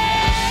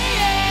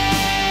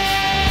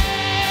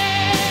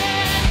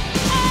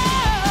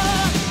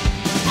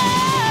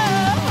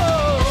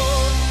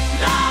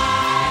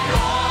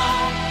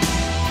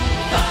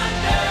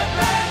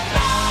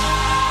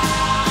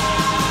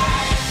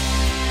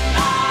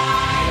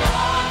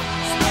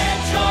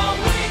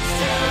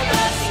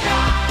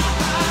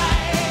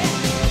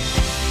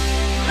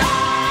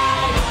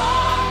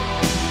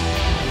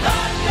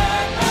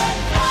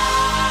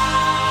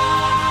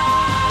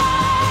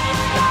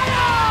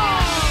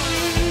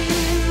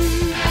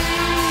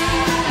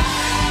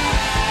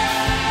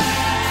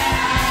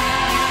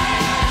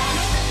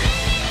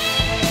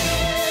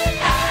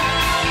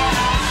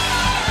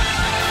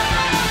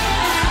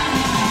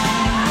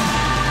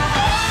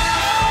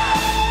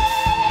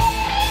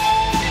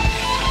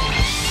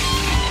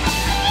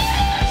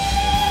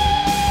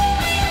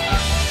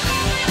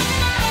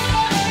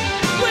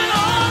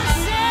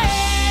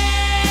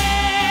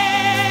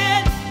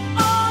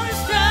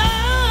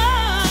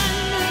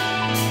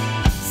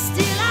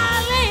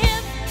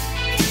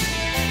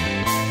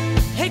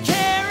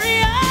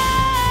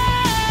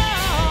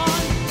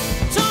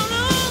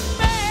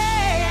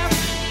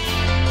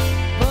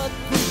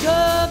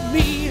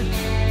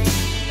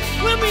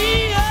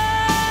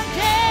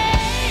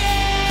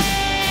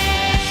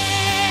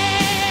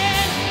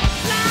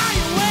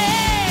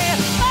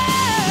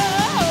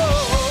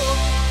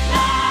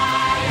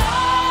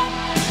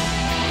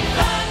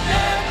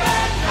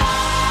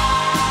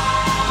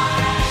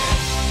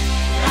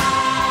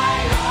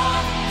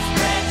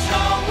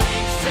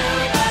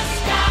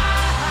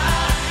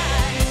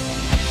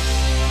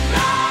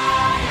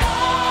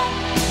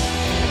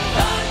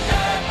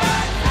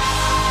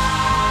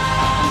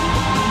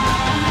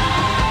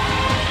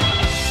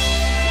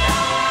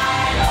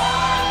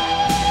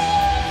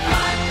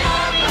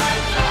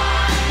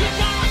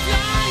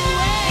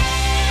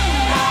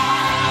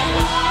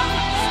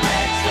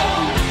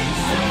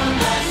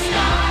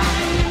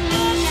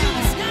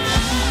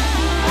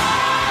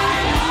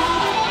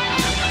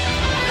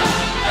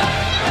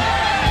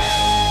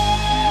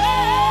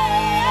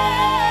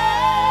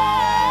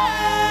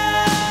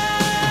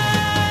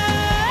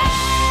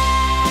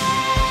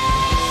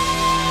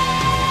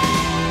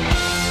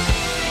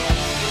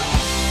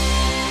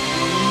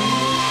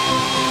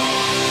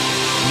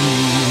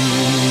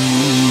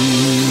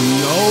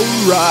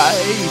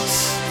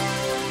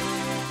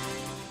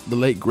The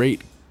late,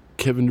 great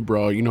Kevin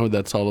DuBrow. You know what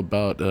that's all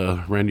about.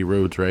 Randy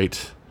Rhoads,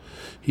 right?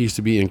 He used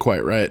to be in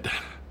Quite Right.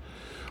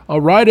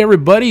 All right,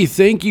 everybody.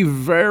 Thank you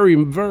very,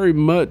 very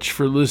much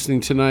for listening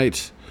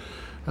tonight.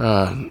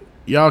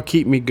 Y'all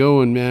keep me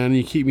going, man.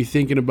 You keep me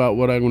thinking about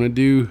what I'm going to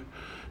do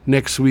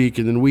next week,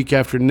 and then week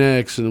after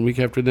next, and then week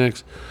after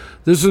next.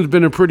 This has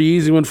been a pretty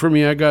easy one for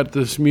me. I got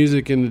this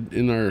music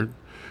in our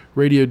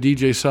radio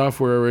DJ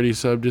software already,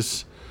 so I'm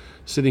just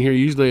sitting here.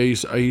 Usually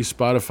I use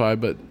Spotify,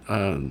 but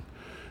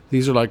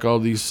these are like all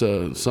these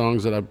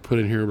songs that I put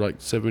in here like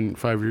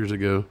 5 years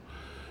ago.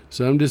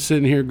 So I'm just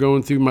sitting here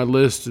going through my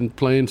list and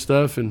playing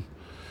stuff and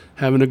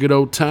having a good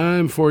old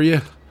time for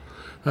you.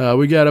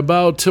 We got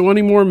about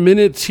 20 more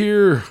minutes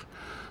here.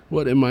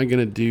 What am I going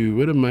to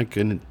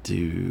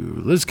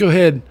do? Let's go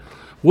ahead.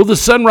 Will the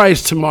sun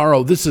rise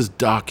tomorrow? This is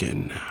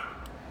Dawkin.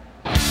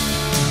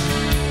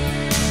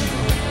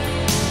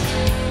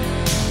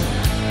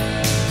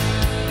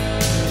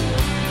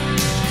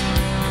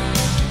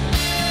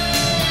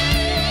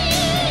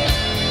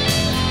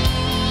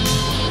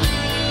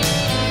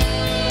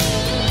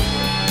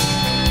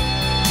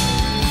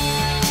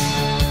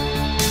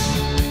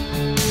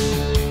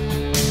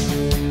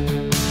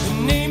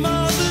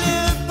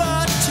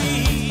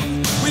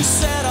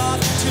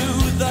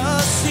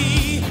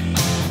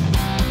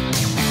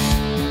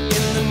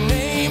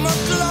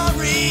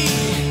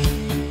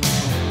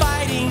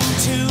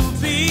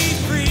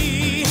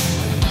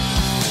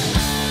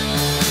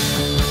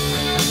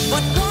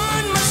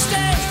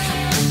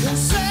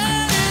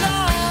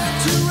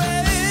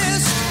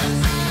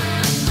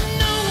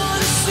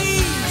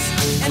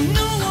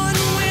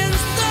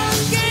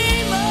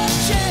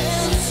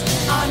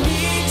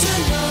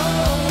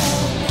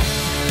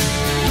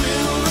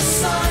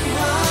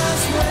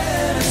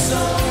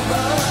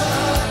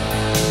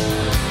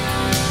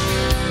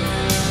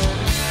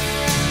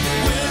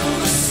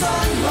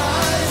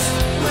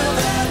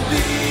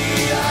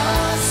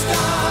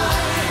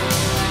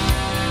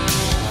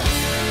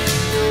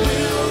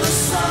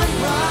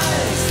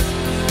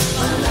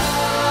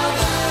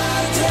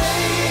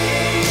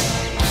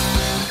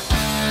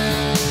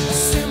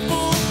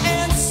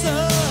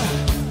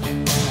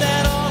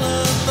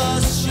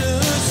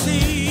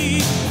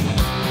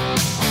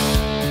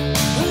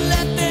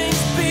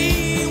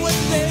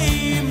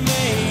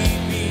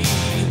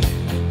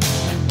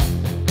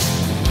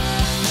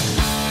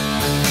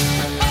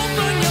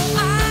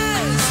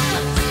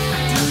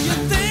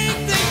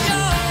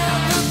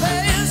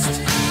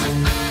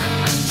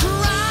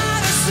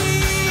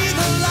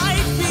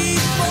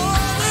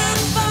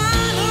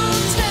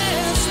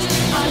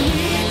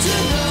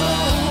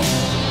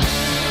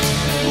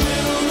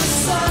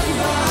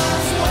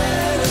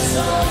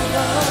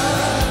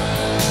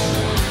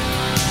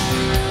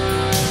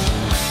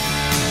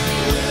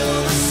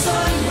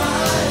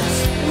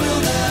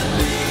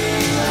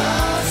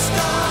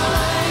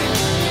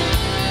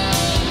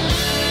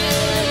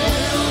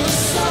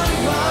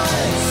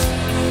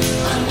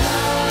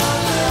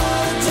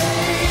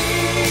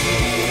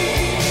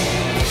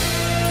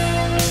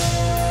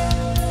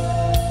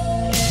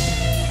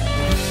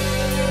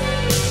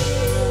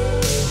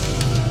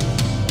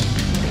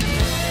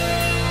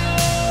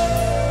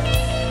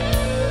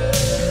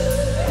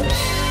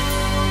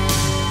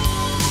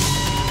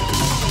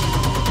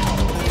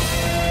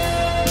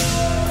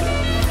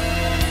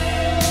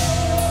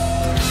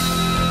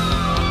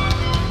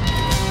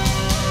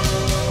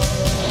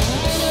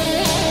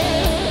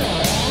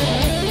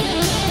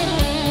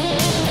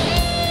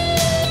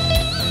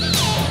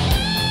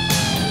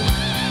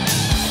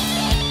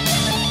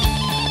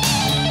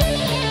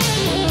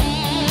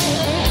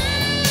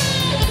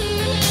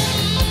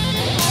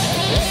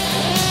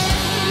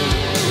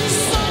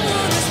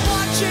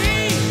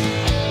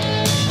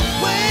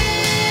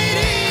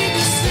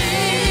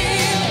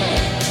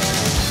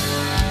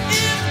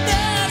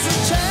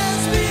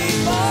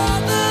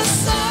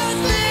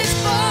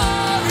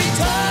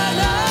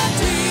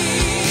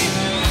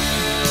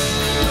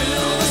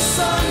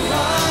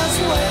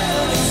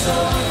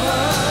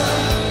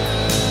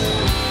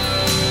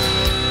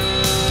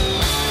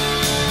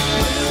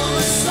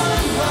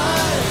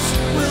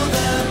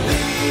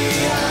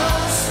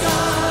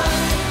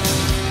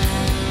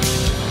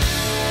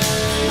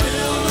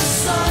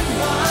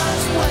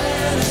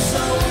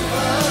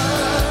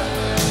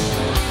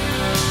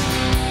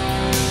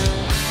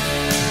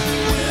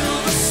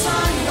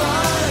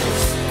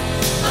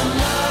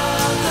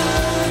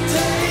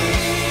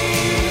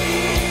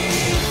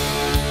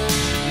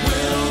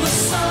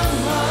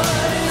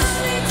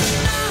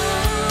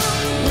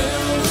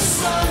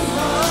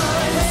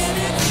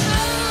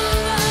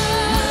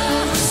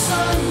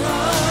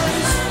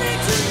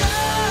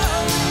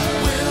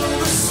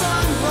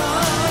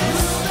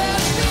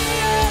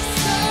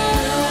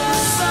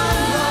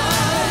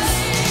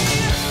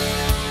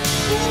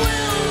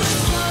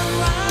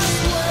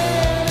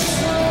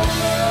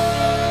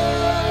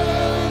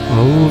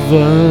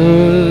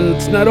 Over.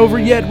 It's not over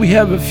yet. We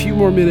have a few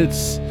more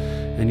minutes.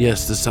 And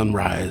yes, the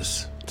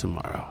sunrise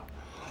tomorrow.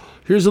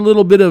 Here's a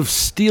little bit of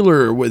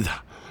Steeler with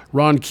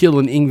Ron Keel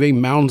and Yngwie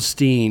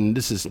Malmsteen.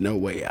 This is No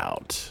Way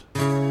Out.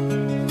 Thank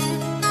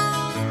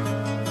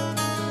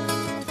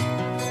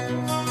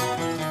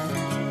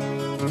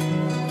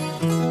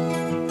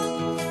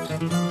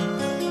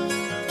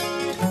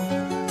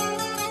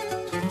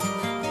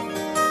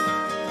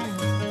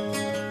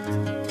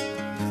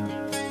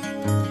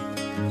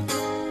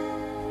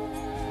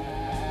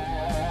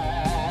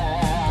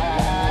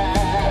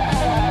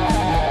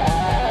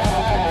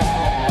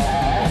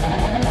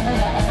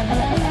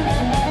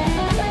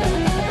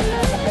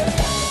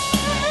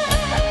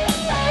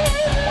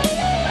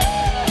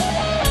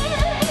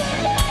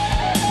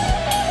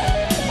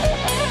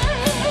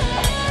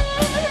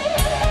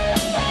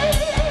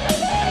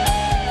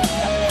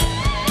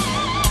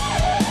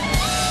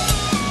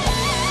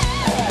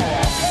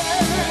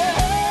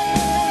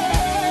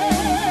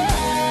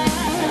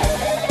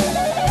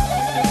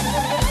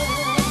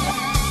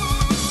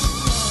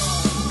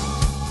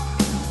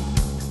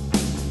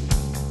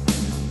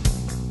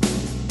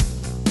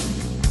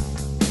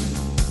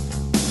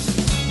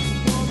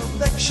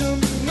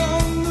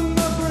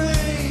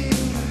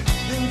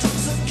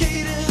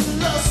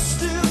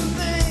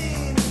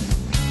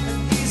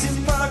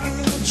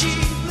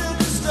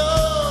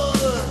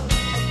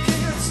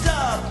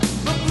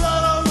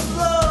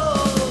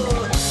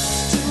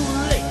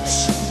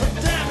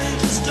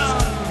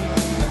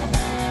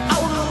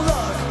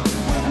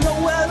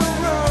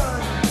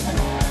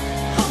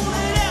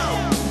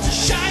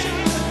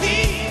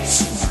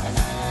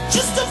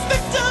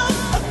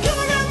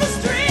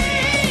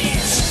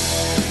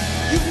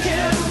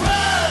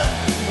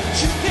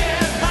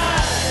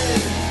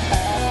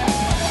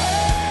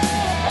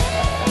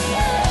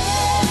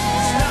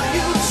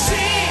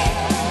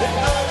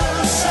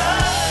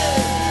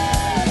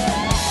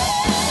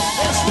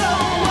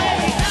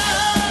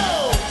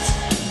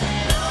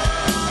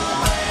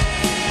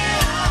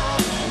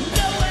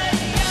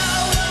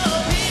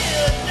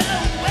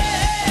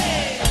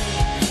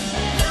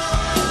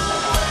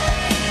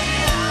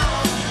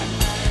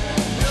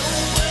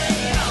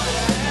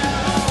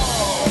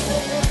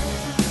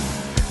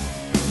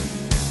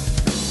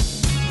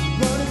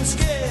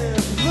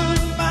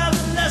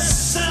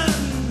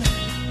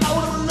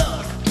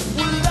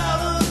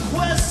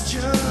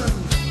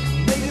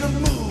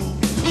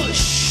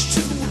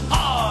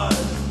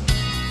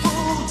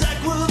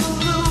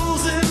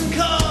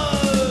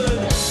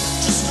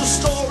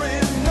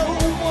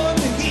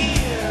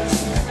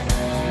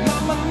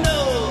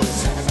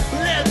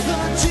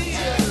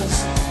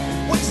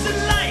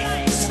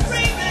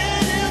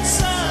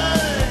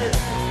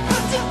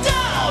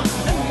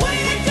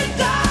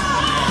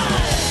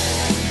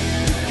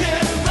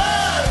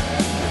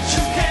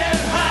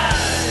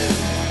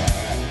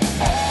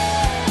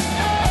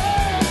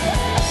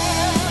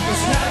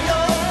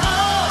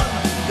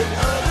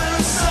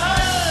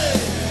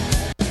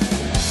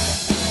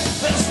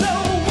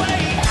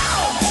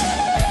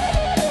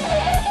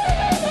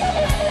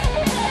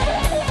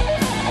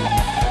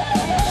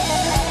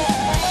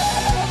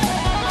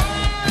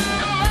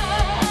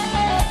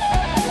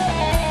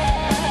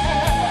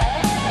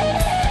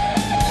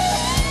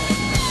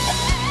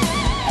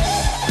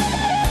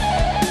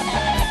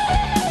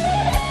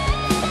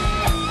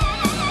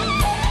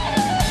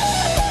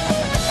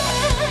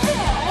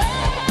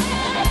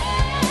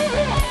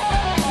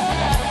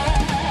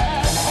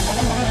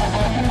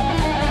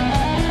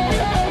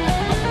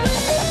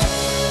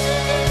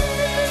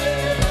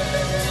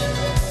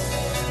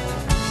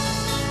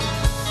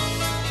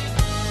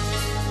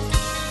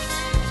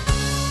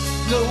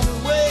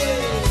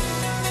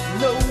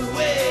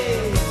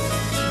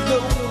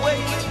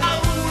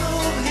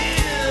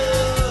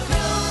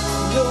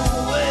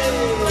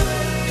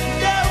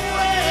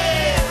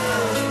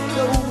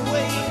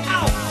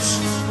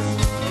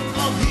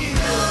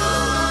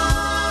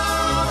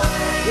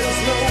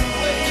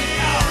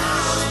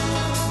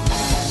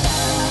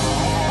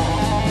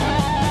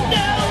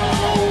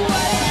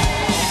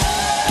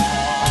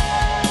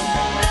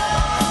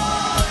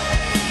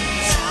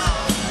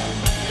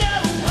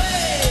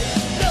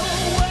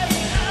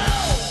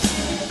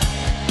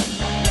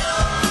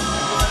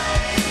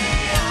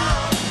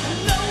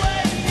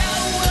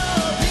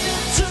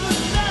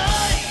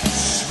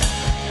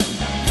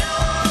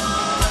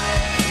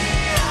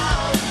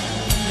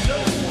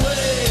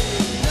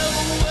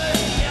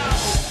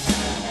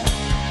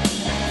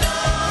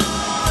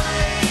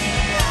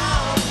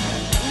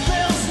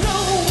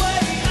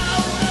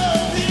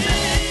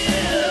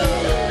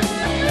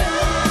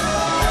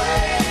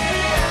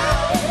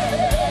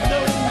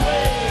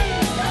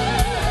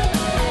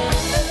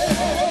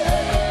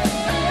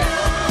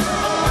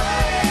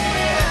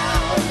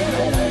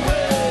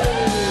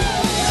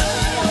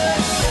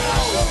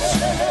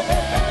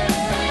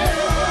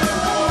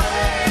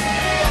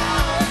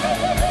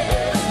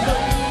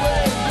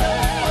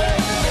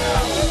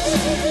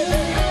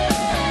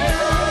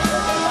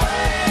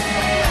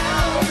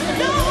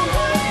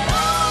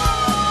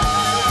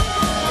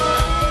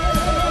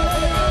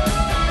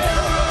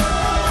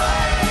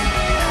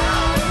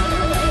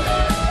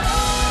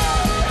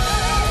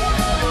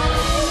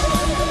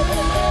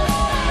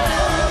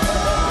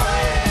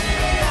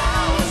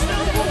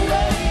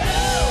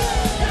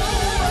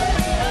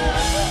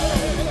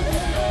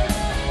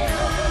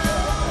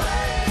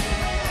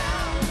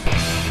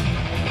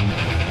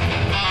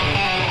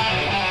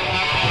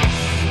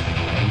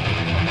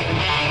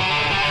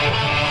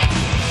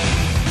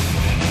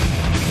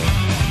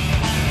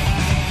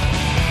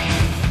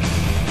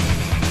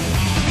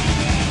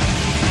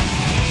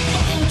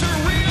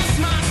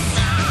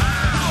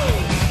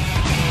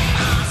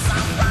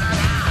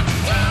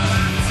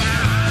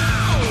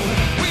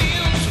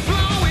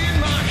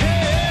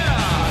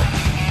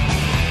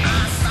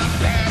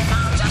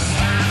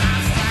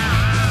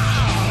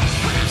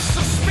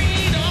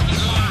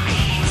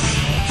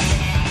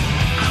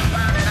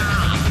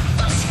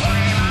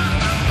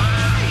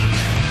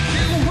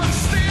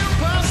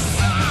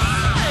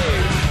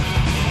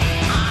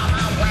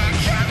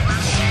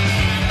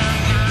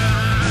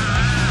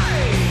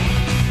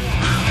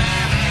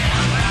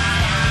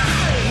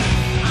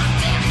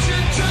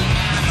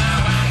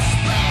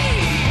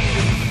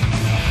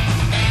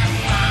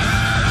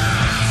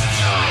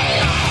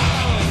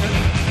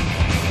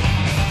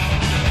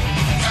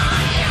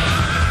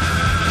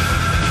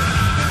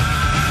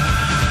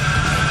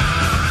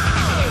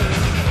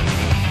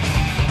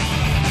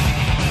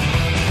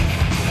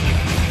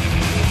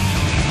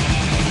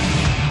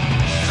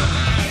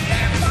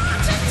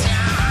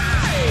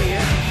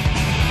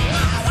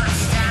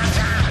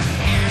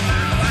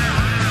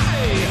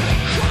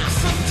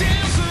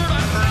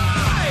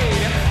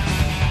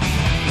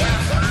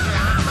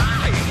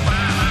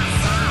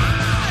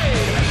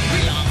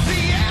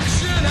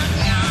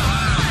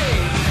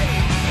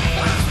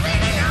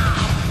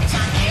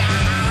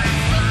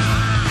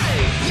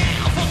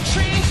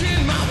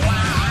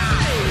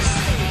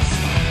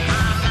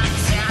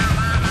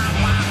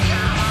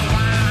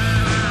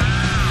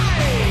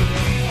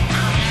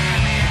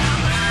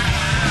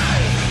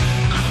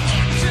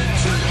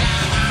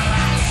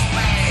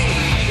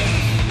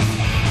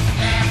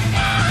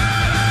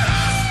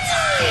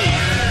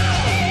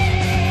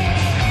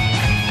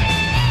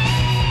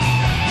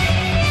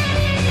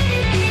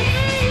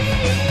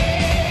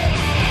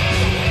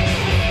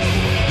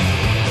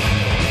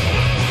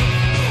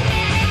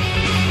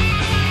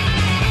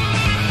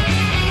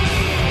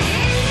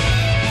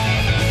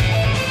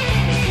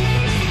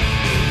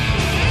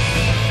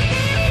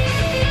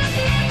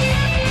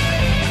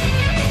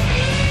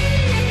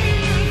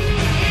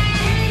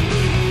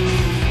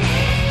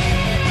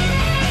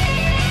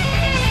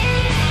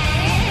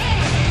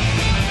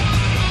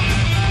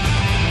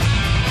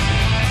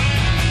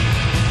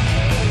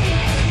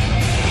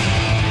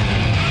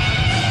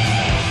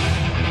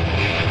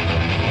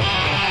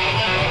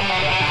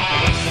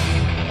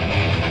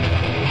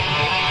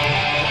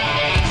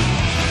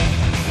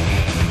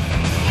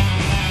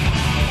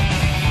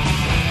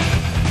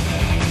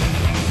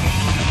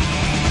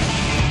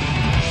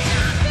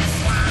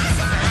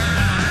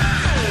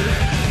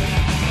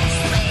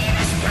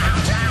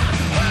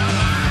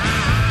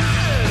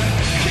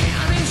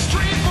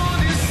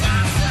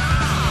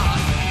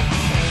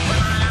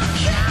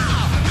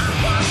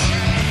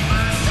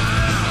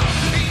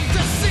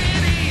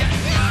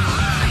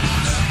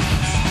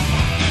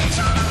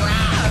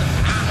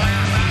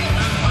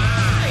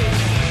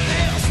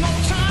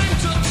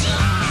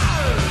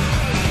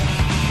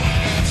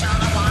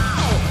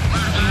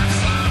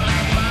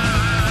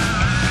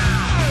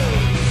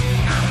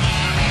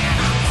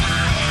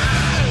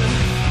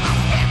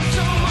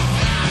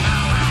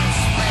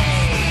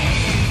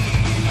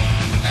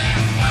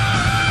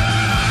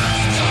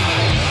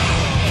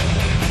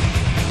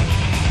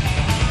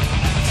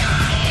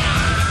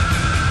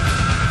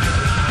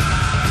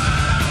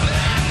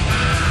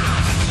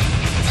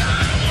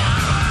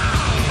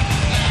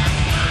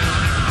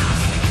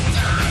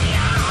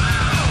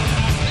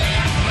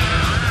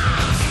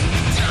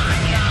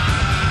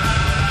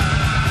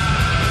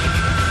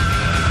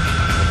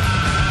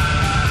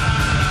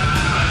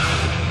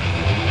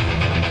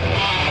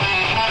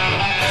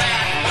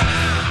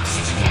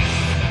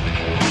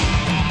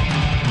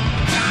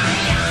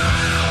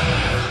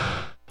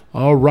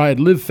ride.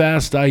 Live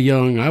fast, die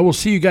young. I will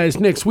see you guys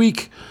next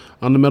week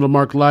on the Metal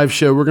Mark Live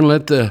Show. We're going to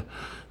let the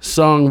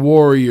song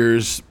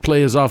Warriors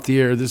play us off the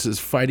air. This is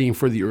Fighting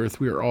for the Earth.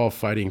 We are all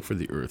fighting for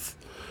the Earth.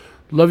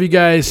 Love you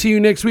guys. See you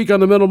next week on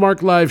the Metal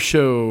Mark Live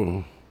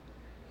Show.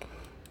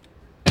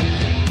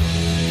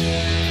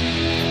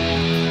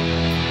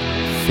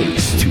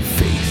 Face to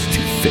face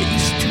to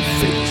face to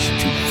face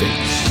to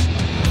face.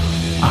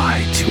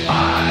 Eye to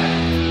eye.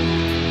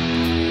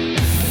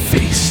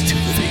 Face to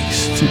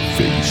face to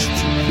face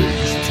to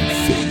face to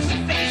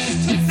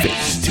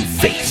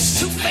face. Face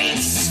to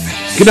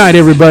face. Good night,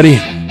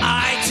 everybody.